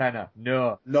borrow a tenner?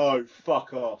 No. No,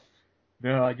 fuck off.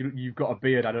 No, you've got a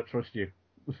beard, I don't trust you.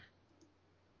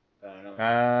 Fair enough.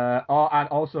 And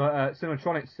also,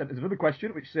 Cinematronics sent us another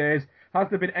question which says, has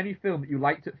there been any film that you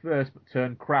liked at first but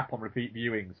turned crap on repeat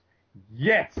viewings?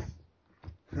 Yes!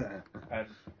 And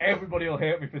everybody will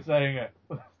hate me for saying it.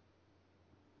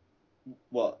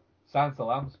 What? Silence of the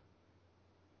Lambs.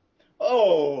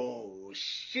 Oh,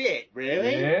 shit,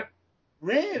 really? Yep.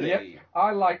 Really? Yep.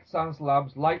 I liked Silence of the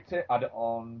Lambs, liked it, had it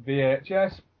on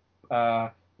VHS,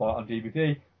 bought it on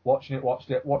DVD, watched it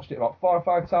about 4 or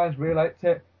 5 times, really liked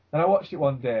it. Then I watched it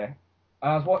one day,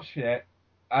 and I was watching it,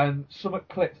 and something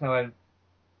clicked, and I went,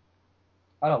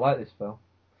 I don't like this film.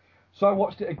 So I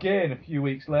watched it again a few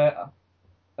weeks later,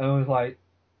 and I was like,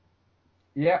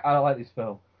 yeah, I don't like this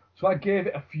film. So I gave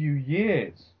it a few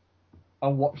years,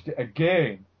 and watched it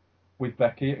again with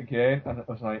Becky again, and I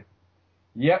was like,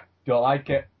 yep, don't like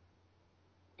it.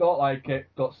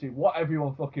 Don't see what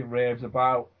everyone fucking raves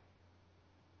about.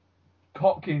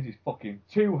 Hopkins is fucking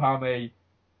too hammy.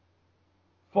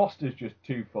 Foster's just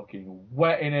too fucking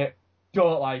wet in it.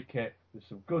 Don't like it. There's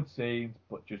some good scenes,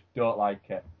 but just don't like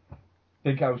it.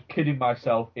 Think I was kidding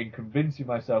myself in convincing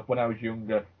myself when I was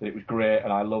younger that it was great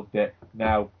and I loved it.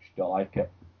 Now, just don't like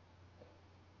it.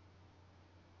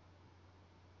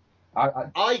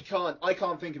 I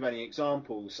can't think of any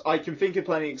examples. I can think of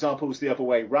plenty of examples the other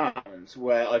way round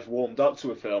where I've warmed up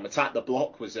to a film. Attack the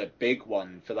Block was a big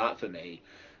one for that for me.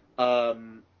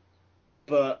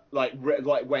 But like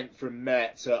went from meh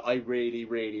to I really,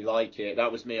 really like it.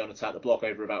 That was me on Attack the Block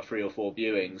over about 3 or 4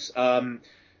 viewings.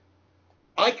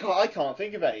 I can't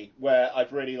think of any where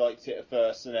I've really liked it at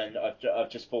first and then I've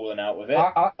just fallen out with it.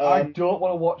 I don't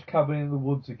want to watch Cabin in the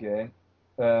Woods again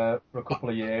for a couple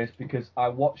of years because I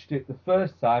watched it the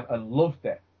first time and loved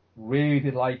it, really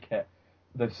did like it.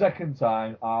 The second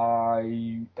time,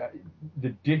 the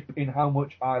dip in how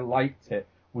much I liked it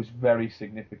was very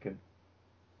significant.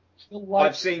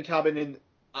 I've seen Cabin in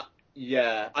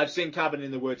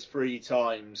the Woods 3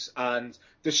 times, and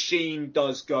the sheen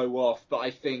does go off, but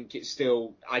I think it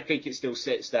still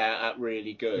sits there at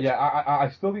really good. Yeah, I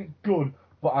still think it's good,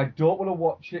 but I don't want to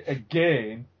watch it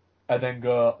again and then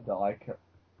go, I don't like it.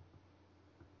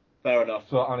 Fair enough.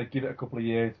 So I'm going to give it a couple of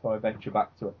years before I venture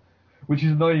back to it. Which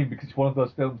is annoying because it's one of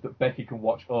those films that Becky can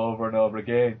watch over and over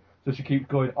again. So she keeps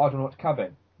going, oh, do you want to watch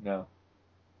Cabin? No.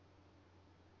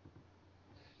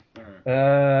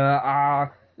 I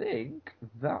think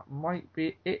that might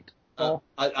be it.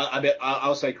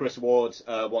 I'll say Chris Ward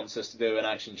wants us to do an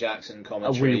Action Jackson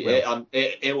commentary.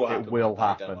 It will happen. It will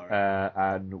happen,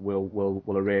 and we'll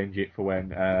arrange it for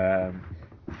when a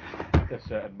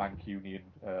certain Mancunian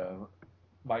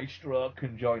maestro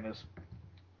can join us.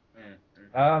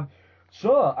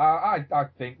 So I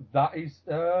think that is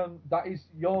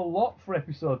your lot for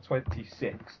episode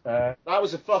 26. That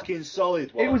was a fucking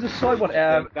solid one. It was a solid one.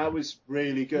 That was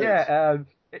really good. Yeah.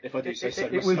 If I do say so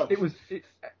myself.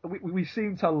 We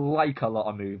seem to like a lot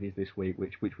of movies this week,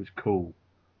 which was cool.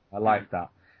 I like that.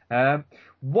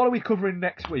 What are we covering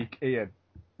next week, Ian?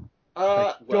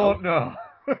 Don't know.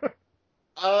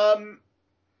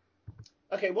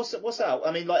 Okay, what's out?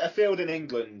 I mean, like, A Field in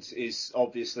England is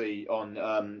obviously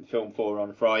on Film 4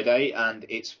 on Friday, and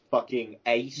it's fucking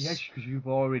ace. Yes, because you've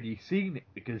already seen it,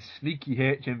 because Sneaky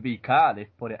HMV Cardiff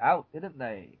put it out, didn't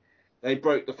they? They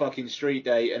broke the fucking street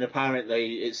date, and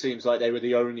apparently it seems like they were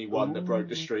the only one that broke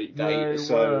the street date.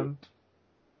 They weren't.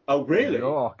 Oh, really?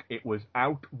 York. It was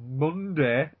out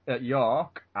Monday at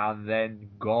York, and then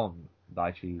gone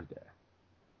by Tuesday.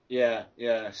 Yeah.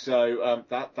 So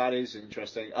that is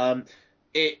interesting.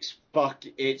 It's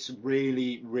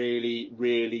really, really,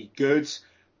 really good.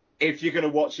 If you're gonna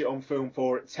watch it on Film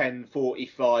 4 at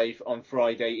 10:45 on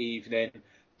Friday evening,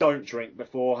 don't drink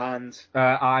beforehand.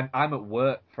 I'm at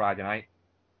work Friday night,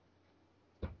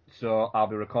 so I'll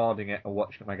be recording it and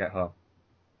watching it when I get home.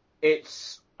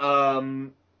 It's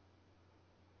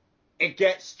it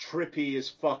gets trippy as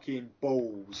fucking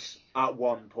balls at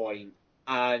one point,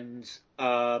 and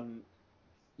don't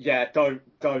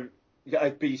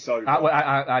be sober.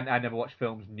 I never watch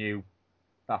films new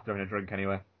after having a drink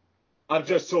anyway. I'm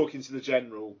just talking to the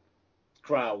general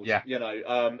crowd. Yeah. You know,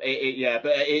 but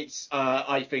it's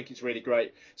I think it's really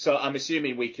great. So I'm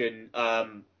assuming we can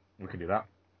do that.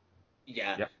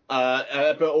 Yeah. Yep.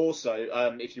 But also,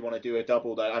 if you want to do a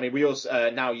double though, I mean, we also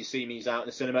Now You See Me's out in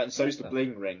the cinema, and so's the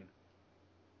Bling Ring.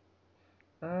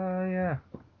 Yeah.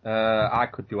 I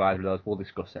could do either of those. We'll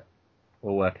discuss it.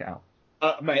 We'll work it out.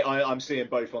 Mate, I'm seeing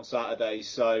both on Saturday,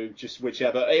 so just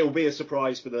whichever. It'll be a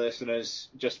surprise for the listeners,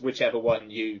 just whichever one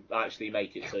you actually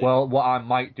make it to. Well, what I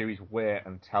might do is wait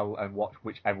and watch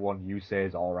whichever one you say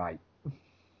is alright.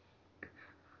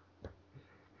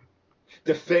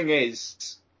 The thing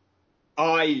is,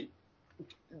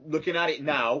 looking at it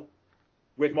now,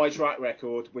 with my track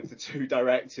record with the two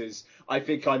directors, I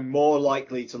think I'm more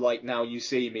likely to like Now You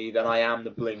See Me than I am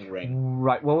the Bling Ring.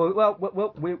 Right. Well,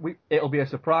 it'll be a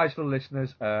surprise for the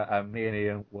listeners, and me and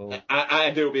Ian will.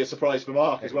 And it'll be a surprise for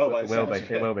Mark as well. It will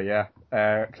be, yeah.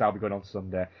 Because I'll be going on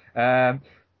Sunday.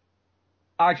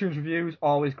 iTunes reviews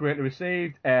always greatly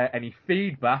received. Any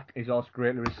feedback is also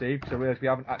greatly received. So we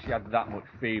haven't actually had that much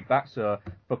feedback, so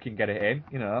fucking get it in,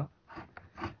 you know.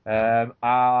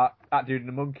 At Dude and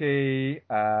the Monkey,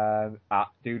 at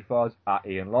DudeFoz, at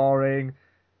Ian Loring,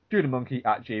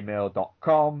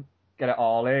 dudeandmonkey@gmail.com. Get it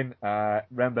all in.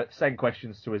 Remember, send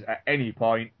questions to us at any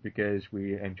point because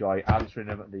we enjoy answering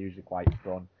them. They're usually quite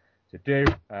fun to do.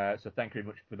 So thank you very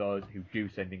much for those who do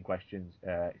send in questions.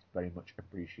 It's very much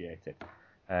appreciated.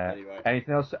 Anyway.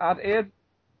 Anything else to add, Ian?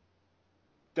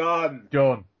 Done.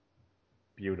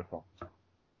 Beautiful.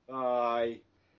 Bye.